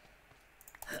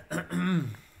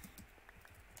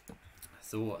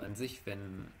so an sich,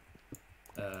 wenn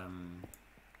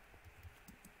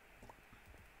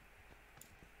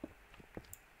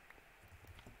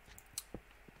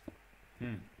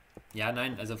ja,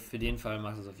 nein, also für den Fall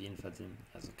macht es auf jeden Fall Sinn,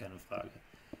 also keine Frage.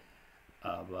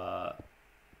 Aber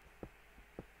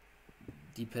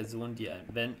die Person,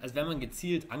 wenn man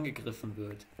gezielt angegriffen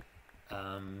wird,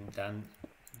 dann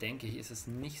denke ich, ist es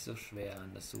nicht so schwer,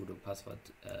 an das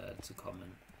Sudo-Passwort zu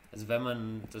kommen. Also wenn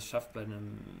man das schafft, bei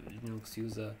einem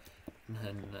Linux-User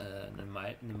eine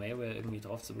Malware irgendwie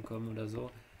drauf zu bekommen oder so,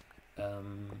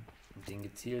 und den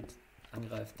gezielt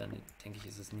angreift, dann denke ich,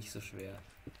 ist es nicht so schwer,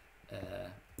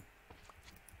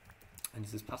 an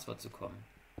dieses Passwort zu kommen.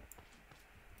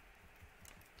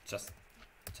 Just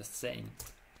saying.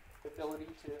 Ability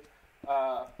to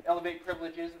elevate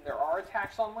privileges, and there are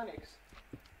attacks on Linux.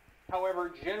 However,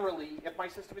 generally, if my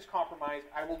system is compromised,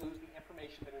 I will lose the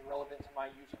information that is relevant to my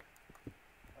user.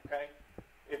 Okay?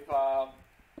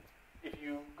 If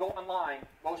you go online,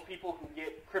 most people who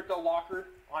get crypto lockered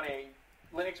on a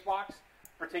Linux box,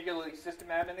 particularly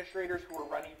system administrators who are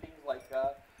running things like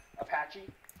Apache,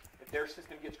 if their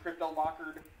system gets crypto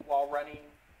lockered while running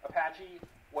Apache,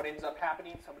 what ends up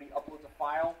happening, somebody uploads a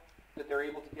file that they're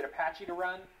able to get Apache to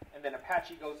run, and then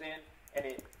Apache goes in and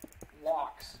it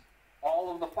locks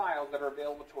all of the files that are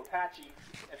available to Apache,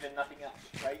 and then nothing else,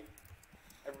 right?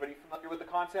 Everybody familiar with the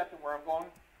concept and where I'm going?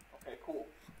 Okay, cool.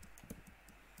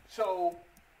 So,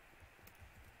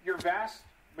 your vast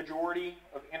majority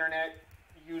of internet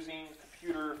using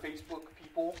computer, Facebook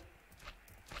people,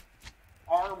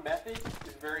 our method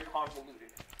is very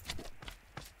convoluted.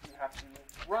 You have to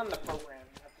run the program,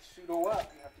 you have to sudo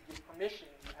up, you have to give permission,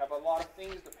 you have a lot of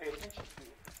things to pay attention to.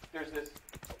 There's this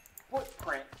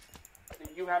footprint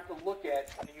that you have to look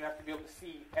at and you have to be able to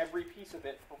see every piece of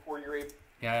it before you're able.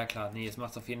 Ja, klar, nee, es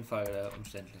macht es auf jeden Fall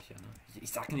umständlicher. Ne?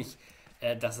 Ich sage nicht,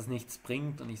 dass es nichts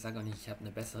bringt und ich sage auch nicht, ich habe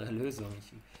eine bessere Lösung.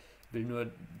 Ich will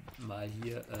nur mal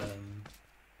hier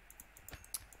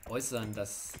äußern,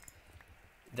 dass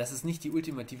es nicht die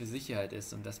ultimative Sicherheit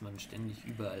ist und dass man ständig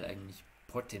überall eigentlich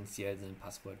potenziell sein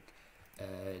Passwort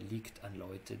liegt an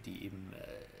Leute, die eben,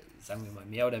 sagen wir mal,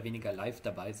 mehr oder weniger live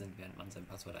dabei sind, während man sein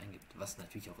Passwort eingibt, was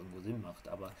natürlich auch irgendwo Sinn macht,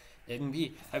 aber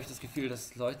irgendwie habe ich das Gefühl,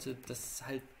 dass Leute das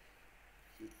halt,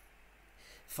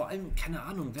 vor allem, keine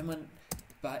Ahnung, wenn man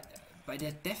bei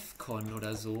der DEFCON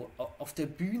oder so auf der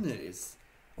Bühne ist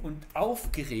und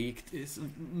aufgeregt ist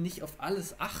und nicht auf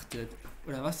alles achtet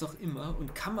oder was auch immer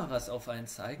und Kameras auf einen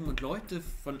zeigen und Leute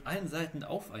von allen Seiten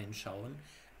auf einen schauen,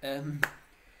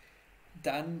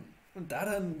 dann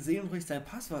seelenruhig sein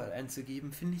Passwort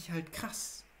einzugeben, finde ich halt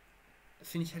krass.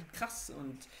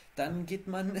 Und dann geht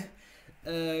man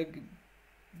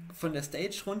von der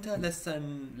Stage runter, lässt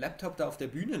seinen Laptop da auf der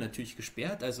Bühne natürlich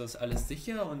gesperrt, also ist alles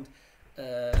sicher und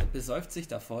besäuft sich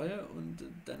da voll und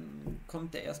dann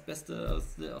kommt der Erstbeste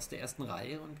aus der ersten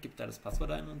Reihe und gibt da das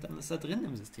Passwort ein und dann ist er drin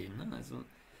im System. Ne? Also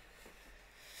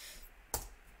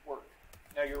Work.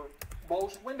 Now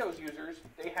most Windows users,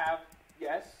 they have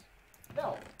yes,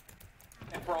 no.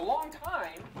 And for a long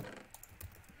time,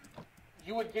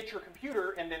 you would get your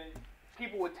computer and then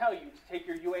people would tell you to take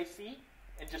your UAC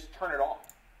and just turn it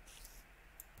off.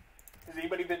 Has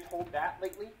anybody been told that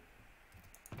lately?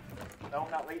 No,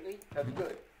 not lately? That's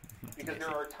good. Because there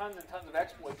are tons and tons of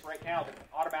exploits right now that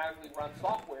automatically run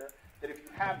software that if you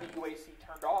have the UAC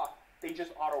turned off, they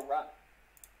just auto-run.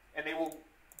 And they will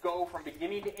go from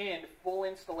beginning to end, full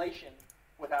installation,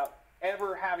 without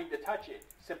ever having to touch it,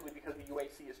 simply because the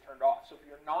UAC is turned off. So if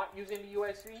you're not using the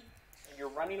UAC, and you're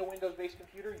running a Windows-based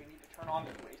computer, you need to turn on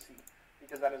the UAC,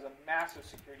 because that is a massive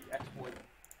security exploit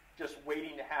just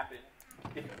waiting to happen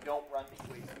if you don't run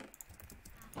the UAC.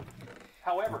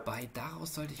 However, wobei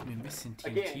daraus sollte ich mir ein bisschen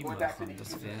again, going back to machen,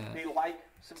 these das users, they wäre like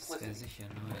simplicity. sicher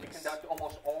They nice. conduct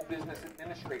almost all business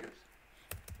administrators.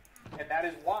 And that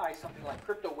is why something like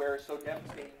CryptoWare is so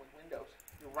devastating with Windows.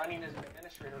 You're running as an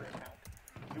administrator account.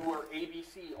 You are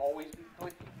ABC, always be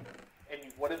clicking. And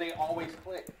what do they always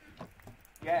click?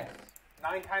 Yes.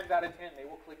 9 times out of 10, they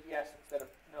will click yes instead of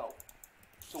no.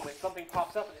 So when something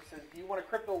pops up and it says, do you want to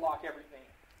crypto lock everything?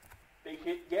 They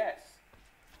hit yes.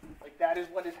 Like, that is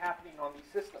what is happening on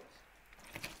these systems.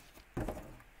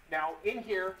 Now, in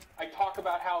here, I talk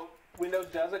about how Windows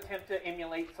does attempt to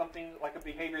emulate something like a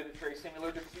behavior that's very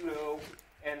similar to sudo,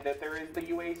 and that there is the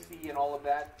UAC and all of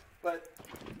that. But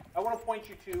I want to point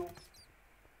you to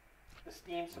the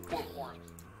Steam support forums.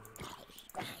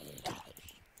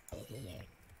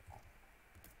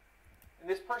 And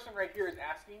this person right here is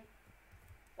asking,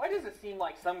 why does it seem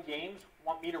like some games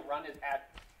want me to run as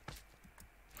admin?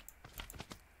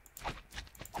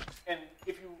 And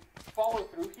if you follow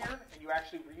through here and you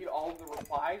actually read all of the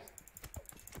replies,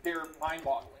 they're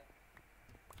mind-boggling.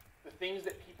 The things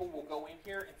that people will go in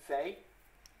here and say,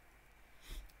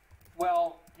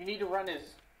 well, you need to run as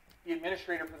the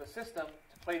administrator for the system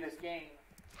to play this game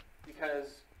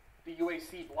because the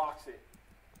UAC blocks it.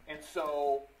 And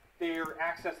so they're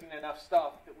accessing enough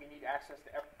stuff that we need access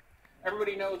to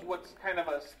everybody knows what's kind of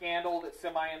a scandal that's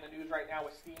semi in the news right now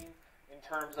with Steam in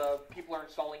terms of people are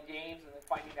installing games and then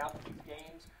finding out that these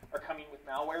games are coming with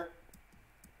malware.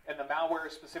 And the malware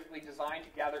is specifically designed to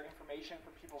gather information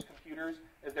from people's computers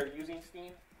as they're using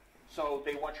Steam. So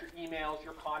they want your emails,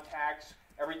 your contacts,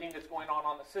 everything that's going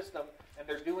on the system, and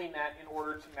they're doing that in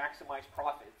order to maximize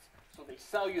profits. So they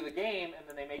sell you the game, and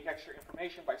then they make extra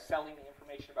information by selling the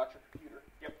information about your computer.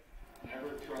 Yep. Never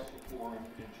trust a forum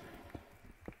entry.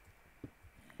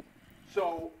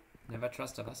 So, Never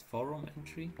trust a was? Forum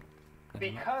entry?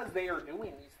 because they are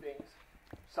doing these things,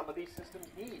 some of these systems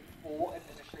need full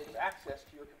administrative access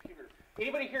to your computer.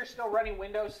 Anybody here still running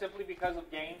Windows simply because of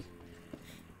games?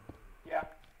 Yeah.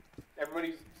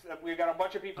 We've got a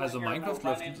bunch of people Also in here who Minecraft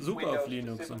run läuft in super Windows auf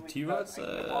Linux und specifically because T-Words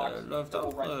Xbox läuft will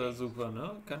auch run games. super,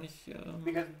 ne? Kann ich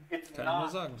Because it's kann ich nur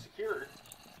not sagen. secured.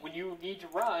 When you need to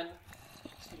run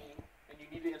Steam and you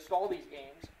need to install these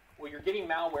games, well, you're getting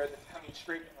malware that's coming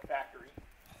straight from the factory.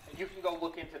 And you can go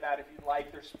look into that if you'd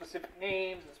like. There's specific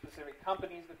names and specific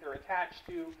companies that they're attached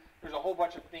to. There's a whole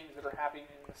bunch of things that are happening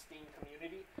in the Steam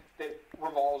community that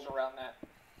revolves around that.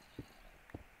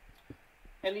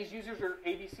 And these users are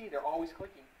ABC. They're always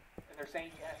clicking. And they're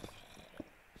saying yes.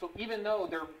 So even though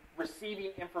they're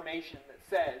receiving information that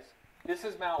says, this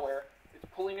is malware, it's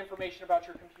pulling information about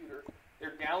your computer,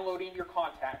 they're downloading your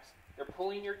contacts, they're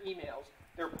pulling your emails,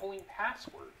 they're pulling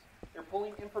passwords, they're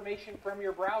pulling information from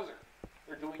your browser.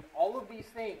 They're doing all of these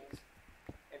things,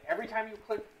 and every time you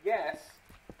click yes,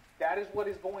 that is what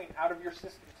is going out of your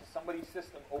system to somebody's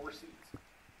system overseas.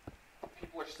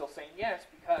 People are still saying yes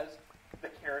because the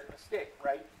carrot and the stick,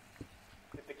 right?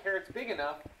 If the carrot's big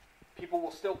enough, people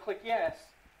will still click yes,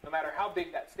 no matter how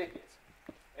big that stick is.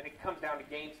 And it comes down to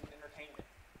games and entertainment.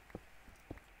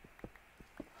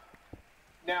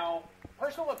 Now,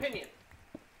 personal opinion.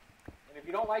 And if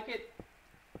you don't like it,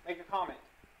 make a comment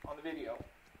on the video.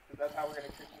 Because that's how we're going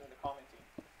to trick you into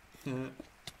commenting.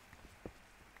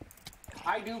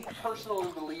 I do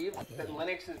personally believe that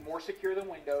Linux is more secure than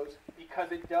Windows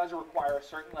because it does require a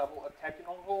certain level of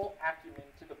technical acumen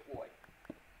to deploy.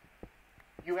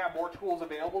 You have more tools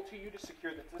available to you to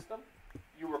secure the system.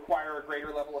 You require a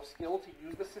greater level of skill to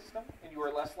use the system, and you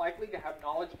are less likely to have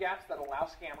knowledge gaps that allow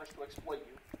scammers to exploit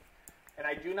you. And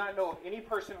I do not know of any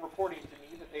person reporting to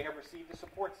me that they have received a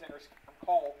support center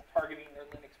call targeting their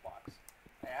Linux box.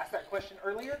 I asked that question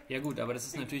earlier. Ja gut, aber das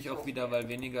ist natürlich auch wieder, weil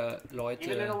weniger Leute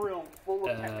Even in a room full of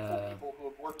technical people who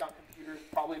have worked on computers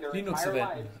probably their Linux entire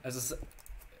verwenden. lives.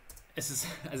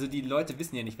 Also die Leute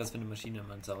wissen ja nicht, was für eine Maschine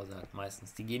man zu Hause hat,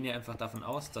 meistens. Die gehen ja einfach davon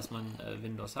aus, dass man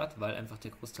Windows hat, weil einfach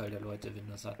der Großteil der Leute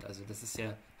Windows hat. Also das ist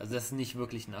ja, das ist nicht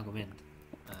wirklich ein Argument.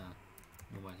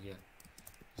 Nur mal hier.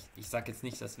 Ich sage jetzt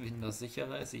nicht, dass Windows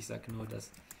sicherer ist, ich sage nur, dass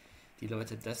die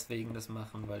Leute deswegen das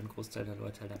machen, weil ein Großteil der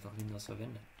Leute halt einfach Windows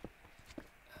verwendet.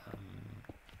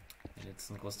 Wenn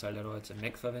jetzt ein Großteil der Leute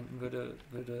Mac verwenden würde,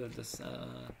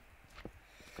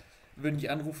 würden die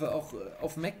Anrufe auch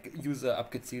auf Mac-User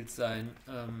abgezielt sein.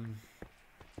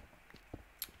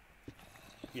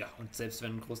 Ja, und selbst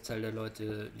wenn ein Großteil der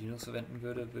Leute Linux verwenden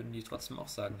würde, würden die trotzdem auch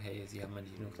sagen, hey, sie haben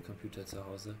einen Linux-Computer zu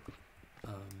Hause.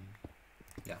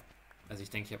 Ja, also ich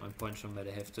denke, ich habe meinen Point schon bei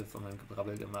der Hälfte von meinem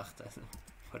Gebrabbel gemacht, also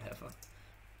whatever.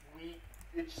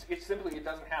 It's simply, it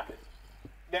doesn't happen.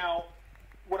 Now,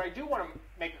 what I do want to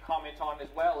make a comment on as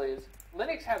well is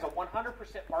Linux has a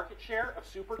 100% market share of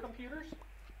supercomputers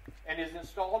and is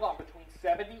installed on between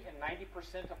 70 and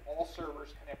 90% of all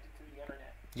servers connected to the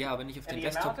internet. Ja, aber nicht auf den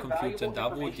And the amount of Desktop-Computern, valuable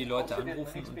da wo die information Leute hosted in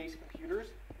anrufen. Linux-based computers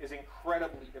is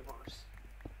incredibly diverse.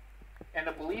 And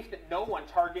the belief that no one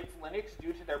targets Linux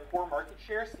due to their poor market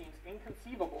share seems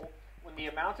inconceivable when the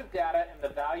amount of data and the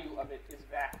value of it is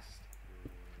vast.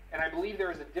 And I believe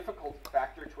there is a difficulty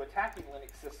factor to attacking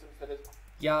Linux systems that is...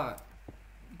 Ja,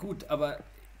 gut, aber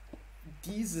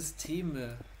die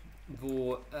Systeme,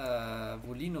 wo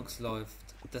Linux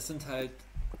läuft, das sind halt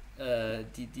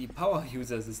die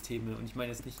Power-User-Systeme. Und ich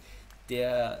meine jetzt nicht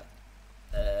der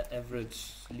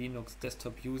Average Linux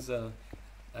Desktop-User,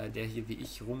 der hier wie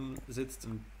ich rumsitzt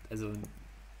und also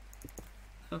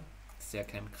ist ja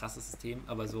kein krasses System,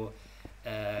 aber so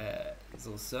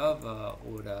Server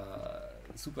oder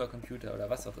Supercomputer oder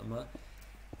was auch immer,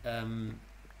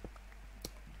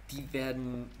 die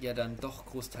werden ja dann doch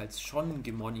großteils schon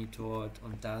gemonitort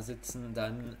und da sitzen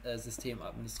dann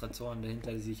Systemadministratoren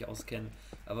dahinter, die sich auskennen.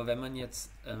 Aber wenn man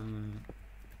jetzt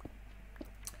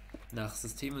nach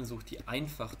Systemen sucht, die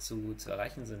einfach zu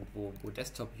erreichen sind, wo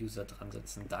Desktop-User dran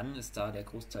sitzen, dann ist da der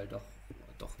Großteil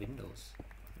doch Windows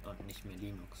und nicht mehr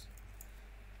Linux.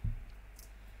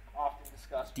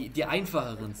 Die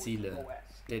einfacheren Ziele,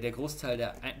 der Großteil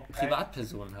der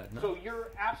Privatpersonen halt. Ne? So you're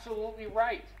absolutely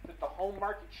right that the home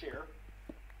market share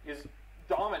is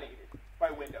dominated by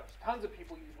Windows. Tons of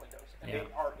people use Windows, and they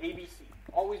are ABC,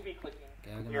 always be clicking.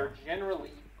 Ja, genau. They are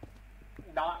generally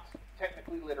not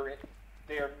technically literate.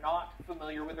 They are not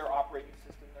familiar with their operating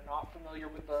system. They're not familiar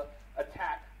with the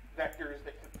attack vectors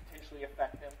that could potentially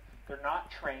affect them. They're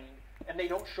not trained, and they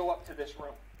don't show up to this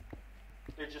room.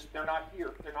 They're not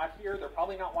here. They're not here. They're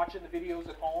probably not watching the videos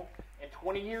at home. And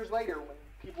 20 years later, when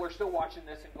people are still watching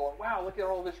this and going, wow, look at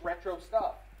all this retro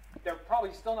stuff, they're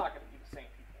probably still not going to be the same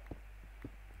people.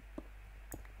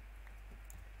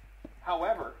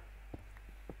 However,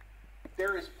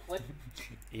 there is plenty...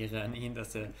 Ehre an ihn,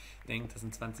 dass er denkt, dass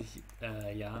in 20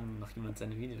 Jahren noch jemand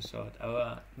seine Videos schaut.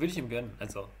 Aber würde ich ihm gönnen.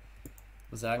 Also,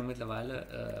 muss sagen,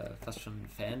 mittlerweile fast schon ein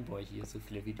Fanboy hier, so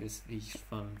viele Videos, wie ich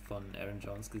von Aaron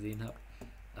Jones gesehen habe.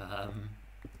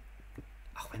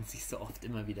 Auch wenn es sich so oft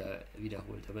immer wieder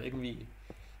wiederholt. Aber irgendwie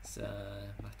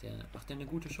macht er eine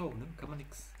gute Show, ne? Kann man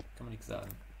nichts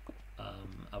sagen.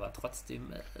 Aber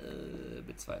trotzdem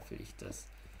bezweifle ich, dass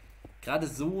gerade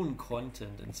so ein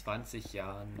Content in 20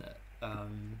 Jahren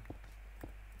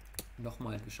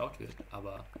nochmal geschaut wird.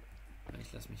 Aber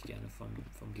ich lasse mich gerne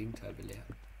vom Gegenteil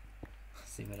belehren.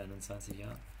 Das sehen wir dann in 20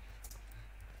 Jahren.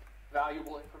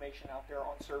 Valuable information out there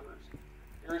on servers.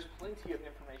 There is plenty of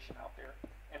information out there,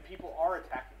 and people are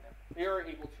attacking them. They are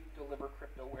able to deliver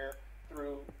cryptoware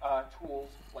through tools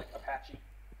like Apache.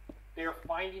 They are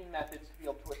finding methods to be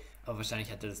able to... Aber wahrscheinlich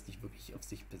hat er das nicht wirklich auf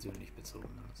sich persönlich bezogen,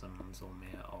 sondern so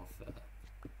mehr auf...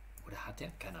 oder hat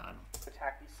er? Keine Ahnung.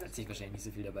 Hat sich wahrscheinlich nicht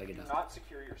so viel dabei gedacht. Do not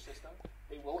secure your system.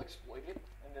 They will exploit it,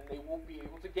 and then they will be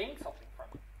able to gain something from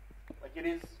it. Like it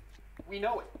is... We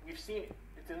know it. We've seen it.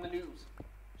 It's in the news.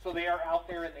 So they are out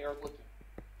there and they are looking.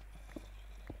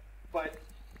 But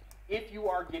if you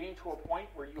are getting to a point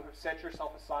where you have set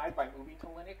yourself aside by moving to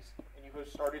Linux and you have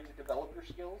started to develop your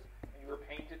skills and you are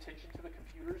paying attention to the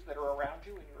computers that are around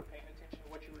you and you are paying attention to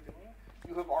what you are doing,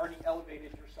 you have already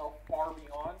elevated yourself far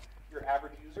beyond your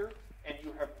average user, and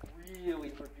you have really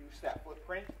reduced that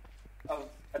footprint of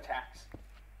attacks.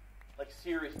 Like,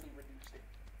 seriously reduced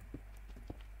it.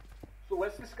 So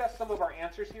let's discuss some of our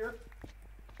answers here.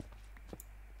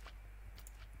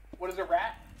 What is a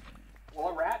RAT? Well,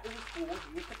 a RAT is a tool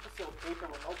used to facilitate the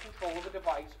remote control of a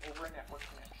device over a network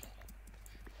connection.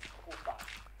 Full stop.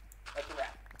 That's a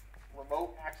RAT.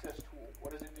 Remote access tool.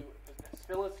 What does it do?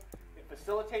 It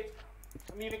facilitates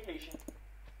communication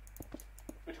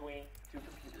between two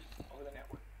computers over the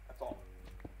network. That's all.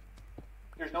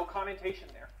 There's no connotation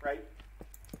there, right?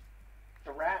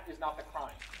 The RAT is not the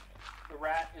crime. The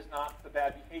RAT is not the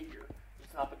bad behavior.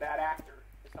 It's not the bad actor.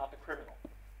 It's not the criminal.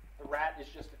 The RAT is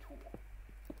just a tool.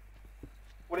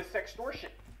 What is sextortion?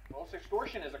 Well,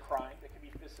 sextortion is a crime that can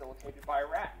be facilitated by a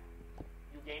RAT.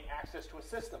 You gain access to a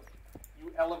system.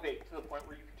 You elevate to the point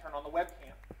where you can turn on the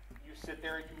webcam. You sit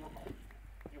there and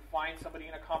you find somebody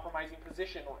in a compromising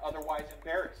position or otherwise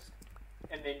embarrassed.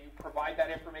 And then you provide that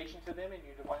information to them and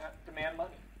you demand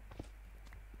money.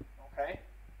 Okay?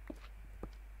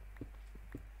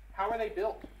 How are they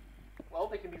built? Well,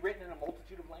 they can be written in a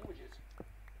multitude of languages.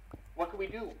 What could we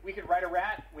do? We could write a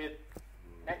RAT with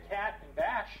Netcat and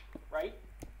Bash, right?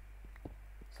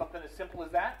 Something as simple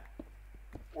as that.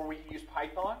 Or we can use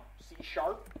Python, C#.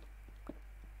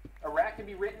 A RAT can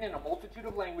be written in a multitude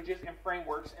of languages and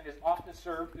frameworks and is often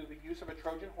served through the use of a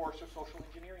Trojan horse or social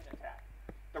engineering attack.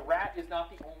 The RAT is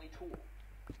not the only tool.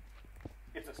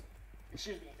 It's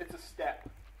a step.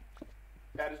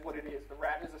 That is what it is. The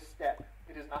RAT is a step.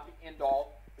 It is not the end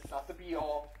all. It's not the be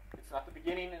all. It's not the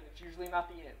beginning, and it's usually not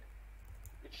the end.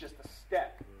 It's just a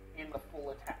step in the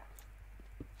full attack.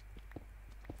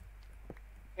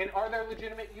 And are there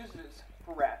legitimate uses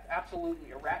for RAT?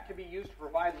 Absolutely. A RAT can be used to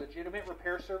provide legitimate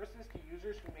repair services to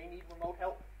users who may need remote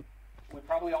help. We've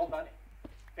probably all done it.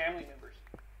 Family members.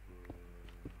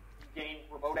 You gain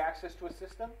remote access to a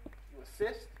system. You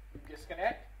assist. You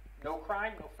disconnect. No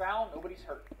crime, no foul, nobody's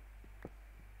hurt.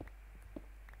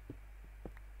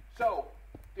 So,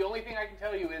 the only thing I can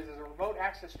tell you is a remote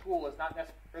access tool is not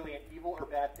necessarily an evil or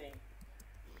bad thing.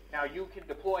 Now, you can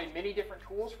deploy many different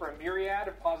tools for a myriad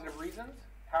of positive reasons.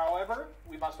 However,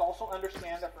 we must also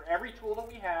understand that for every tool that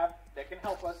we have that can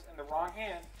help us in the wrong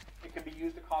hand, it can be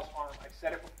used to cause harm. I've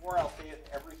said it before, I'll say it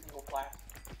in every single class.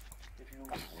 If you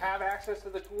have access to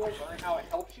the tool, learn how it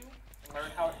helps you and learn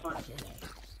how it hurts you.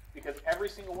 Because every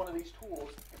single one of these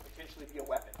tools can potentially be a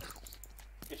weapon.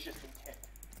 It's just intent.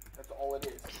 That's all it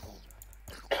is.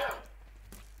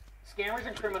 Scammers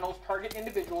and criminals target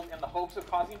individuals in the hopes of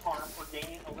causing harm or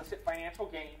gaining illicit financial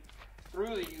gain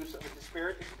through the use of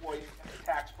disparate exploits and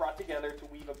attacks brought together to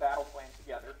weave a battle plan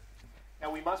together.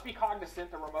 Now, we must be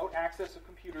cognizant that remote access of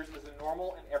computers is a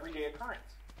normal and everyday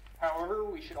occurrence. However,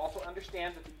 we should also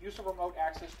understand that the use of remote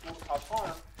access tools to cause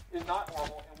harm is not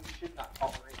normal and we should not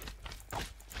tolerate it.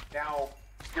 Now,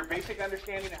 your basic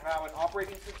understanding of how an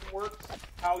operating system works,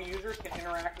 how users can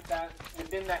interact with that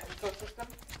within that ecosystem,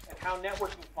 and how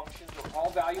networking functions are all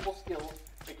valuable skills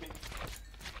that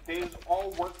they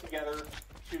all work together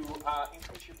to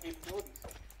increase your capabilities.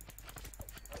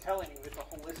 I'm telling you, it's a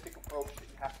holistic approach that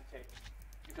you have to take.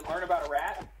 You can learn about a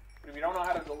RAT, but if you don't know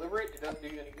how to deliver it, it doesn't do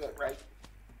you any good, right?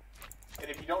 And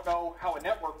if you don't know how a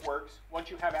network works, once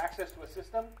you have access to a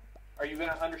system, are you going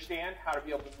to understand how to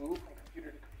be able to move from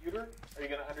computer to computer? Are you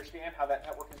going to understand how that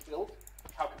network is built?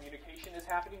 How communication is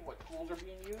happening? What tools are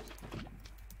being used?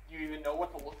 Do you even know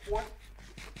what to look for?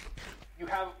 You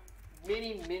have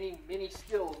many, many, many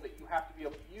skills that you have to be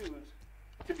able to use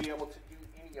to be able to do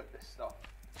any of this stuff.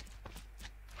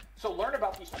 So learn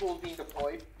about these tools being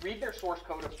deployed, read their source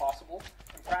code if possible,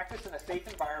 and practice in a safe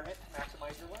environment to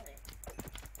maximize your learning.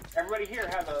 Everybody here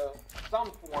has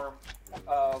some form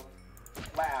of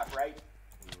lab, right?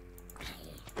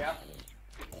 Yeah?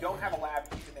 If you don't have a lab,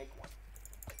 you can make one.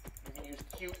 You can use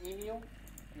QEMU,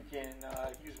 you can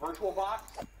use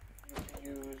VirtualBox, you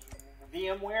can use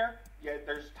VMware. Yeah,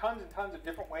 there's tons and tons of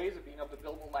different ways of being able to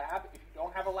build a lab. If you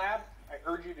don't have a lab, I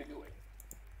urge you to do it.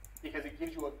 Because it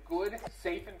gives you a good,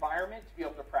 safe environment to be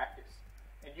able to practice.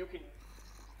 And you can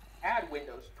add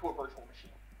Windows to a virtual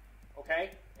machine.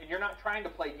 Okay? And you're not trying to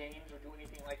play games or do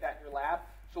anything like that in your lab.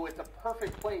 So it's a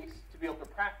perfect place to be able to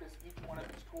practice each one of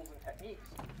these tools and techniques.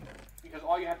 Because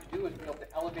all you have to do is be able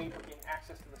to elevate or gain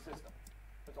access to the system.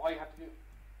 That's all you have to do.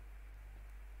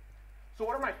 So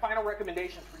what are my final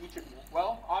recommendations for each of you?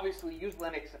 Well, obviously use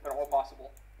Linux if at all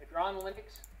possible. If you're on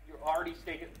Linux, you're already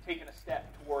taken a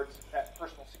step towards that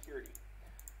personal security.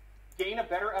 Gain a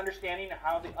better understanding of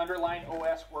how the underlying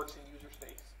OS works in user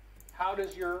space. How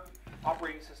does your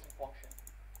operating system function?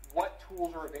 What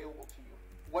tools are available to you?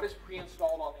 What is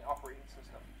pre-installed on the operating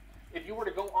system? If you were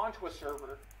to go onto a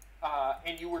server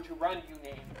and you were to run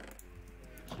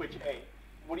uname switch A,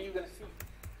 what are you going to see?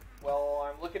 Well,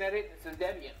 I'm looking at it, and it says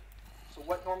Debian. So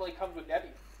what normally comes with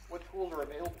Debian? What tools are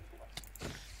available to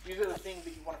us? These are the things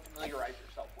that you want to familiarize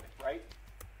yourself with, right?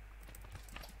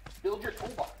 Build your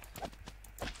toolbox.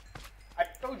 I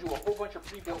showed you a whole bunch of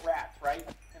pre-built rats, right?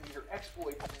 And these are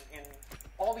exploits and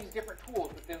all these different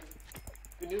tools within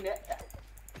the new netcat.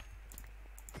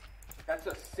 That's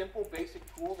a simple, basic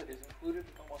tool that is included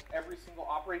with almost every single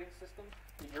operating system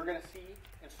that you're going to see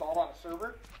installed on a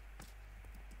server,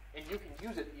 and you can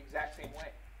use it the exact same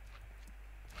way.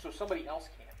 So somebody else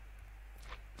can.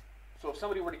 So if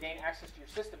somebody were to gain access to your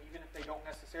system, even if they don't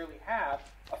necessarily have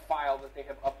a file that they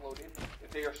have uploaded, if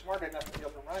they are smart enough to be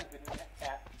able to run GNU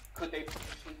netcat, could they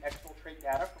potentially exfiltrate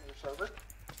data from your server?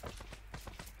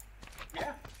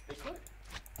 Yeah, they could.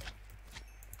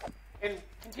 And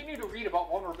continue to read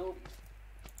about vulnerabilities.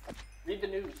 Read the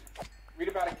news. Read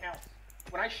about accounts.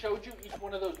 When I showed you each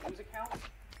one of those news accounts,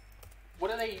 what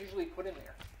do they usually put in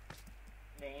there?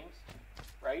 Names,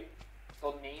 right?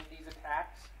 They'll name these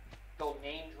attacks. They'll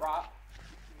name drop.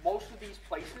 Most of these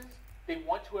places, they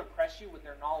want to impress you with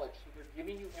their knowledge. So they're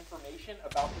giving you information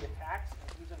about the attacks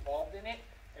and who's involved in it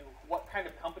and what kind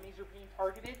of companies are being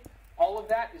targeted. All of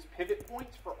that is pivot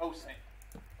points for OSINT.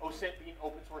 OSINT being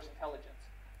open source intelligence.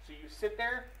 So you sit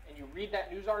there and you read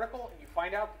that news article and you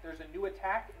find out that there's a new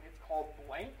attack and it's called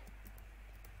blank.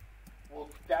 Well,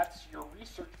 that's your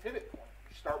research pivot point.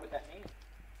 You start with that name.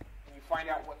 And you find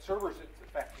out what servers it's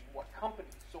affecting, what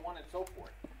companies, so on and so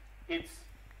forth.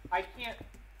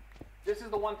 This is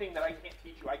the one thing that I can't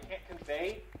teach you. I can't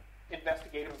convey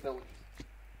investigative abilities.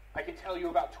 I can tell you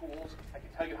about tools. I can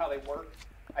tell you how they work.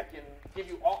 I can give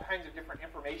you all kinds of different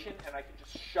information, and I can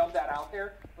just shove that out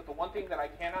there. But the one thing that I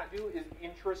cannot do is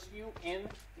interest you in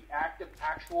the act of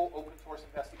actual open source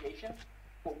investigation.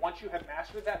 But once you have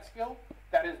mastered that skill,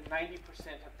 that is 90%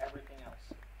 of everything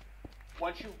else.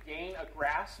 Once you gain a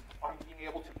grasp on being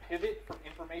able to pivot from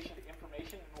information to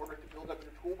information in order to build up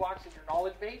your toolbox and your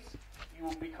knowledge base, you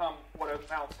will become what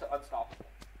amounts to unstoppable.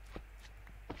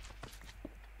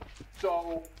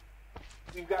 So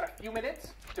we've got a few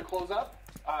minutes to close up.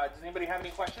 Does anybody have any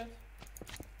questions?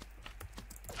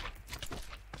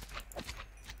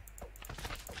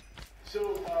 So,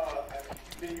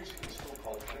 you've been using this tool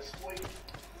called Metasploit.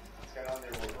 It's got on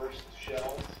there reversed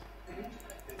shells.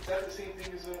 Is that the same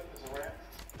thing as a rat?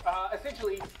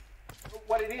 Essentially,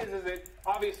 what it is it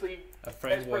obviously, A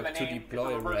framework as per the name, to deploy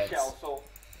it's a reverse rats. shell. So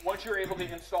once you're able to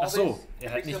install Ach so, this,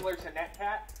 er it's hat similar to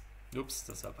netcat. Ups,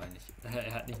 das war peinlich.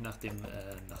 Er hat nicht nach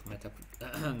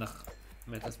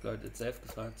Metasploit itself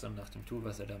gefragt, sondern nach dem Tool,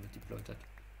 was er damit deployed hat.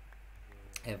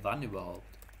 Wann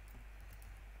überhaupt?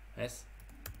 Was?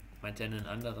 Meint er einen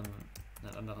anderen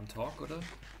Talk, oder?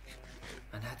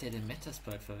 Wann hat er den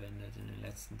Metasploit verwendet in den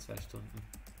letzten 2 Stunden?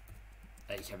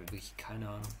 Ich habe wirklich keine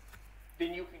Ahnung.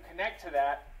 Then you can connect to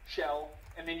that shell,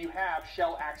 and then you have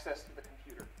shell access to the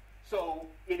computer. So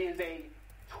it is a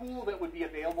tool that would be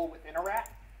available within a rat,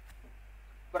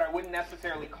 but I wouldn't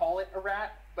necessarily call it a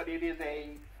rat, but it is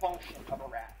a function of a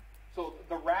rat. So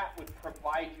the rat would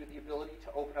provide you the ability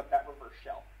to open up that reverse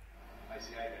shell. I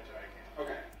see, I got you,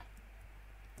 okay.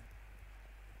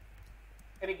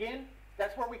 And again,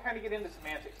 that's where we kind of get into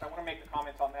semantics. I want to make the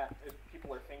comments on that as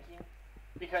people are thinking.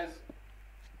 Because,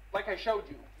 like I showed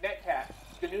you, netcat,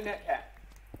 the new netcat,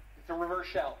 it's a reverse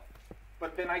shell.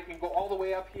 But then I can go all the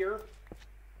way up here,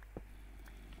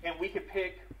 and we could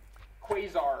pick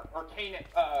Quasar, or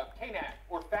KNAT,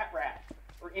 or Fat Rat,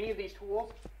 or any of these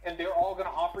tools, and they're all going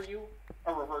to offer you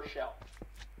a reverse shell.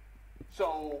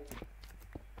 So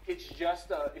it's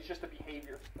just a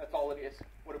behavior. That's all it is.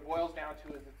 What it boils down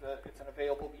to is it's an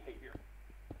available behavior.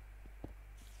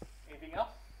 Anything else?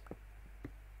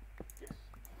 Yes.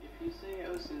 If you say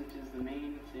OSINT is the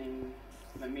main thing,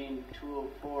 the main tool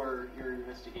for your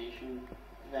investigation,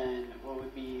 then what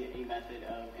would be a method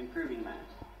of improving that?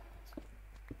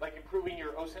 Like improving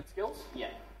your OSINT skills? Yeah.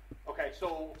 Okay,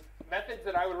 so methods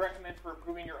that I would recommend for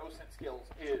improving your OSINT skills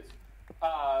is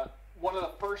one of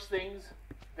the first things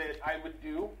that I would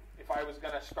do if I was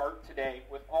going to start today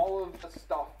with all of the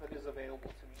stuff that is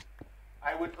available to me.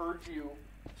 I would urge you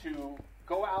to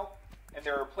go out, and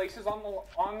there are places on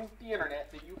the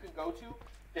internet that you can go to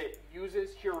that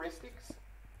uses heuristics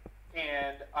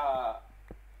and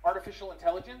artificial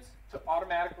intelligence to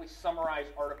automatically summarize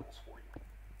articles for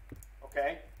you.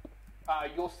 Okay?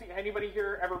 You'll see, anybody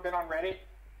here ever been on Reddit?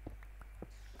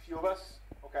 A few of us?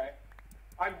 Okay.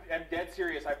 I'm dead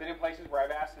serious. I've been in places where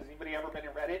I've asked, has anybody ever been in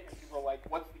Reddit? And people are like,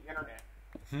 what's the internet?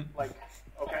 Like,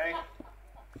 okay?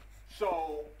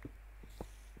 So,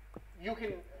 you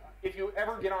can, if you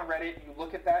ever get on Reddit and you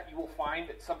look at that, you will find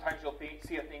that sometimes you'll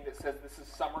see a thing that says this is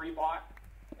summary bot.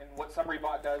 And what summary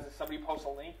bot does is somebody posts a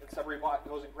link, and summary bot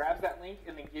goes and grabs that link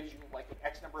and then gives you like an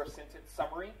X number of sentence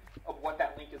summary of what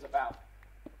that link is about.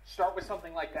 Start with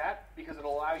something like that because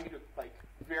it'll allow you to like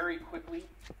very quickly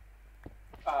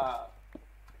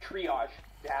triage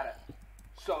data.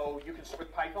 So you can start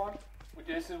with Python, which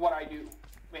this is what I do.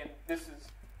 Man,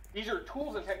 these are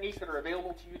tools and techniques that are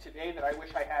available to you today that I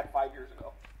wish I had 5 years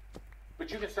ago.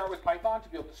 But you can start with Python to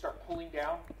be able to start pulling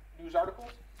down news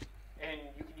articles, and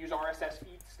you can use RSS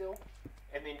feeds still,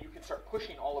 and then you can start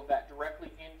pushing all of that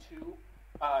directly into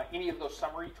any of those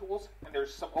summary tools. And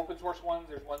there's some open source ones,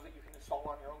 there's ones that you can install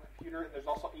on your own computer, and there's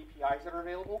also APIs that are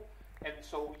available. And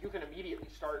so you can immediately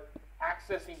start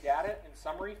accessing data in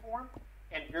summary form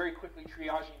and very quickly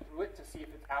triaging through it to see if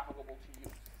it's applicable to you.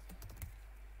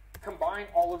 Combine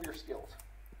all of your skills,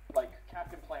 like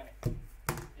Captain Planet,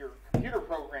 your computer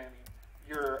programming,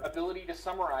 your ability to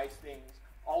summarize things,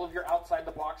 all of your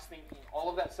outside-the-box thinking, all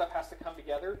of that stuff has to come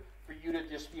together for you to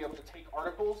just be able to take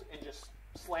articles and just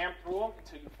slam through them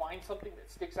until you find something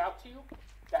that sticks out to you,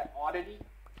 that oddity.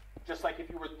 Just like if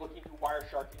you were looking through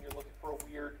Wireshark and you're looking for a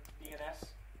weird DNS,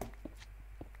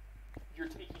 you're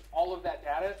taking all of that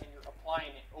data and you're applying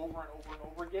it over and over and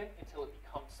over again until it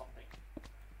becomes something.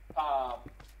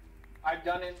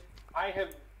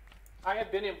 I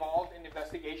have been involved in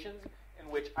investigations in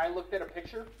which I looked at a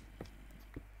picture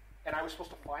and I was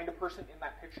supposed to find a person in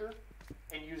that picture,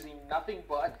 and using nothing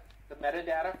but the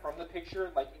metadata from the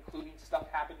picture, like including stuff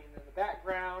happening in the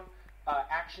background,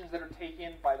 actions that are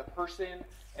taken by the person,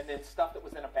 and then stuff that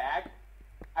was in a bag,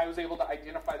 I was able to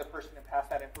identify the person and pass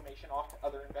that information off to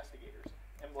other investigators,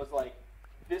 and was like,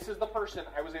 this is the person,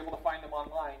 I was able to find them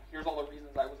online, here's all the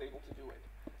reasons I was able to do it.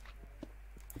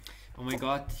 Oh mein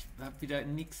Gott, ich habe wieder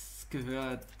nichts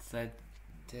gehört, seit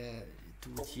der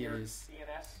Dude hier ist.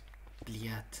 DNS.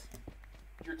 Bliat.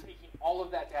 You're taking all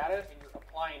of that data and you're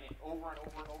applying it over and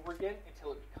over and over again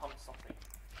until it becomes something.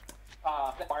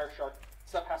 Wireshark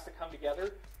stuff has to come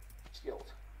together.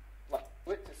 Skills. Like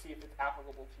it to see if it's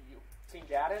applicable to you. Seeing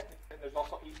data, and there's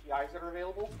also APIs that are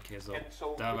available. Okay, so, and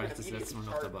so da war ich das letzte Mal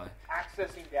noch dabei.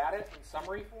 Accessing data in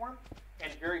summary form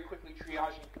and very quickly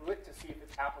triaging through it to see if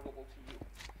it's applicable to you.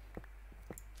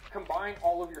 Combine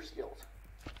all of your skills,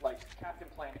 like Captain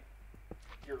Planet,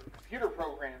 your computer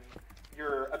programming,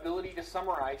 your ability to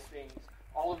summarize things,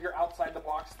 all of your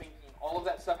outside-the-box thinking, all of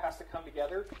that stuff has to come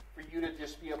together for you to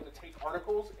just be able to take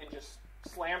articles and just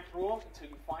slam through them until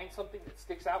you find something that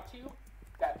sticks out to you,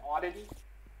 that oddity.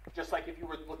 Just like if you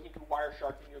were looking through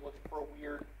Wireshark and you're looking for a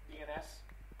weird DNS,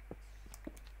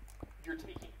 you're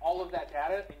taking all of that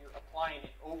data and you're applying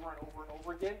it over and over and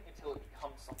over again until it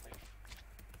becomes something.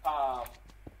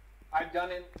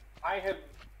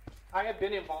 I have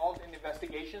been involved in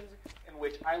investigations in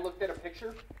which I looked at a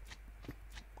picture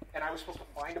and I was supposed to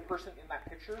find a person in that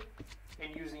picture,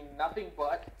 and using nothing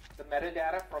but the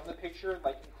metadata from the picture,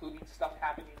 like including stuff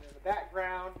happening in the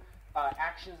background,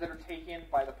 actions that are taken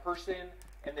by the person,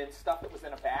 and then stuff that was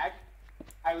in a bag,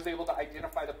 I was able to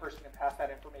identify the person and pass that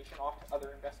information off to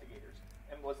other investigators,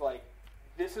 and was like,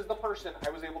 this is the person, I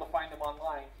was able to find them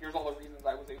online, here's all the reasons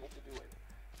I was able to do it.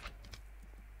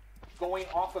 Going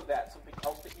off of that, something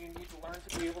else that you need to learn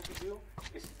to be able to do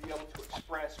is to be able to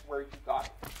express where you got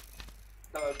it.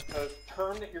 The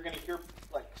term that you're going to hear,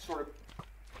 like, sort of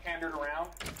pandered around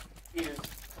is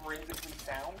forensically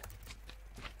sound.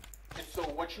 And so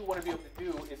what you want to be able to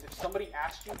do is if somebody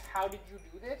asks you, how did you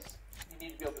do this? You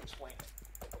need to be able to explain it.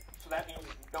 So that means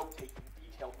note-taking,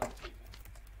 detailed note-taking.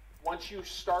 Once you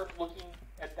start looking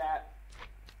at that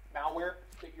malware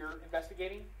that you're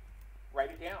investigating,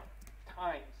 write it down.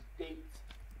 Times, dates,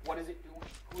 what is it doing?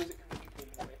 Who is it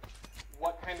communicating with?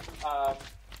 What kind of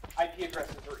IP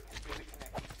addresses is it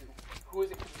connected to? Who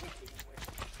is it communicating with?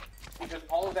 Because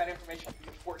all of that information will be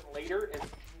important later as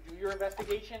you do your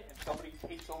investigation and somebody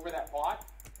takes over that bot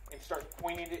and starts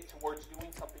pointing it towards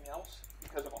doing something else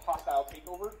because of a hostile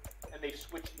takeover, and they've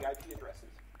switched the IP addresses.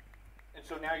 And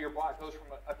so now your bot goes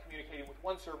from communicating with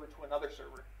one server to another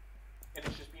server. And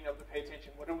it's just being able to pay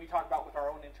attention. What do we talk about with our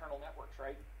own internal networks,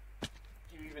 right?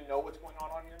 Do you even know what's going on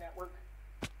your network?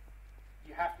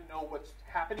 You have to know what's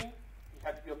happening. You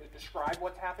have to be able to describe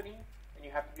what's happening, and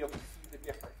you have to be able to see the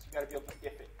difference. You got to be able to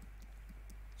diff it.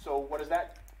 So what does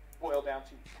that boil down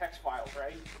to? Text files,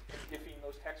 right? Diffing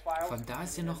those text files. Von da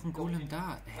ist ja noch ein Golem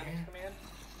da. Hä?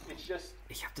 It's just,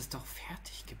 ich habe das doch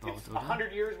fertig gebaut, it's oder?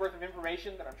 100 years worth of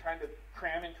information that I'm trying to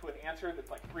cram into an answer that's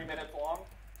like 3 minutes long,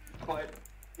 but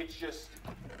it's just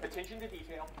attention to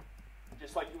detail,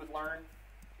 just like you would learn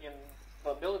in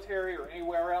the military or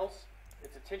anywhere else.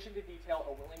 It's attention to detail,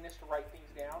 a willingness to write things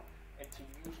down, and to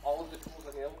use all of the tools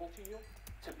available to you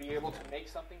to be able to make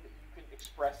something that you can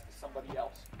express to somebody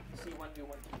else. See one, do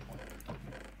one, teach one.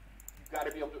 You've got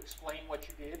to be able to explain what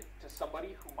you did to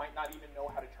somebody who might not even know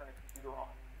how to turn a computer on.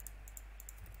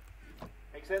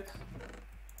 Make sense?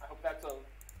 I hope that's a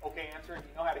okay answer, and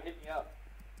you know how to hit me up.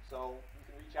 So you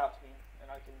can reach out to me,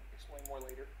 and I can explain more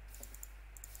later.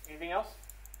 Anything else?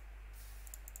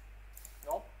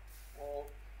 No? Well,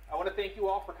 I want to thank you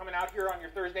all for coming out here on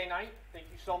your Thursday night. Thank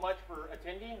you so much for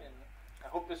attending, and I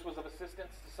hope this was of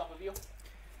assistance to some of you.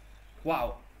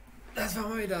 Wow, das war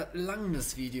mal wieder lang,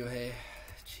 das Video, hey.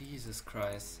 Jesus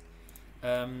Christ.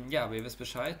 Ja, aber ihr wisst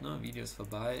Bescheid, ne? Video ist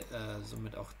vorbei.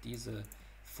 Somit auch diese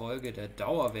Folge der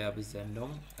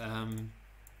Dauerwerbesendung.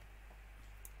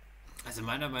 Also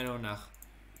meiner Meinung nach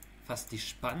fast die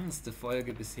spannendste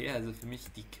Folge bisher. Also für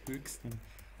mich die höchsten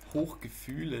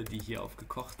Hochgefühle, die hier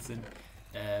aufgekocht sind,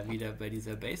 wieder bei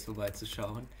dieser Base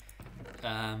vorbeizuschauen.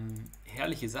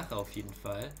 Herrliche Sache auf jeden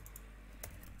Fall.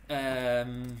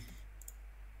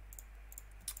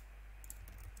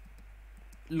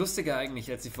 Lustiger eigentlich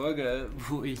als die Folge,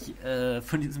 wo ich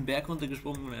von diesem Berg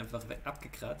runtergesprungen bin und einfach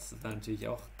abgekratzt. Das war natürlich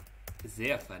auch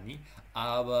sehr funny.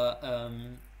 Aber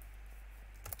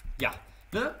ja,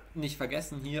 ne? Nicht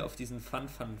vergessen, hier auf diesen Fun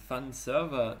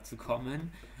Server zu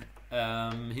kommen.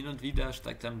 Hin und wieder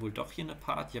steigt dann wohl doch hier eine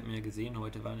Part. Ich habe mir gesehen,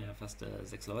 heute waren ja fast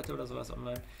 6 Leute oder sowas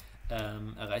online.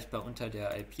 Erreichbar unter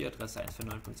der IP-Adresse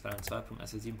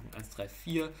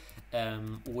 149.22.107.134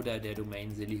 oder der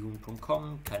Domain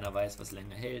sillyhuhn.com. Keiner weiß, was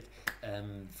länger hält.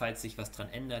 Falls sich was dran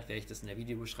ändert, werde ich das in der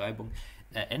Videobeschreibung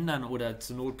ändern, oder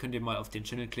zur Not könnt ihr mal auf den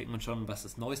Channel klicken und schauen, was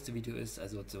das neueste Video ist.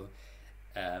 Also so,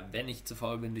 wenn ich zu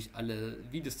faul bin, durch alle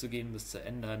Videos zu gehen, das zu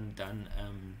ändern, dann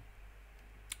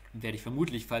werde ich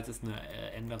vermutlich, falls es eine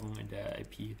Änderung in der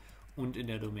IP und in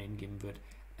der Domain geben wird,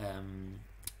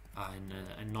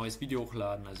 ein neues Video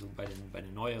hochladen. Also bei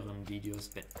den neueren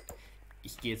Videos,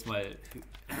 ich gehe jetzt mal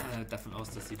davon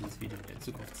aus, dass ihr dieses Video in der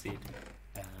Zukunft seht,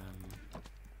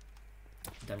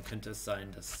 dann könnte es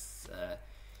sein, dass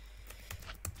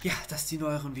ja, dass die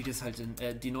neueren Videos halt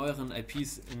die neueren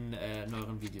IPs in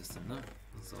neueren Videos sind, ne?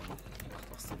 So, macht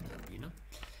auch Sinn irgendwie, ne?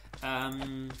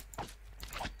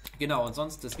 Genau, und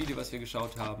sonst das Video, was wir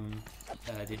geschaut haben,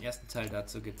 den ersten Teil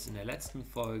dazu gibt es in der letzten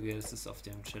Folge. Es ist auf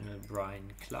dem Channel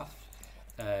Brian Cluff.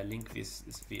 Link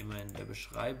ist wie immer in der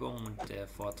Beschreibung, und der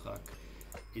Vortrag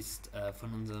ist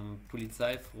von unserem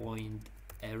Polizeifreund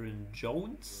Aaron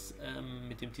Jones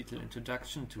mit dem Titel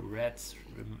Introduction to Red's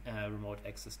Remote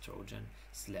Access Trojan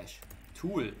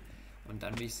 /Tool. Und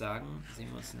dann würde ich sagen,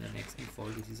 sehen wir uns in der nächsten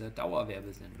Folge dieser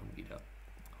Dauerwerbesendung wieder.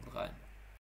 Haut rein.